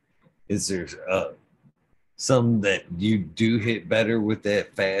 Basically, is there some that you do hit better with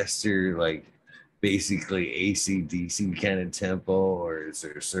that faster, like basically AC/DC kind of tempo, or is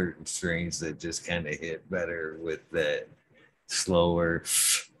there certain strains that just kind of hit better with that slower,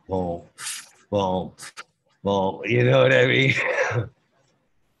 boom, boom, boom? You know what I mean?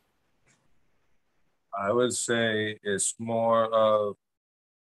 I would say it's more of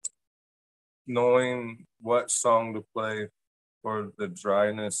knowing what song to play for the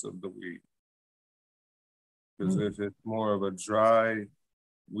dryness of the weed. Because if it's more of a dry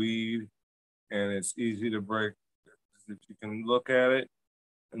weed and it's easy to break, if you can look at it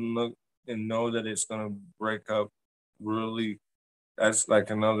and look and know that it's gonna break up really, that's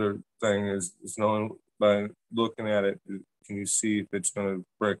like another thing is knowing by looking at it, can you see if it's gonna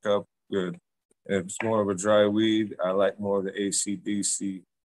break up good? If it's more of a dry weed, I like more of the AC/DC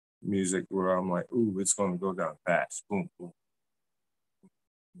music where I'm like, ooh, it's gonna go down fast. Boom, boom.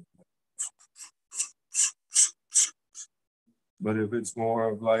 But if it's more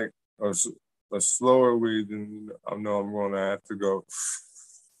of like a slower weed, then I know I'm gonna have to go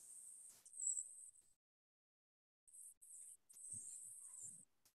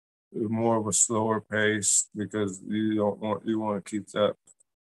more of a slower pace because you want to keep that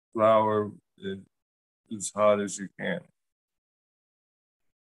flower as hot as you can.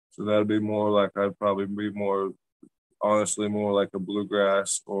 So that'd be more like I'd probably be more honestly more like a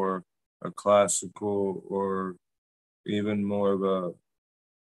bluegrass or a classical or even more of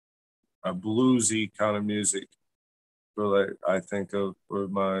a bluesy kind of music for like I think of for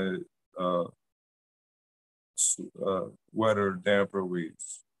my uh, wetter, damper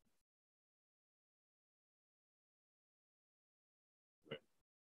weeds.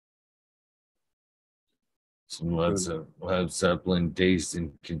 Some Led Zeppelin, Dazed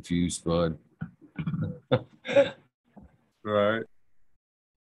and Confused, bud. Right.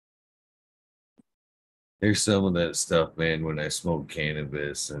 There's some of that stuff, man, when I smoke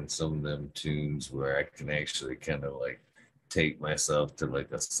cannabis and some of them tunes where I can actually kind of like take myself to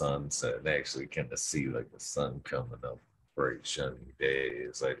like a sunset and actually kind of see like the sun coming up, bright shiny day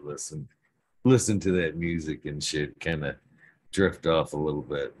as I listen to that music and shit, kind of drift off a little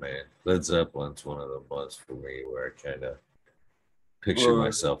bit, man. Led Zeppelin's one of the ones for me where I kind of picture Well,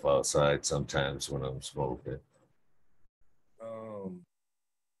 myself outside sometimes when I'm smoking. um,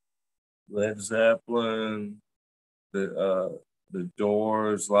 Led Zeppelin, the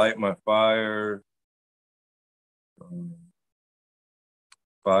Doors, Light My Fire, um,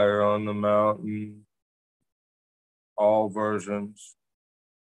 Fire on the Mountain, all versions.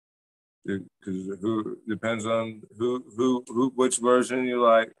 Because who depends on who which version you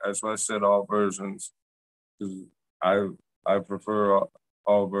like. That's why I said all versions. Because I I prefer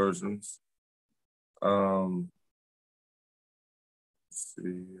all versions. Um, let's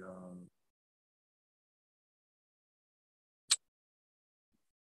see.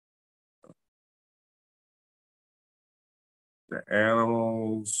 The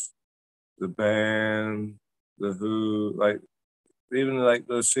Animals, the band, the Who, like even like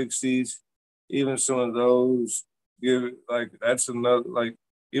those '60s, even some of those give like that's another like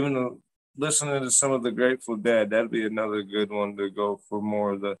even listening to some of the Grateful Dead, that'd be another good one to go for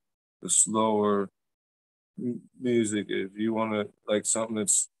more of the slower music if you want to like something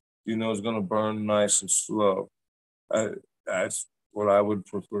that's is gonna burn nice and slow. I, that's what I would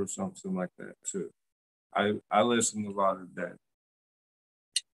prefer, something like that too. I listen to a lot of that.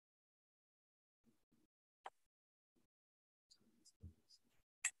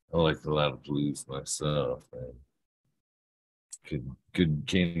 I like a lot of blues myself, man. Good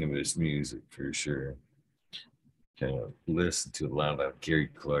cannabis music for sure. Kind of listen to a lot of Gary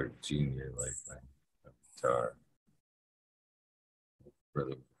Clark Jr. like my guitar,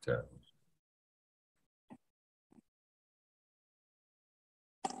 brother guitar.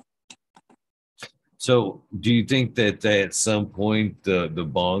 So, do you think that at some point the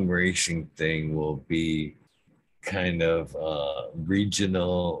bong racing thing will be kind of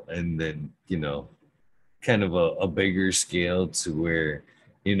regional, and then kind of a bigger scale to where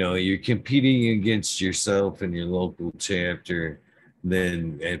you're competing against yourself and your local chapter,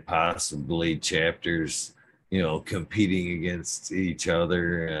 then and possibly chapters competing against each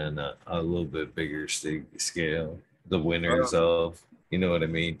other and a little bit bigger scale, the winners Um, of, you know what I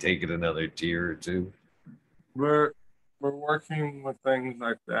mean, take it another tier or two. we're we're working with things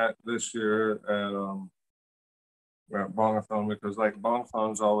like that this year at Bongathon because like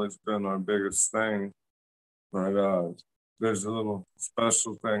Bongathon's always been our biggest thing. But there's a little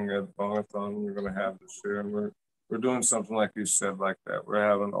special thing at Bongathon we're gonna have this year, and we're doing something like you said, like that. We're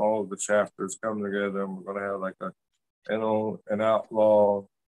having all of the chapters come together, and we're gonna have like an outlaw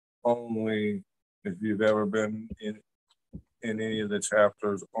only, if you've ever been in any of the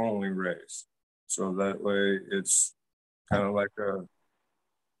chapters, only race. So that way it's kind of like a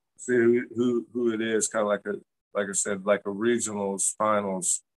see who it is, kind of like a like I said, like a regionals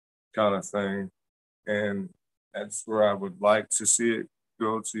finals kind of thing. And that's where I would like to see it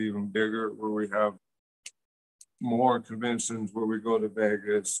go to even bigger, where we have more conventions, where we go to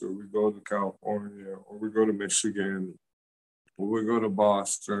Vegas or we go to California or we go to Michigan or we go to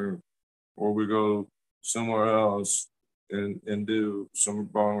Boston or we go somewhere else and do some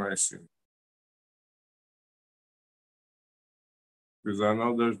bong racing. Because I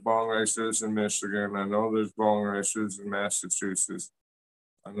know there's bong races in Michigan. I know there's bong races in Massachusetts.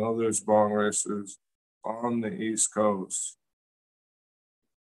 I know there's bong races on the East Coast.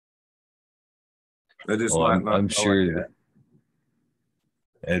 They just Well, might i'm, not I'm know it sure yet. that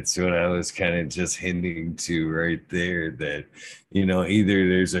that's what I was kind of just hinting to right there, that either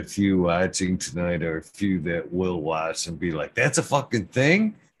there's a few watching tonight or a few that will watch and be like, that's a fucking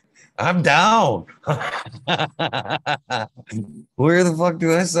thing, I'm down. Where the fuck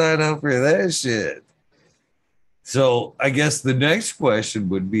do I sign up for that shit? So I guess the next question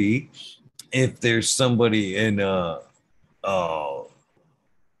would be, if there's somebody in uh, a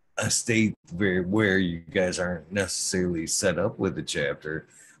state where you guys aren't necessarily set up with a chapter,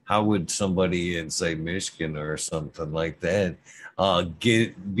 how would somebody in, say, Michigan or something like that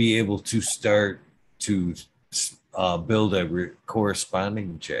be able to start to build a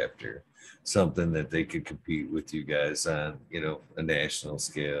corresponding chapter, something that they could compete with you guys on, a national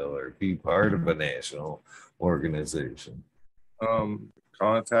scale, or be part of a national organization? Um,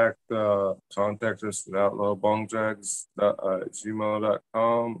 contact us at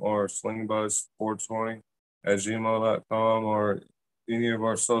outlawbongdrags@gmail.com or slingbuzz420 at gmail.com or any of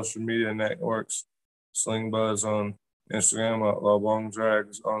our social media networks. Slingbuzz on Instagram,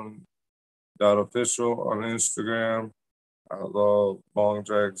 outlawbongdrags on .official on Instagram,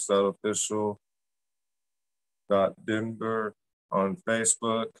 outlawbongdrags.official Denver on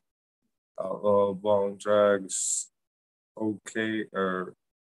Facebook, Outlaw Ball Drags OK, or I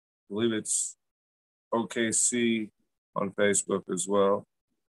believe it's OKC on Facebook as well.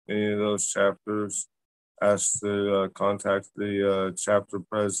 Any of those chapters, ask to contact the chapter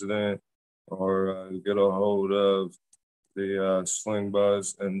president or get a hold of the Sling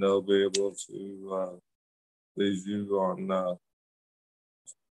Buzz, and they'll be able to lead you on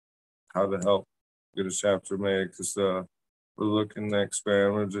how to help get a chapter made, because we're looking to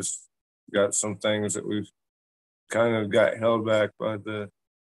expand. We're just got some things that we've kind of got held back by the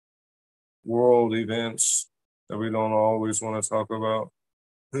world events that we don't always want to talk about.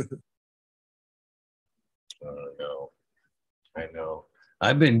 I know.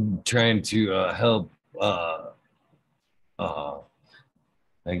 I've been trying to help, I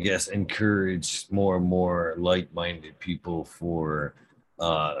guess, encourage more and more like-minded people for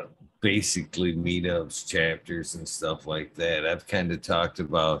basically meetups, chapters, and stuff like that. I've kind of talked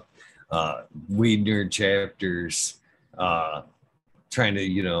about Weed Nerd chapters trying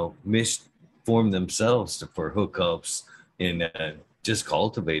to, form themselves for hookups and just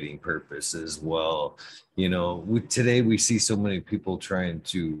cultivating purposes. Well, today we see so many people trying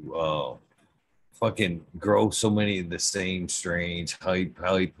to fucking grow so many of the same strains, hype.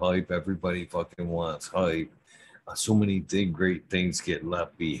 Everybody fucking wants hype. So many great things get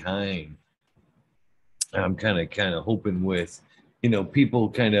left behind. I'm kind of hoping with, people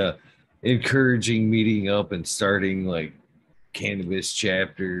kind of encouraging meeting up and starting like cannabis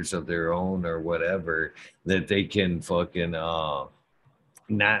chapters of their own or whatever, that they can fucking not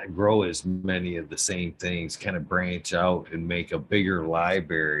grow as many of the same things, kind of branch out and make a bigger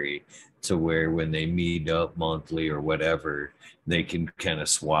library to where when they meet up monthly or whatever, they can kind of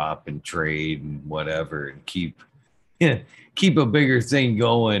swap and trade and whatever and keep a bigger thing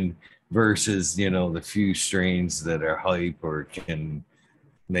going versus, the few strains that are hype or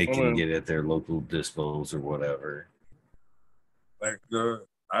they can get at their local dispos or whatever. Like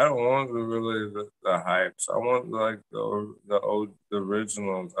I don't want the hypes. I want like the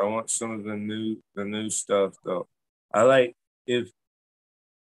originals. I want some of the new stuff though. I like the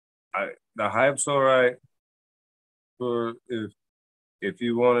hype's all right for if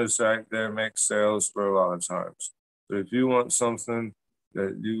you want to sit there make sales for a lot of times. But if you want something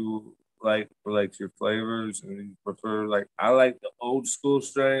that you like for like your flavors and you prefer, like I like the old school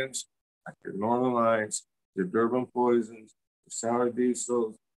strains, like your Northern Lights, your Durban Poisons, your Sour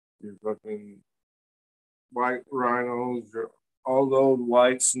Diesels, your fucking White Rhinos, your all the old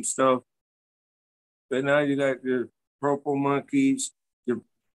whites and stuff. But now you got your Purple Monkeys, your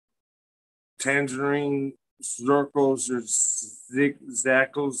Tangerine Circles, your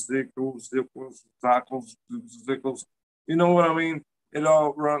Zickles. You know what I mean? It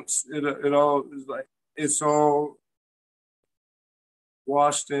all runs. It all is like it's all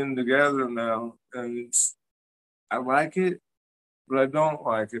washed in together now, and I like it, but I don't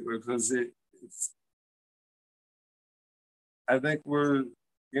like it because it's. I think we're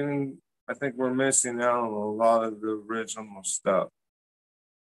missing out on a lot of the original stuff.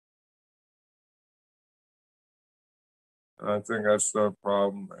 And I think that's the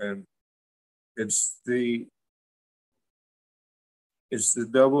problem. And it's the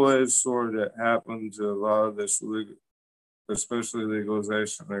double-edged sword that happened to a lot of this, especially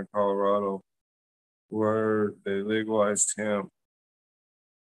legalization in Colorado, where they legalized hemp,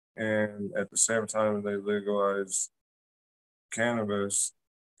 and at the same time they legalized cannabis,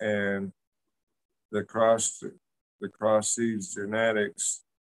 and the cross seeds genetics.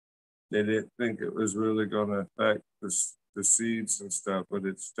 They didn't think it was really going to affect the seeds and stuff, but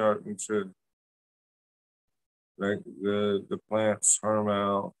it's starting to, like the plants harm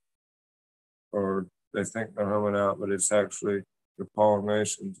out, or they think they're harming out, but it's actually the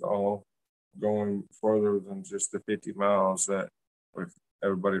pollination's all going further than just the 50 miles that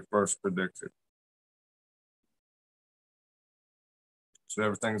everybody first predicted. So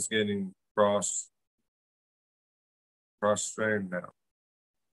everything's getting cross-strained now.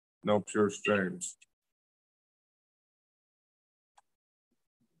 No pure strains.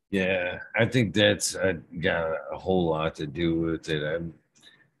 Yeah, I think that's got a whole lot to do with it. I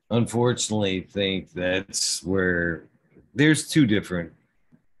unfortunately think that's where there's two different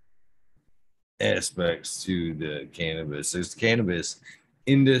aspects to the cannabis. There's the cannabis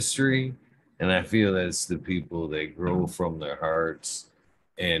industry, and I feel that's the people that grow from their hearts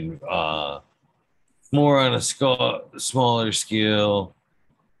and more on a smaller scale,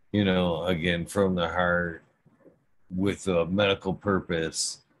 again, from the heart with a medical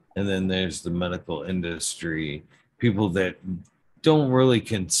purpose. And then there's the medical industry, people that don't really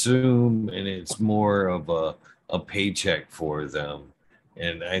consume, and it's more of a a paycheck for them.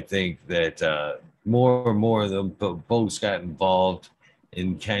 And I think that more and more of the folks got involved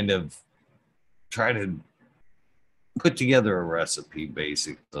and kind of try to put together a recipe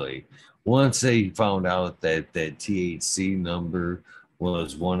basically. Once they found out that that THC number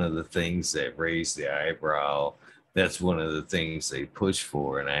was one of the things that raised the eyebrow, that's one of the things they push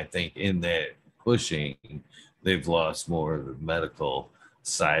for. And I think in that pushing, they've lost more of the medical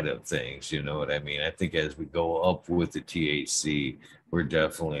side of things. You know what I mean? I think as we go up with the THC, we're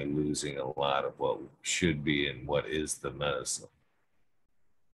definitely losing a lot of what should be and what is the medicine.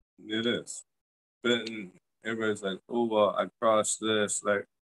 It is. But everybody's like, oh, well, I crossed this. Like,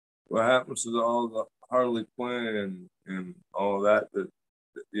 what happens to all the Harley Quinn and all that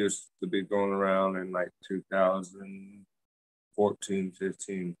used to be going around in like 2014,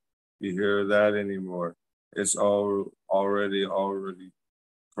 15? You hear that anymore? It's all already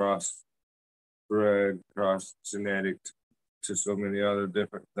cross bred, cross genetic to so many other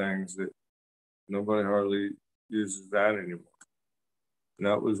different things that nobody hardly uses that anymore. And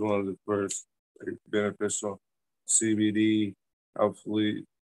that was one of the first beneficial CBD, hopefully,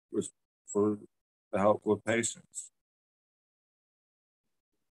 was for the help with patients.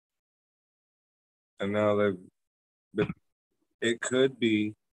 And now it could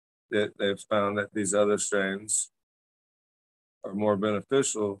be that they've found that these other strains are more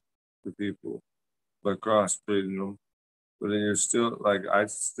beneficial to people by crossbreeding them. But then you're still, like, I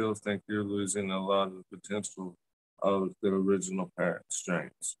still think you're losing a lot of the potential of the original parent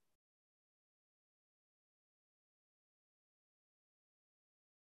strains.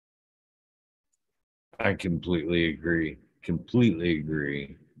 I completely agree. Completely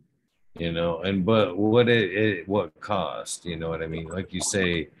agree. You know, and but what cost? You know what I mean? Like you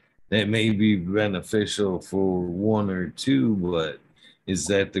say, that may be beneficial for one or two, but is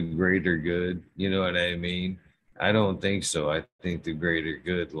that the greater good? You know what I mean? I don't think so. I think the greater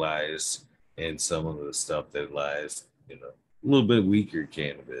good lies in some of the stuff that lies, you know, a little bit weaker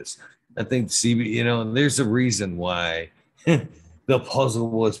cannabis. I think CB, you know, there's a reason why the puzzle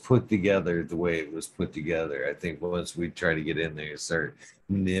was put together the way it was put together. I think once we try to get in there and start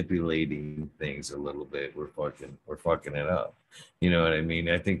manipulating things a little bit, we're fucking it up. You know what I mean?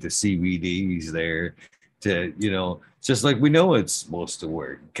 I think the CBD is there to, you know, just like we know it's supposed to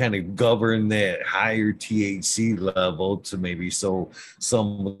work, kind of govern that higher THC level to maybe so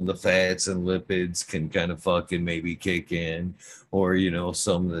some of the fats and lipids can kind of fucking maybe kick in, or you know,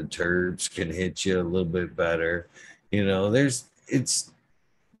 some of the terps can hit you a little bit better. You know, there's it's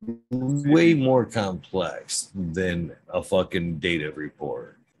way more complex than a fucking data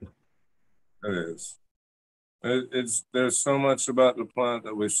report. It is. It's there's so much about the plant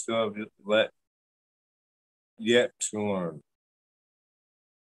that we still have yet to learn.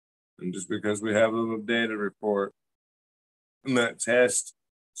 And just because we have a little data report and that test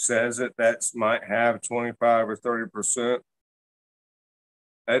says that might have 25 or 30%,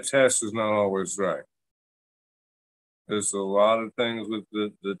 that test is not always right. There's a lot of things with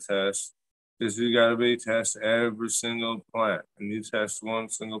the test. Is you got to be test every single plant, and you test one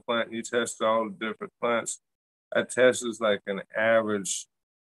single plant, and you test all the different plants. That test is like an average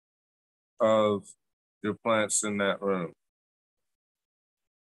of your plants in that room.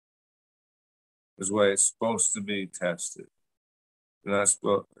 Is the way it's supposed to be tested, and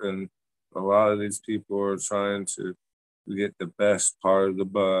and a lot of these people are trying to get the best part of the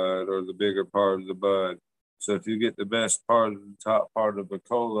bud or the bigger part of the bud. So if you get the best part of the top part of the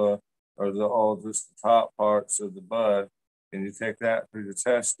cola or all just the top parts of the bud, and you take that for your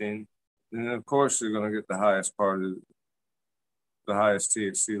testing, then of course you're going to get the highest part of the highest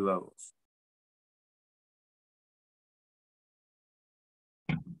THC levels.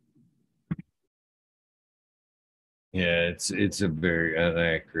 Yeah, it's a very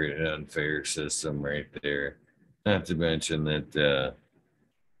inaccurate and unfair system right there. Not to mention that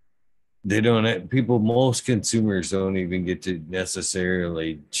they don't have, people, most consumers don't even get to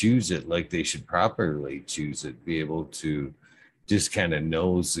necessarily choose it like they should properly choose it, be able to just kind of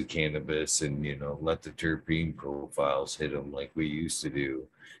nose the cannabis and you know let the terpene profiles hit them like we used to do.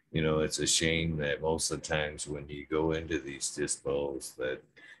 You know, it's a shame that most of the times when you go into these dispos that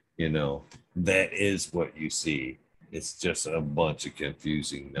you know that is what you see. It's just a bunch of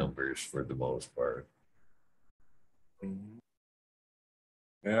confusing numbers for the most part. Mm-hmm.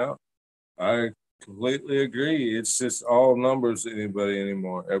 Yeah, I completely agree. It's just all numbers to anybody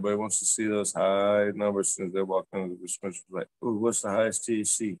anymore. Everybody wants to see those high numbers as soon as they walk into the dispensary. Like, ooh, what's the highest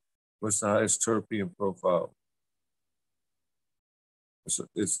THC? What's the highest terpene profile?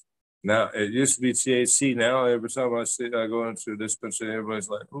 It's now it used to be THC. Now every time I go into a dispensary, everybody's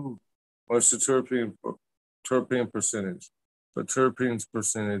like, ooh, what's the terpene? terpene percentage. But terpenes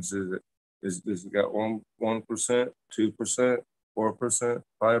percentage is it got 1%, 2%, 4%,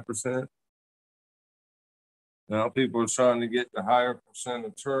 5%. Now people are trying to get the higher percent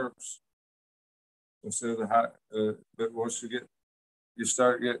of terps instead of the high. But once you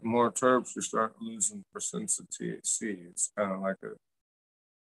start getting more terps, you start losing percents of THC. It's kind of like a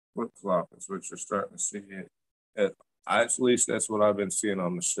flip flop, is what you're starting to see. At least that's what I've been seeing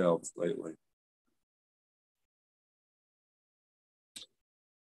on the shelves lately.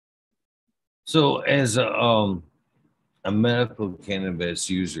 So, as a medical cannabis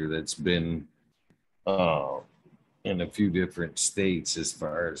user that's been uh, in a few different states as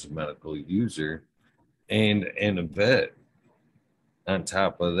far as a medical user and a vet, on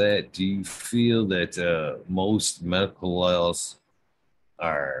top of that, do you feel that most medical laws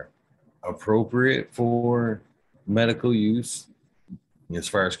are appropriate for medical use as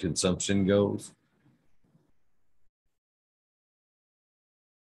far as consumption goes?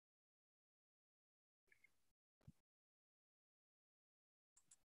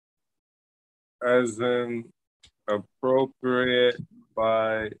 As in appropriate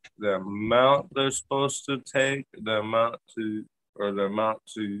by the amount they're supposed to take, the amount to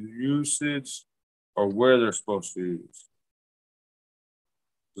usage, or where they're supposed to use.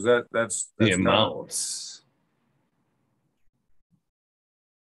 That's The not amounts.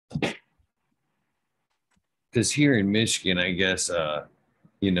 Because here in Michigan, I guess,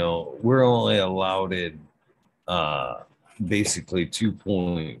 we're only allowed in uh, basically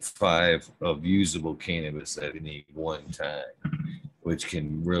 2.5 of usable cannabis at any one time, which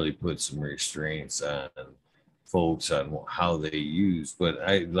can really put some restraints on folks on how they use. But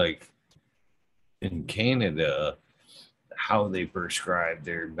I like in Canada, how they prescribe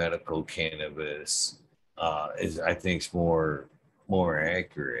their medical cannabis is, I think, is more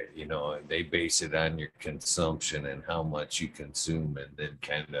accurate. You know, they base it on your consumption and how much you consume, and then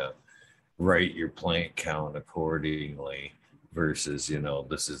kind of write your plant count accordingly. Versus,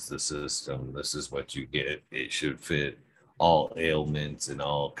 this is the system. This is what you get. It should fit all ailments and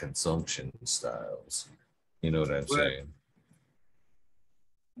all consumption styles. You know what I'm But saying?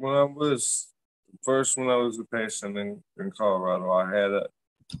 when I was a patient in Colorado,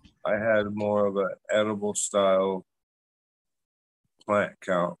 I had more of an edible style plant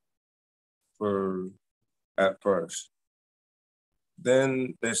count for at first.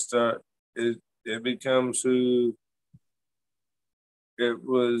 Then it becomes who it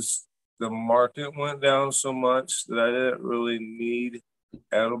was. The market went down so much that I didn't really need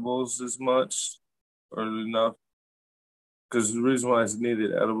edibles as much or enough. Because the reason why I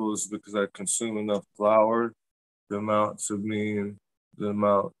needed edibles is because I consume enough flower, the amount to mean the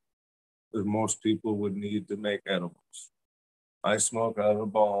amount that most people would need to make edibles. I smoke out of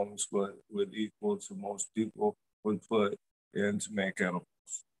bongs, but would equal to most people would put in to make edibles.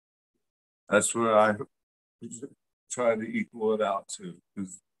 That's where I try to equal it out to.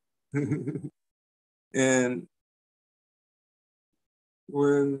 And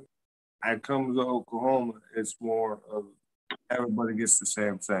when I come to Oklahoma, it's more of everybody gets the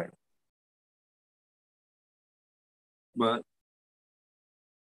same thing. But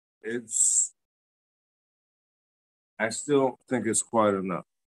it's I still don't think it's quite enough.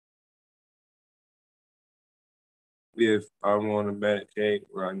 If I want to medicate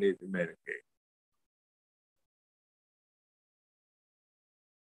where I need to medicate.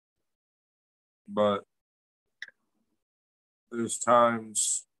 But there's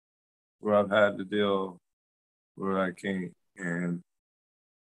times where I've had to deal where I can't. And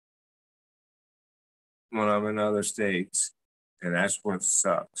when I'm in other states, and that's what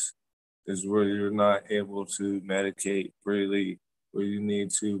sucks, is where you're not able to medicate freely where you need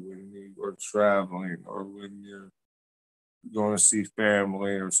to when you are traveling or when you're going to see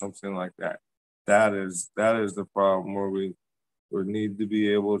family or something like that. That is the problem where we need to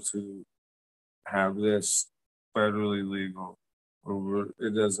be able to have this federally legal.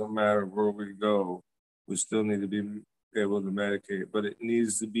 It doesn't matter where we go, we still need to be able to medicate, but it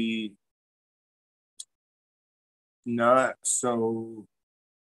needs to be not so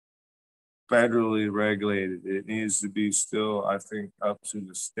federally regulated. It needs to be still, I think, up to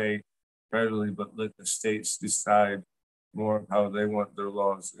the state federally, but let the states decide more of how they want their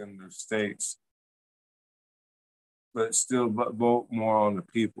laws in their states, but still vote more on the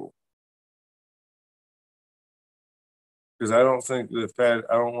people. Because I don't think the Fed,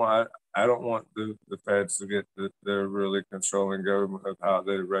 I don't want the feds to get they're really controlling government of how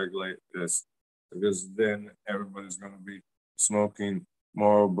they regulate this, because then everybody's going to be smoking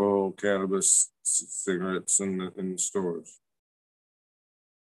Marlboro cannabis cigarettes in the stores.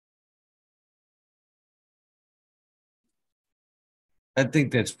 I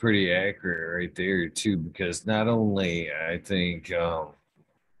think that's pretty accurate right there too, because not only I think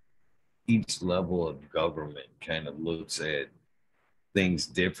each level of government kind of looks at things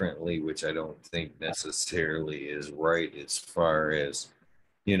differently, which I don't think necessarily is right as far as,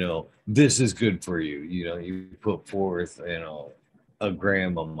 this is good for you. You put forth, a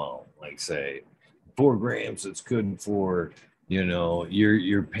gram amount, like say 4 grams, it's good for,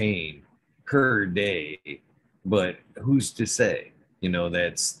 your pain per day. But who's to say,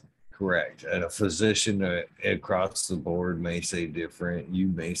 that's correct? And a physician across the board may say different. You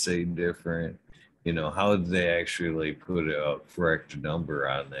may say different. How did they actually put a correct number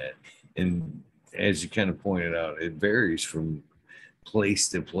on that? And as you kind of pointed out, it varies from place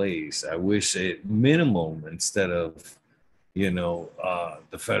to place. I wish at minimum, instead of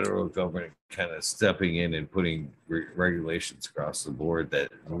the federal government kind of stepping in and putting regulations across the board,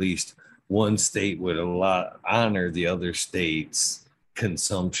 that at least one state would honor the other state's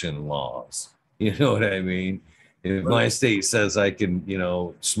consumption laws. You know what I mean? If my state says I can,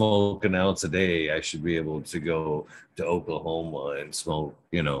 smoke an ounce a day, I should be able to go to Oklahoma and smoke,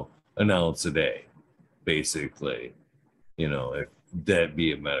 an ounce a day, basically, if that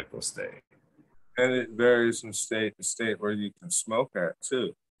be a medical state. And it varies from state to state where you can smoke at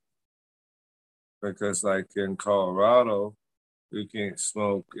too. Because like in Colorado, you can't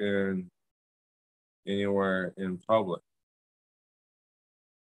smoke in anywhere in public.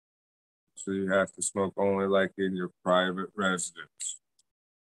 So you have to smoke only like in your private residence.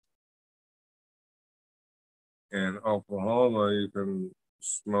 In Oklahoma, you can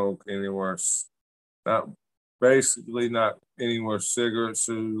smoke anywhere, not basically not anywhere cigarettes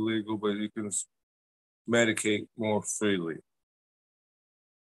are illegal, but you can medicate more freely.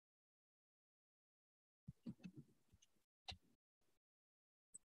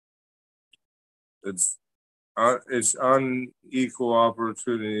 It's unequal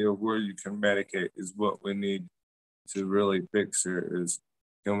opportunity of where you can medicate is what we need to really fix here is,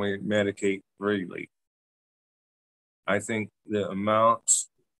 can we medicate freely? I think the amounts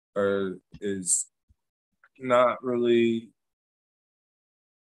is not really,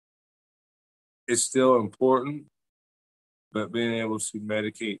 it's still important, but being able to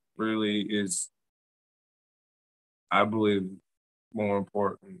medicate freely is, I believe, more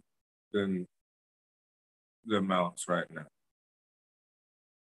important than the amounts right now.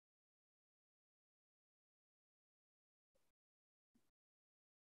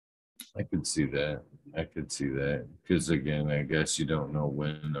 I could see that. I could see that. Because again, I guess you don't know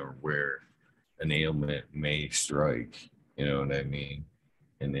when or where an ailment may strike. You know what I mean?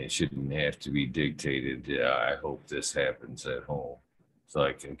 And it shouldn't have to be dictated. Yeah, I hope this happens at home so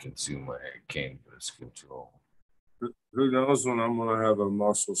I can consume my cannabis control. Who knows when I'm gonna have a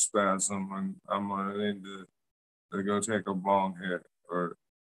muscle spasm and I'm gonna need to go take a bong hit, or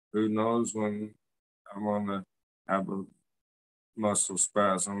who knows when I'm gonna have a muscle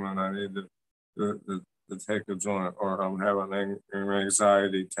spasm and I need to take a joint, or I'm having an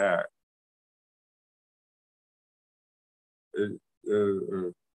anxiety attack.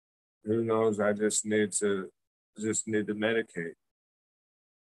 Who knows? I just need to medicate.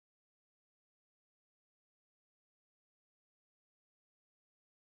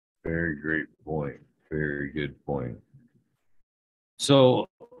 Very great point. Very good point. So,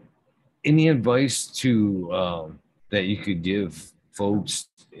 any advice to that you could give folks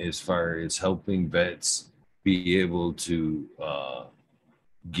as far as helping vets be able to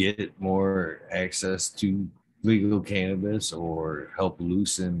get more access to legal cannabis or help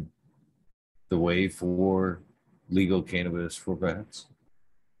loosen the way for legal cannabis for vets?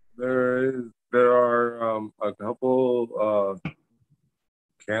 There are a couple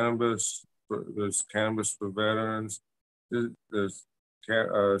cannabis. There's cannabis for veterans. There's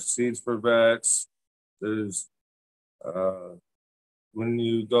seeds for vets. There's when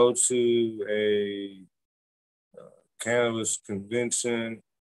you go to a cannabis convention,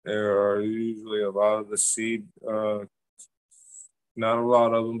 there are usually a lot of the seed, not a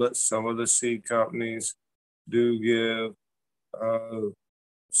lot of them, but some of the seed companies do give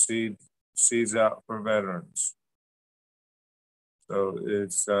seeds out for veterans. So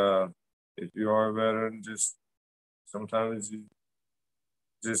it's if you are a veteran, just sometimes you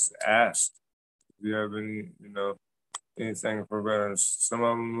just ask if you have any, anything for veterans. Some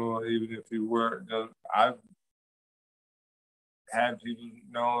of them, even if you were, I've had people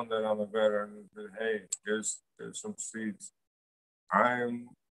knowing that I'm a veteran that, hey, there's some seeds. I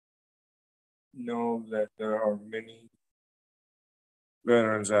know that there are many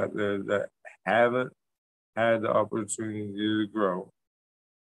veterans out there that haven't had the opportunity to grow.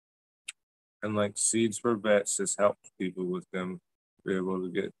 And like Seeds for Vets just helps people with them be able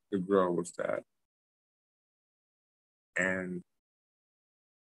to grow with that. And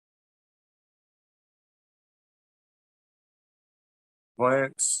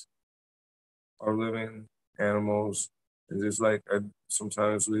plants are living animals, and just like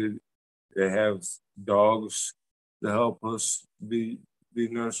sometimes they have dogs to help us be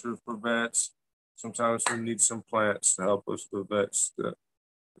nurtured for vets. Sometimes we need some plants to help us with vets to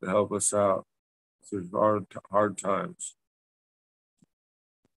help us out through hard times.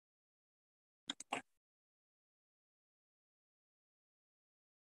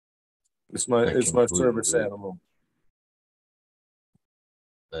 It's my service animal.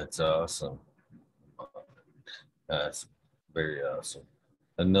 That's awesome. That's very awesome.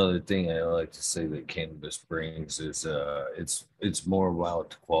 Another thing I like to say that cannabis brings is it's more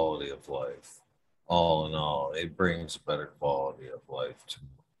about quality of life. All in all, it brings better quality of life to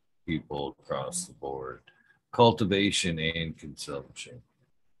people across the board, cultivation and consumption.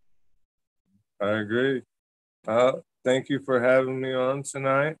 I agree. Thank you for having me on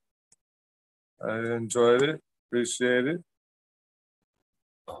tonight. I enjoyed it. Appreciate it.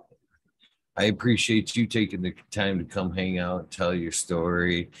 I appreciate you taking the time to come hang out, tell your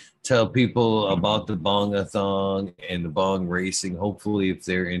story, tell people about the Bong-a-thon and the bong racing. Hopefully, if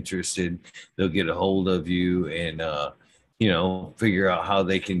they're interested, they'll get a hold of you and figure out how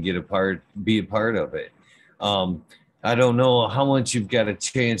they can be a part of it. I don't know how much you've got a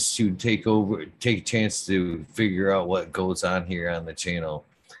chance to take a chance to figure out what goes on here on the channel,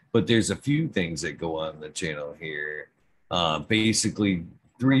 but there's a few things that go on the channel here. Basically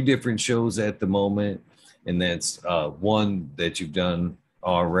 3 different shows at the moment, and that's one that you've done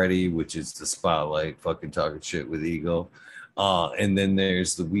already, which is the Spotlight, fucking talking shit with Eagle, and then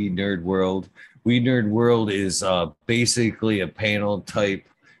there's the Weed Nerd World. Weed Nerd World is basically a panel type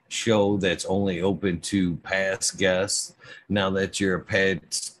show that's only open to past guests. Now that you're a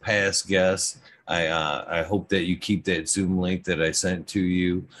past guest, I hope that you keep that Zoom link that I sent to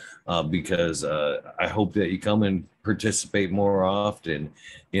you, because I hope that you come and participate more often.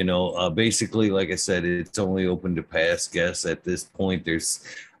 Basically, like I said, it's only open to past guests at this point. There's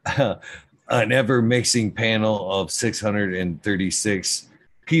an ever mixing panel of 636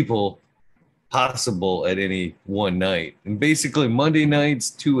 people possible at any one night. And basically Monday nights,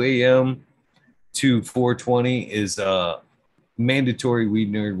 2 a.m. to 4:20 is mandatory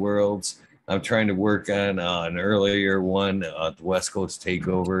Weed Nerd Worlds. I'm trying to work on an earlier one, the West Coast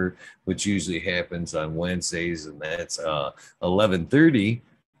Takeover, which usually happens on Wednesdays, and that's 11:30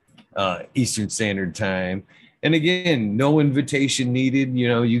 Eastern Standard Time. And again, no invitation needed.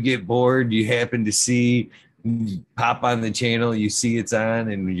 You get bored, you happen to see, you pop on the channel, you see it's on,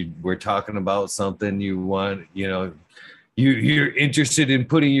 and we're talking about something you want, you're interested in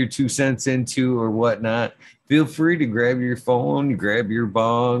putting your 2 cents into or whatnot. Feel free to grab your phone, grab your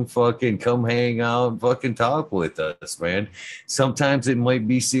bong, fucking come hang out, fucking talk with us, man. Sometimes it might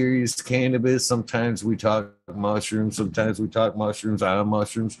be serious cannabis. Sometimes we talk mushrooms. Sometimes we talk mushrooms on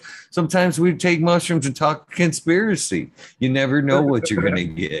mushrooms. Sometimes we take mushrooms and talk conspiracy. You never know what you're going to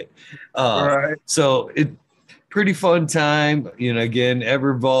get. Right. So pretty fun time, again, ever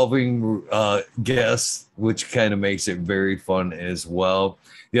evolving guests, which kind of makes it very fun as well.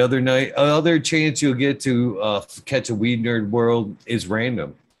 The other chance you'll get to catch a Weed Nerd World is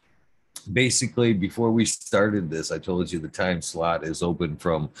random. Basically, before we started this, I told you the time slot is open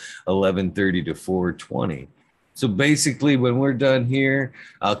from 11:30 to 4:20. So basically, when we're done here,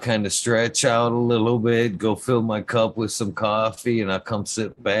 I'll kind of stretch out a little bit, go fill my cup with some coffee, and I'll come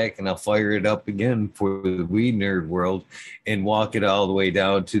sit back and I'll fire it up again for the Weed Nerd World and walk it all the way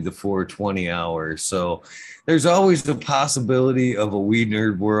down to the 4:20 hour. So there's always the possibility of a Weed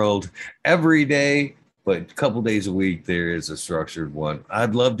Nerd World every day, but a couple days a week there is a structured one.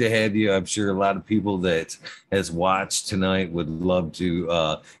 I'd love to have you. I'm sure a lot of people that has watched tonight would love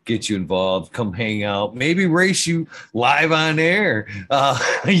to get you involved. Come hang out, maybe race you live on air.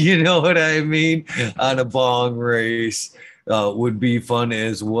 You know what I mean? On a bong race would be fun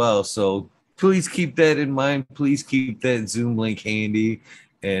as well. So please keep that in mind. Please keep that Zoom link handy,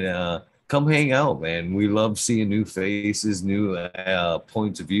 and come hang out, man. We love seeing new faces, new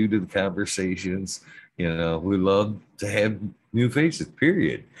points of view to the conversations. We love to have new faces,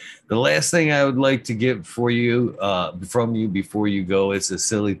 period. The last thing I would like to get for you, from you before you go, is a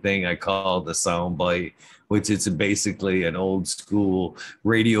silly thing I call the sound bite, which is basically an old school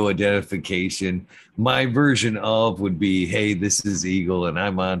radio identification. My version of would be, hey, this is Eagle, and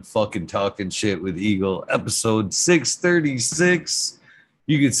I'm on fucking Talking Shit with Eagle, episode 636.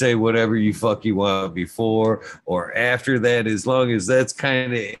 You could say whatever you fuck you want before or after that, as long as that's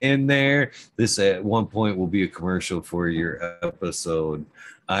kind of in there. This at one point will be a commercial for your episode.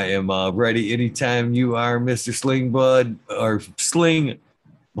 I am ready anytime you are, Mr. Sling Bud or Sling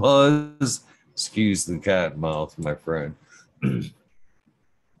Buzz. Excuse the cotton mouth, my friend.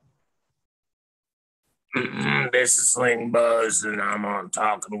 This is Sling Buzz, and I'm on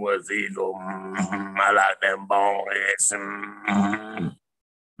talking with Eagle. I like them bong hits.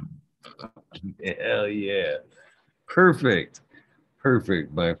 Hell yeah. Perfect.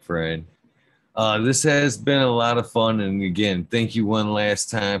 Perfect, my friend. This has been a lot of fun. And again, thank you one last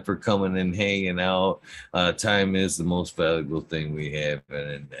time for coming and hanging out. Time is the most valuable thing we have.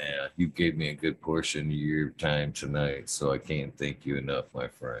 And you gave me a good portion of your time tonight. So I can't thank you enough, my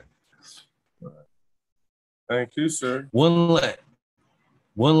friend. Thank you, sir. One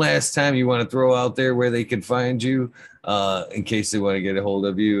last time you want to throw out there where they can find you in case they want to get a hold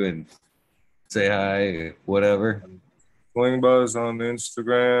of you and say hi, whatever. Sling Buzz on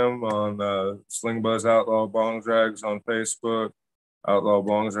Instagram, on Sling Buzz Outlaw Bong Drags on Facebook, Outlaw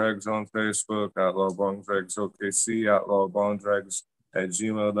Bong Drags on Facebook, Outlaw Bong Drags OKC, Outlaw Bong Drags at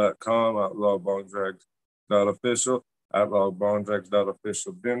gmail.com, Outlaw Bong Drags.official, Outlaw Bong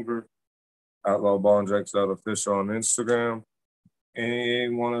Drags.official Denver, Outlaw Bong Drags.official on Instagram. Any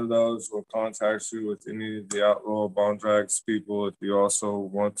one of those will contact you with any of the Outlaw Bong Drags people. If you also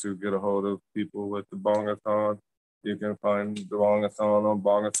want to get a hold of people with the Bongathon, you can find the Bongathon on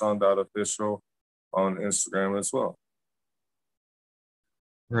bongathon.official on Instagram as well.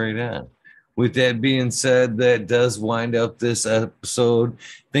 Right on. With that being said, that does wind up this episode.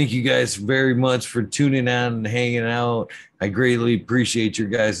 Thank you guys very much for tuning on and hanging out. I greatly appreciate your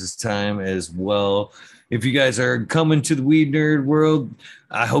guys' time as well. If you guys are coming to the Weed Nerd world,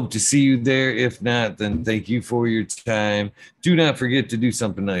 I hope to see you there. If not, then thank you for your time. Do not forget to do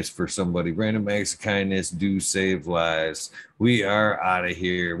something nice for somebody. Random acts of kindness do save lives. We are out of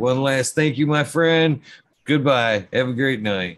here. One last thank you, my friend. Goodbye. Have a great night.